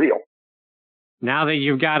believe it's real. Now that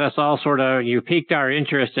you've got us all you piqued our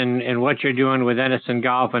interest in what you're doing with Edison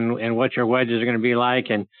Golf and what your wedges are going to be like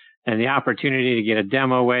and the opportunity to get a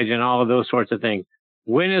demo wedge and all of those sorts of things.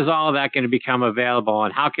 When is all of that going to become available,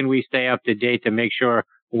 and how can we stay up to date to make sure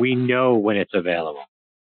we know when it's available?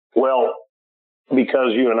 Well,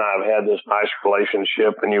 because you and I have had this nice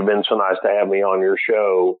relationship and you've been so nice to have me on your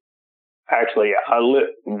show, actually,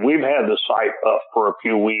 we've had the site up for a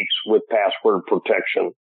few weeks with password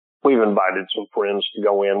protection. We've invited some friends to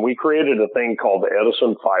go in. We created a thing called the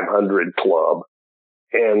Edison 500 Club,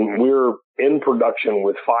 and we're in production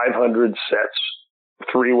with 500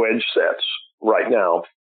 sets, 3 wedge sets right now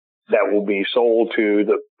that will be sold to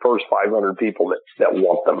the first 500 people that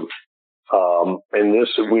want them. And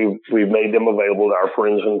we've made them available to our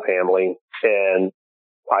friends and family, and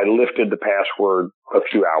I lifted the password a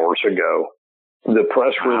few hours ago. The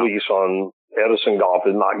press release on Edison Golf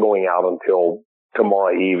is not going out until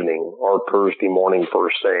tomorrow evening or Thursday morning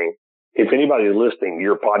first thing. If anybody's listening to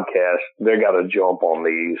your podcast, they got to jump on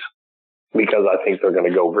these because I think they're going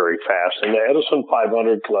to go very fast. And the Edison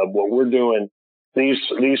 500 Club, what we're doing, these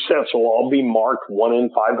sets will all be marked 1 in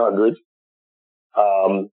 500.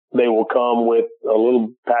 They will come with a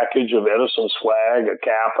little package of Edison swag, a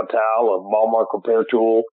cap, a towel, a ball mark repair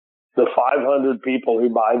tool. The 500 people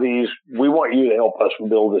who buy these, we want you to help us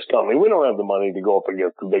build this company. We don't have the money to go up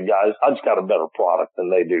against the big guys. I just got a better product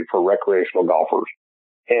than they do for recreational golfers.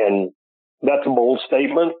 And that's a bold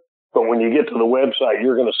statement. But when you get to the website,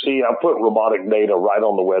 you're going to see I put robotic data right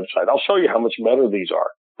on the website. I'll show you how much better these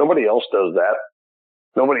are. Nobody else does that.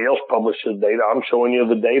 Nobody else publishes data. I'm showing you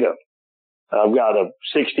the data. I've got a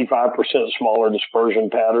 65% smaller dispersion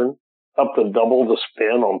pattern, up to double the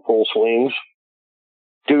spin on full swings,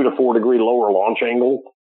 2 to 4 degree lower launch angle.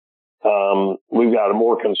 We've got a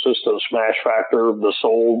more consistent smash factor. The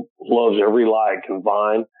sole loves every lie it can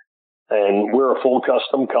find. And we're a full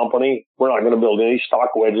custom company. We're not going to build any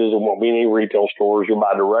stock wedges. There won't be any retail stores. You'll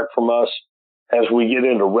buy direct from us. As we get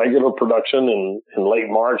into regular production in late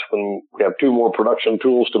March, when we have 2 more production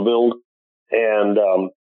tools to build,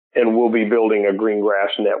 and we'll be building a green grass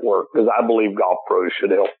network because I believe golf pros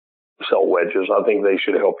should help sell wedges. I think they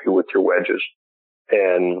should help you with your wedges.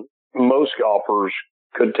 And most golfers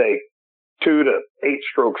could take 2 to 8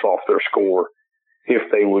 strokes off their score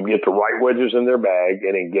if they would get the right wedges in their bag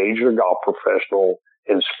and engage their golf professional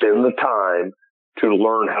and spend the time to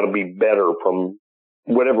learn how to be better from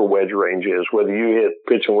whatever wedge range is, whether you hit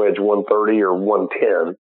pitch and wedge 130 or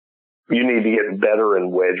 110, you need to get better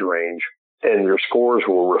in wedge range, and your scores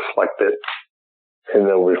will reflect it, and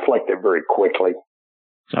they'll reflect it very quickly.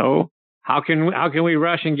 So how can we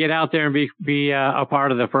rush and get out there and be a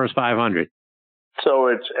part of the first 500? So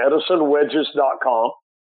it's edisonwedges.com.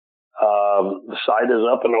 The site is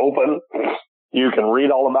up and open. You can read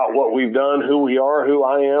all about what we've done, who we are, who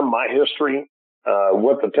I am, my history,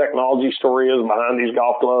 what the technology story is behind these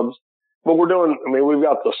golf clubs. But we've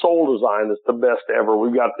got the sole design that's the best ever.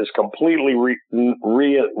 We've got this completely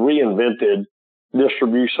reinvented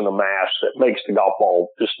distribution of mass that makes the golf ball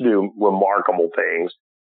just do remarkable things.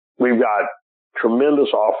 We've got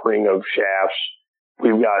tremendous offering of shafts.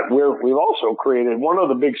 We've also created one of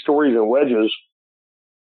the big stories in wedges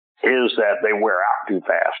is that they wear out too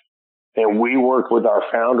fast. And we worked with our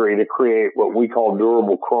foundry to create what we call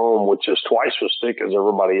durable chrome, which is twice as thick as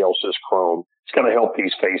everybody else's chrome. It's going to help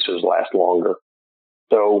these faces last longer.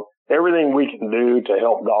 So everything we can do to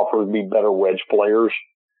help golfers be better wedge players.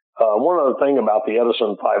 One other thing about the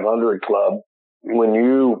Edison 500 Club, when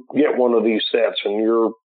you get one of these sets and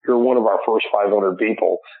you're one of our first 500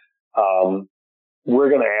 people, we're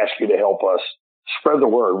going to ask you to help us spread the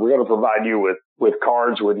word. We're going to provide you with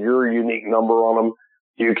cards with your unique number on them.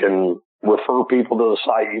 You can refer people to the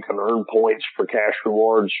site. You can earn points for cash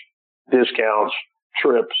rewards, discounts,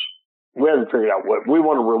 trips. We haven't figured out what we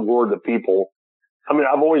want to reward the people. I mean,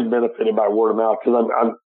 I've always benefited by word of mouth because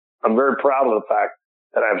I'm very proud of the fact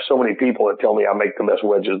that I have so many people that tell me I make the best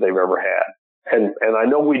wedges they've ever had. And I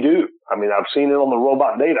know we do. I mean, I've seen it on the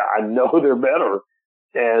robot data. I know they're better.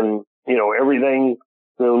 And, you know, everything,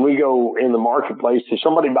 when we go in the marketplace, if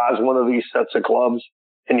somebody buys one of these sets of clubs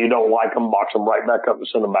and you don't like them, box them right back up and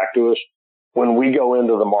send them back to us. When we go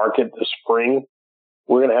into the market this spring,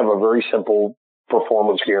 we're going to have a very simple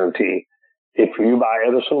performance guarantee. If you buy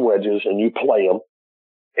Edison wedges and you play them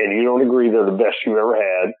and you don't agree they're the best you ever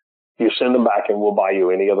had, you send them back and we'll buy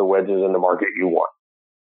you any other wedges in the market you want.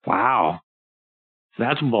 Wow.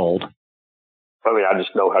 That's bold. I mean, I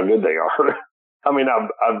just know how good they are. I mean,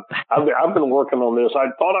 I've been working on this. I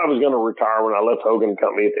thought I was going to retire when I left Hogan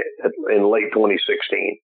Company in late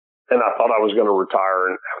 2016. And I thought I was going to retire.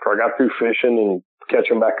 And after I got through fishing and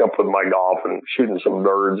catching back up with my golf and shooting some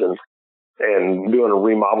birds and doing a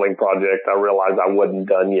remodeling project, I realized I wasn't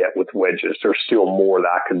done yet with wedges. There's still more that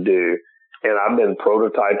I could do. And I've been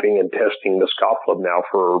prototyping and testing this golf club now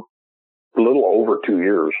for a little over 2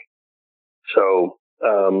 years. So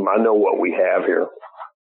I know what we have here.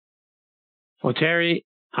 Well, Terry,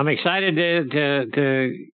 I'm excited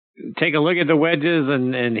to take a look at the wedges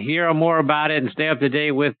and hear more about it and stay up to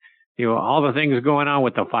date with, you know, all the things going on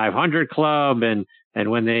with the 500 Club and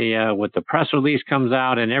when they with the press release comes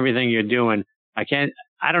out and everything you're doing. I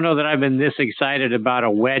don't know that I've been this excited about a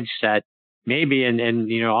wedge set. Maybe and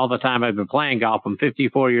you know, all the time I've been playing golf. I'm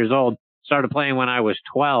 54 years old. Started playing when I was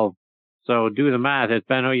 12. So do the math. It's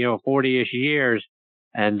been, you know, 40-ish years.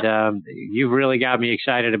 And you've really got me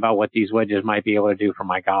excited about what these wedges might be able to do for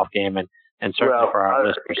my golf game and certainly for our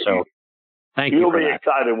listeners. So thank you. You'll be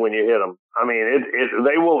excited when you hit them. I mean,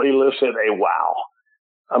 they will elicit a wow.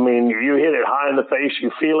 I mean, you hit it high in the face,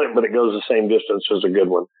 you feel it, but it goes the same distance as a good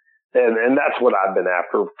one. And that's what I've been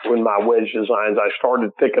after when my wedge designs. I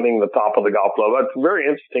started thickening the top of the golf club. That's a very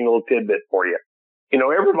interesting little tidbit for you. You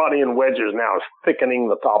know, everybody in wedges now is thickening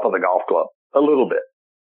the top of the golf club a little bit.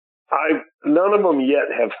 None of them yet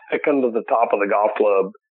have thickened the top of the golf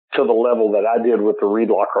club to the level that I did with the Reed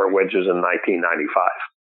Lockhart wedges in 1995.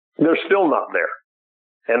 They're still not there.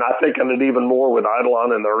 And I thickened it even more with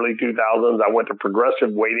Eidolon in the early 2000s. I went to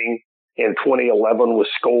progressive weighting in 2011 with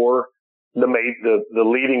Score. The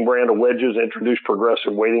leading brand of wedges introduced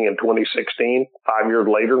progressive weighting in 2016, 5 years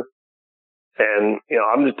later. And, you know,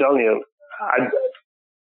 I'm just telling you,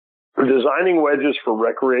 designing wedges for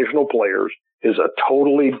recreational players is a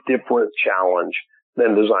totally different challenge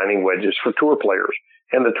than designing wedges for tour players.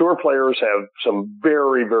 And the tour players have some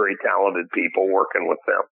very, very talented people working with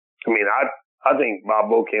them. I mean, I think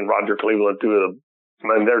Bob Bokeh and Roger Cleveland,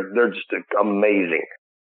 they're just amazing.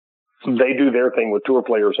 They do their thing with tour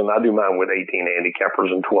players, and I do mine with 18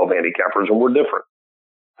 handicappers and 12 handicappers, and we're different.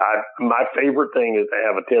 My favorite thing is to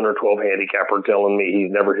have a 10 or 12 handicapper telling me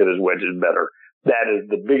he's never hit his wedges better. That is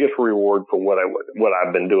the biggest reward for what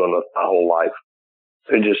I've been doing my whole life.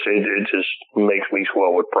 It just makes me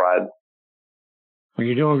swell with pride. Well,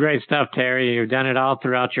 you're doing great stuff, Terry. You've done it all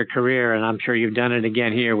throughout your career, and I'm sure you've done it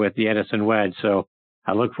again here with the Edison wedge. So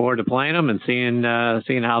I look forward to playing them and seeing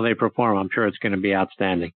how they perform. I'm sure it's going to be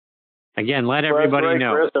outstanding. Again, let everybody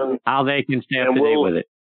know how they can stay up to date with it.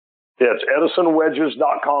 It's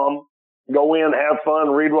EdisonWedges.com. Go in, have fun,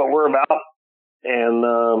 read what we're about. And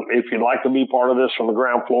if you'd like to be part of this from the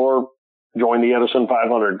ground floor, join the Edison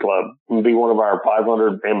 500 Club and be one of our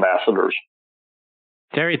 500 ambassadors.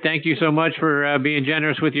 Terry, thank you so much for being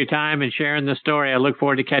generous with your time and sharing the story. I look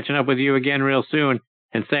forward to catching up with you again real soon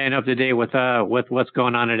and staying up to date with what's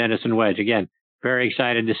going on at Edison Wedge. Again, very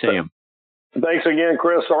excited to see him. Thanks again,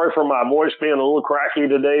 Chris. Sorry for my voice being a little cracky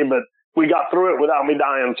today, but we got through it without me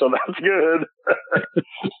dying, so that's good.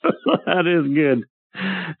 That is good.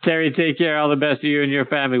 Terry, take care. All the best to you and your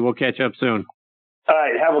family. We'll catch up soon. All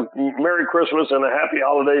right. Have a Merry Christmas and a happy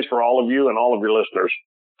holidays for all of you and all of your listeners.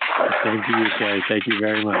 Thank you, Terry. Thank you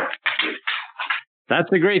very much. That's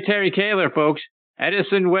the great Terry Koehler, folks.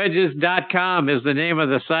 EdisonWedges.com is the name of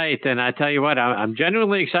the site. And I tell you what, I'm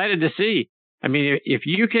genuinely excited to see. I mean, if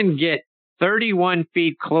you can get 31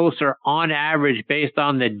 feet closer on average based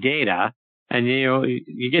on the data, and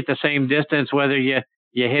you get the same distance whether you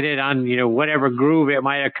hit it on whatever groove it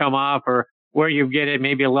might have come off, or where you get it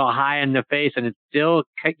maybe a little high in the face, and it still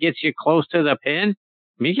gets you close to the pin.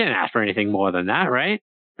 I mean, you can't ask for anything more than that, right?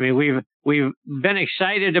 I mean, we've been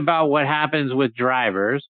excited about what happens with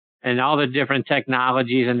drivers and all the different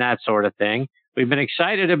technologies and that sort of thing. we've been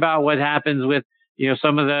excited about what happens with,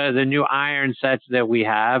 some of the new iron sets that we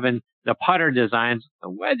have and the putter designs. The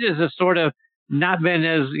wedges have sort of not been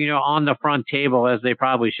as, on the front table as they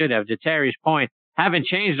probably should have. To Terry's point, haven't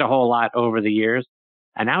changed a whole lot over the years.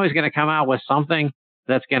 And now he's going to come out with something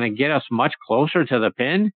that's going to get us much closer to the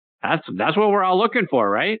pin. That's what we're all looking for,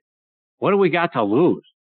 right? What do we got to lose?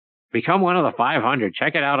 Become one of the 500.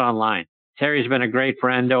 Check it out online. Terry's been a great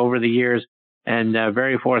friend over the years and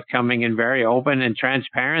very forthcoming and very open and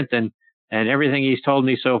transparent. And everything he's told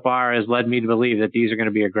me so far has led me to believe that these are going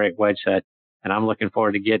to be a great wedge set. And I'm looking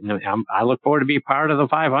forward to getting them. I look forward to be part of the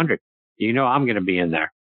 500. I'm going to be in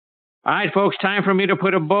there. All right, folks, time for me to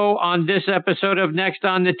put a bow on this episode of Next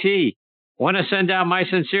on the Tee. Want to send out my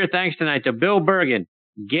sincere thanks tonight to Bill Bergin,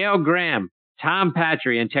 Gail Graham, Tom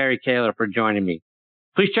Patri, and Terry Koehler for joining me.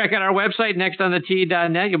 Please check out our website,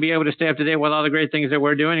 nextonthetee.net. You'll be able to stay up to date with all the great things that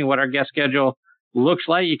we're doing and what our guest schedule looks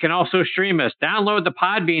like. You can also stream us. Download the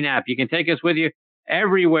Podbean app. You can take us with you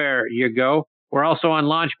everywhere you go. We're also on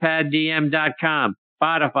LaunchpadDM.com,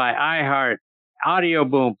 Spotify, iHeart, Audio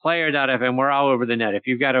Boom, Player.fm. We're all over the net. If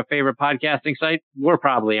you've got a favorite podcasting site, we're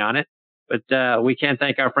probably on it. But we can't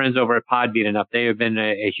thank our friends over at Podbean enough. They have been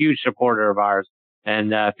a huge supporter of ours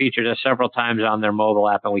and featured us several times on their mobile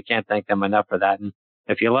app, and we can't thank them enough for that. And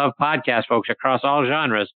if you love podcasts, folks, across all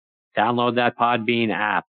genres, download that Podbean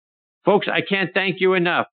app. Folks, I can't thank you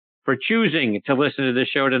enough for choosing to listen to this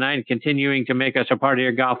show tonight and continuing to make us a part of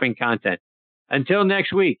your golfing content. Until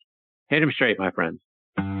next week, hit 'em straight, my friends.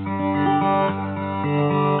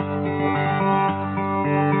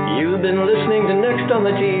 You've been listening to Next on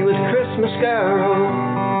the Tee with Chris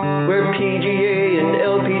Mascaro, where PGA and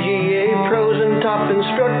LPGA pros and top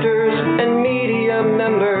instructors and media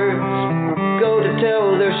members go to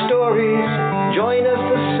tell their stories. Join us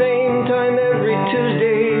the same time every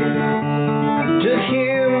Tuesday to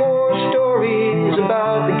hear more stories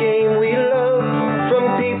about the game we love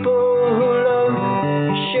from people who love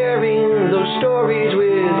sharing those stories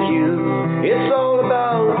with you. It's